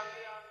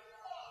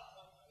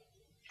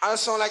 I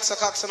sound like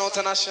COXSONE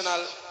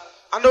International.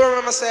 And don't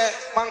remember say,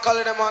 Bank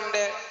Holiday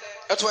Monday,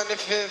 the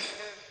 25th.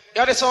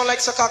 Yeah, they sound like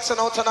COXSONE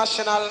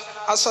International.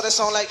 I saw they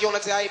sound like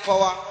Unity High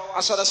Power.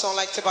 I saw they sound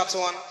like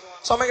Tibaton.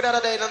 So make the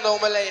other day, don't know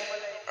me late.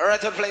 A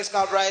rental place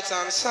called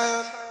Brighton.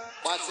 Son.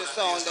 What's the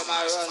sound of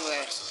my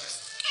runway?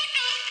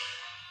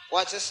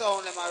 What's the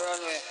sound of my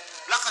runway?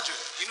 Blackager,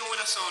 you know when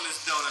a sound is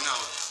down and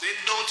out, then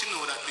don't you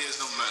know that there's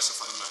no mercy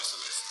for the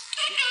merciless?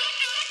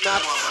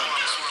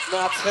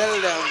 Not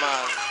tell them,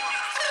 man.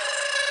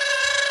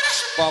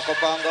 Fuck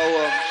up and go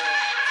home.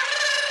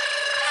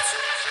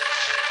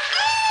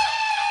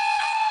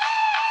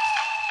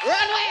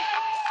 Runway!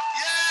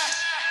 Yeah!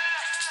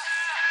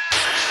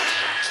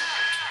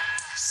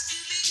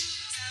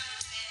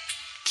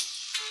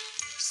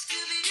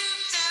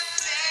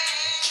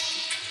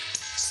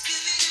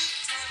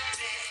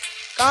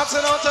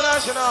 COXSONE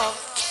International.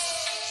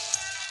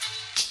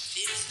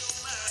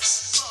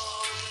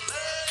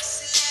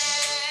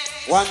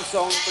 One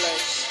song play.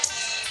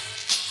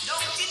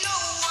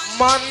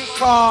 Man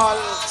call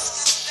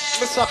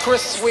Mr.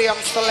 Chris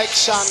Williams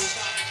selection.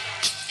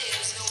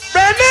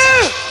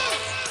 Brandon!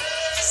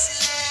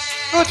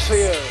 Good for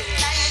you.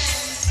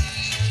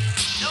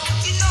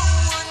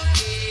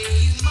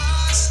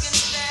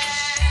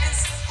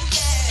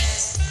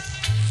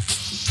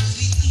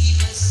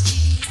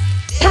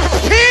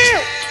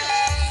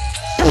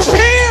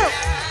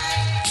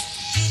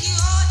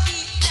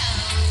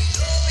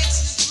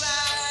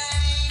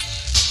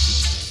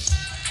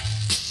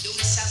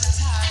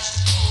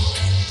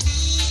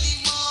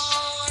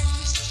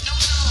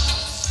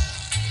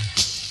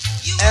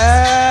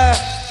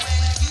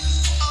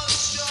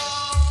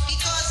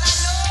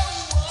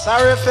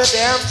 Sorry for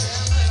them.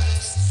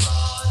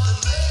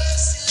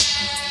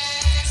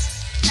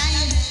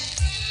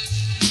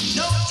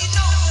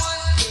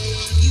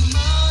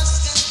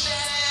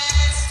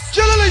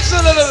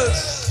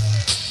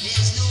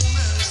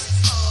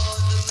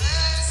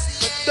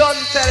 Don't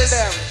tell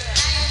them.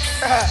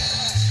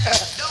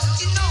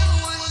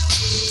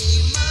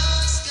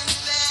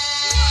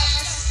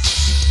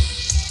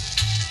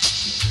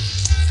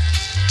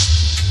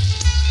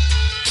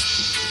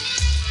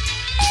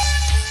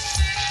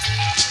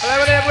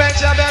 Hello, there, great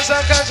champions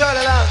and control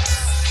the land.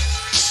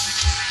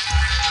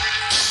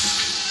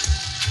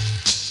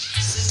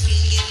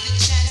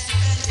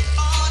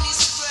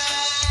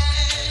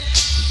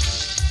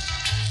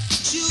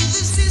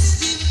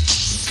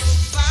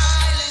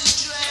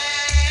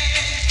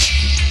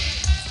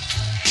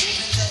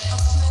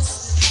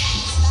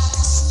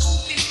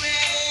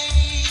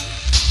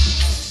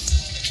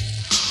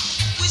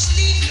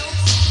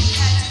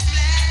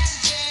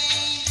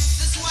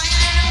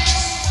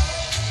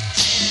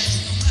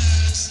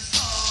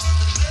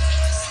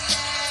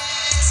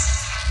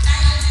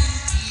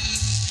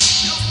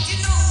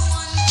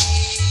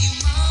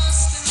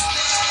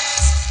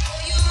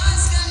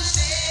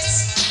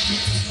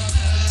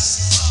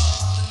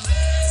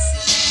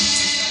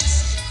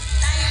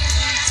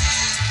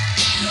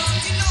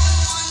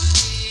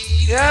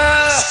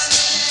 Yeah,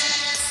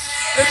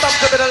 this time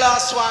to be the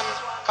last one.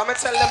 Come and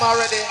tell them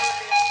already.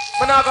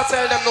 I'm not gonna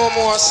tell them no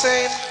more.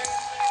 Same.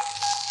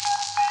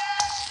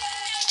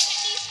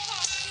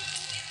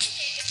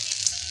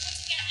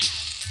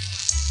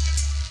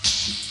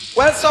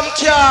 Well, some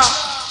car,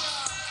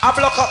 I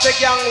block up the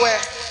gangway.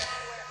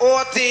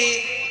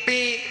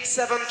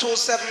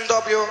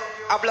 OTB727W,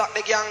 I block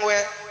the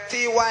gangway.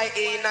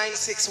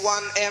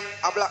 TYE961M,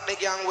 I block the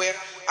gangway.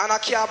 And a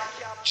cab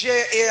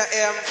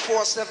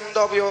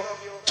JAM47W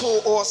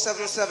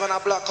 2077, I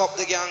block up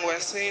the gangway.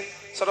 See?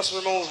 So just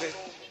remove it.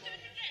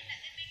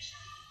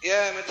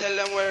 Yeah, me tell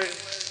them where it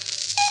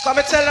is. Come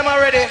and tell them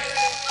already.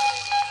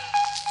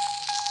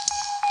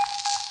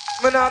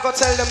 Me not gonna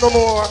tell them no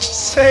more.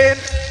 See?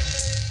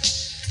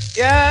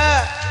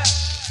 Yeah.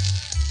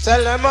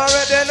 Tell them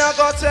already, not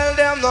go tell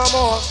them no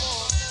more.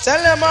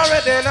 Tell them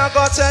already, not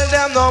go tell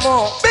them no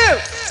more. Bill!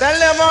 Tell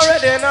them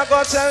already, not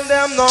go tell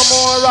them no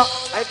more.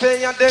 I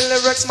pay you the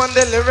lyrics, man,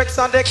 the lyrics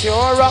are the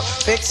cure.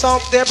 Fix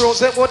up the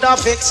bruise, it woulda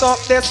fix up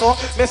the so.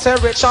 Me say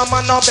rich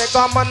man, no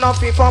beggar man, no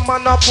FIFA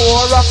man, no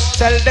poor.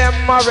 Tell them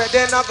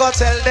already, not go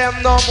tell them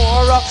no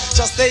more.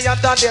 Just the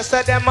other day,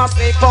 say them a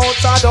sleep out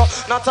a door.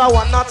 Not a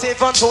one, not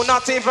even two,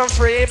 not even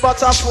three,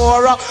 but a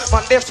four.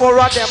 Man, the four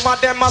of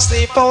them a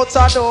sleep out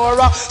a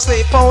door.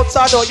 Sleep out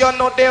a door, you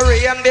know the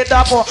rain, the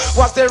poor.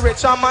 Was the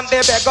rich man,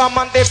 the beggar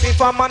man, the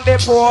FIFA man, the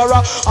poor.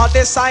 All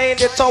the sign,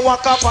 the to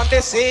walk up on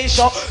the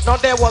seashore. Now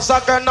there was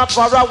a girl not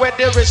far away,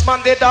 the rich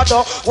man did a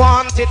do.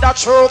 Wanted a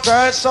true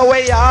girl, so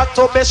we had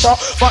to be sure.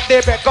 But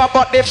the beggar,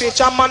 but the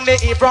fisherman, the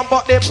Hebron,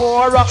 but the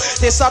poor.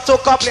 This a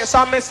took a place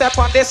and me step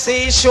on the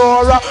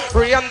seashore.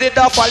 Rain did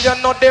a fall, you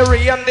know the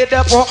rain did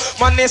a pour.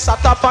 Man, they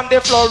sat up on the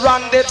floor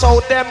and they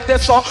told them they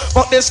saw.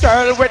 But this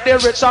girl with the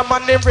richer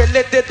man, they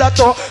really did a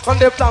do. And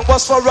the plan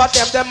was for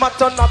them had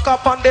to knock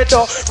up on the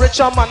door.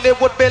 Richer man, they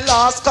would be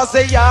lost, cause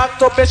they had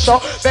to be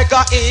sure.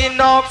 Beggar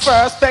Enoch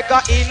first,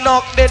 beggar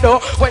Enoch the door.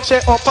 When she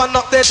open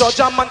up the door,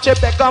 man, she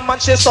beggar man,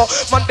 she saw.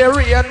 Man, the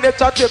rain,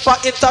 it a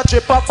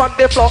drip up on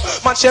the floor.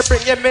 Man, she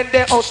bring him in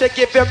the house, she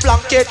give him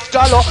blanket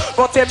galore.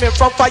 Brought him in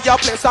from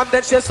fireplace and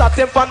then she sat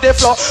him on the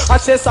floor.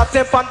 And she sat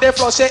him on the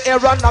floor, she hear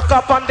a knock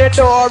up on the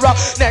door.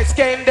 Next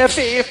came the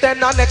thief, then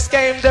the next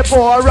came the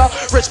poor.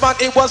 Rich man,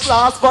 he was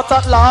lost, but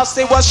at last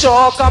he was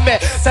sure. Come here,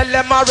 tell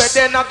them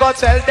already, not go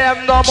tell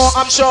them no more,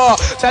 I'm sure.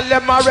 Tell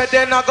them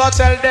already, not go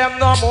tell them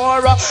no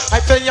more. I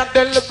feel you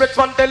the lyrics,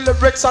 man, the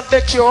lyrics and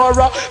the cure.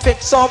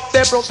 Fix up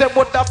the bros, they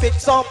would have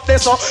fix up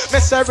this. Me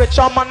say rich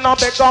man, no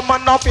beggar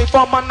man, no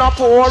people man, no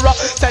poor.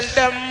 Tell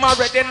them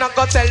already, not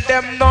go tell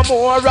them no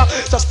more.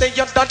 Just the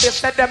other day,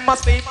 said them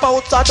must sleep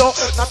out a door.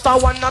 Not a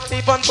one, not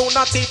even two,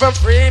 not even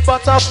three,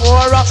 but a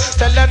four.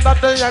 Tell them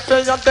that they feel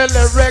you the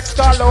lyrics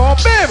call on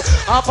babe.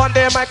 Up on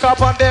the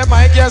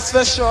mic, yes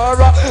for sure.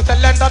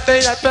 Tell them that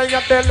they feel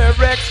you the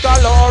lyrics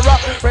call on.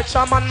 Rich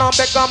man, no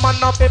beggar man,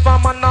 no people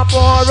man, no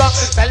poor.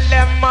 Tell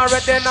them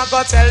already, not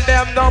go tell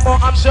them no more,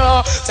 I'm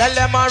sure. Tell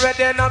them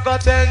already, not go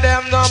tell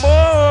them no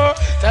more.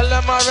 Tell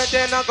them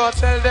already, not go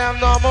tell them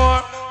no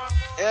more.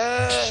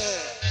 Yeah.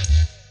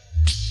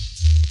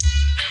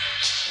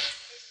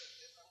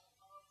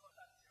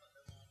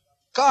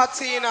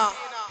 Cartina,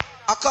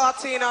 a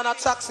cartina and a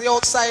taxi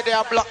outside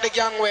there block the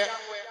gangway.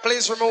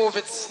 Please remove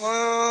it.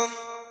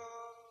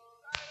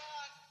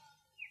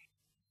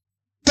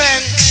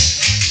 Pen.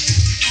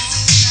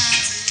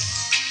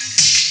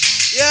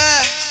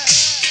 Yeah.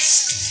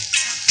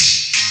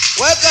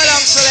 Welcome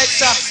along,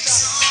 selector.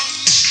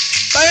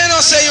 Can you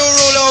not say you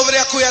rule over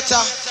the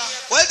equator?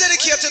 Well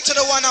dedicated to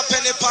the one up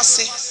in the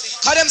posse.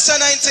 Cause them say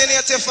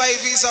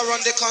 1985 visa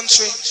around the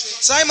country.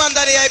 Simon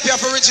Daddy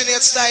IPF originate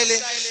styling.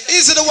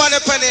 Easy the one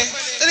up in it.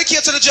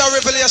 Dedicated to the Joe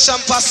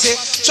Revelation posse.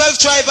 12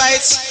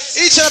 tribites.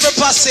 Each and every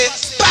posse.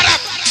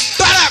 Badap!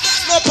 Badap!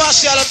 No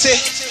partiality.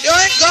 You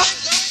ain't got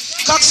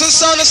COXSONE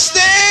sound of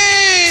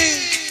sting.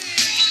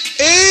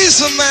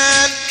 Easy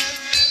man.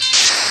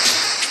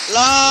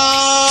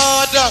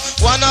 Lord,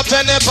 one a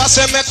penny pass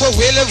make we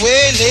willy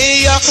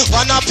willy.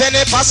 One a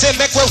penny pass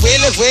make we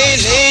willy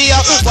willy.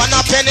 One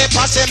a penny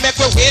pass make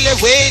we willy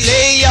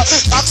willy.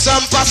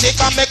 COXSONE pass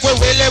can make we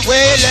willy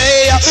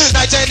willy.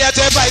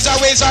 1985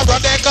 ways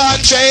around the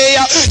country.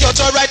 You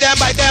to ride them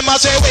by them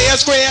as we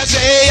is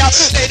crazy.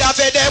 Later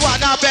for the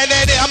one a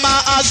penny them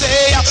a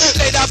say.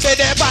 Later for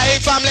the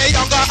bike family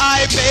younger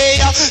IP.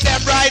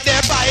 Them ride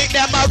the bike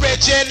them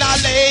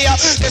originally.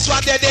 This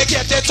one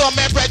dedicated to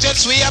me brethren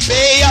sweet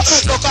be.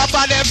 Look up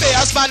on them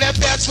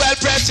face well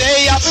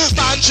pretty.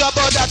 Man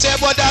trouble that they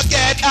would have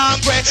get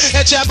angry.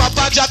 It jam up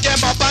and jack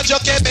him up and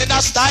joke him in a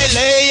style.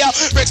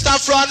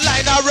 Brixton front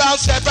line around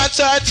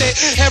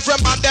 7:30. Every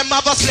man them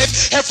have a slip,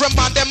 every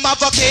man them have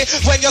a key.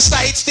 When you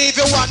sight Steve,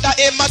 you wonder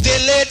him a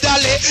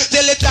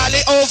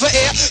dilly-dally over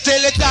here,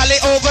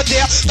 dilly-dally over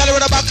there. Dally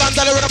with the back and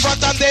dally with the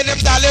front and then him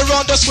dally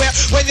round the square.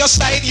 When you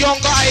sight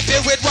younger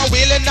IP with one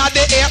wheeling at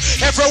the air.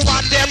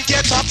 Everyone them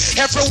get up,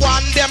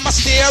 everyone them a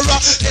steer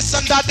up.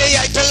 Listen that they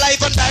IP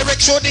live and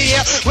direct through the air.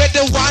 With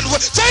the one who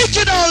take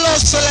it all out,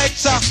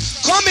 selector.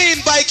 Come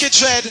in, bike it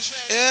tread.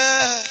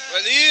 Yeah.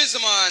 Well, easy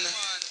man.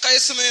 Can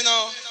you see me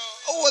now?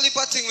 A whole heap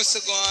of things must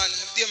go on.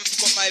 They pick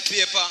up my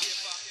paper.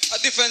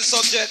 A different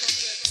subject.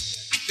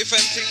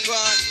 Different thing go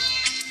on.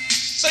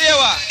 So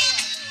yeah what?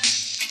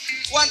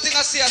 One thing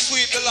I see a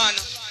sweep the land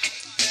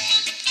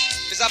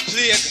is a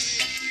plague.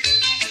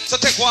 So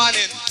take one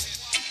in.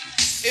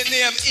 In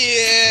name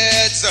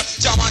AIDS.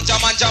 Jaman, in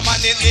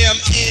name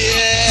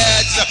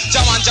AIDS.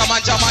 Jaman,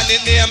 in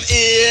name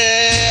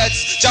AIDS.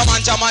 Jaman,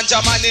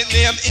 in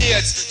name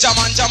AIDS.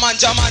 Jaman,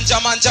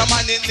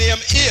 in name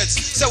AIDS.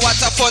 Say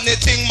what a funny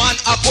thing man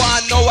a go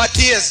on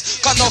nowadays.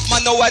 Cause enough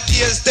man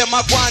nowadays, them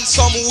a go on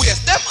some ways.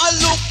 Them a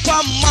look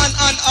for man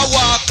and a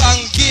walk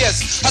and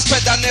gaze. I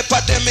spread an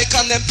epidemic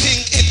and them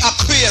think it a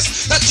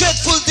craze. That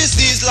dreadful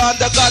disease, Lord,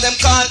 the God them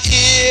call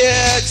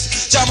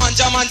AIDS. Jaman,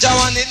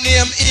 in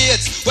name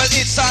AIDS. Well,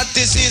 it's a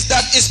disease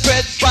that is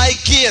spread by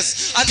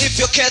gaze. And if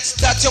you catch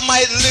that, you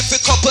might live a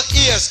couple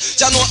years.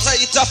 Jah know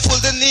that it a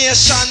fool the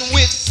nation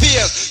with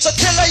fears. So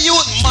tell a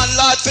youth man,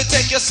 Lord, fi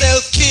take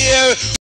yourself care.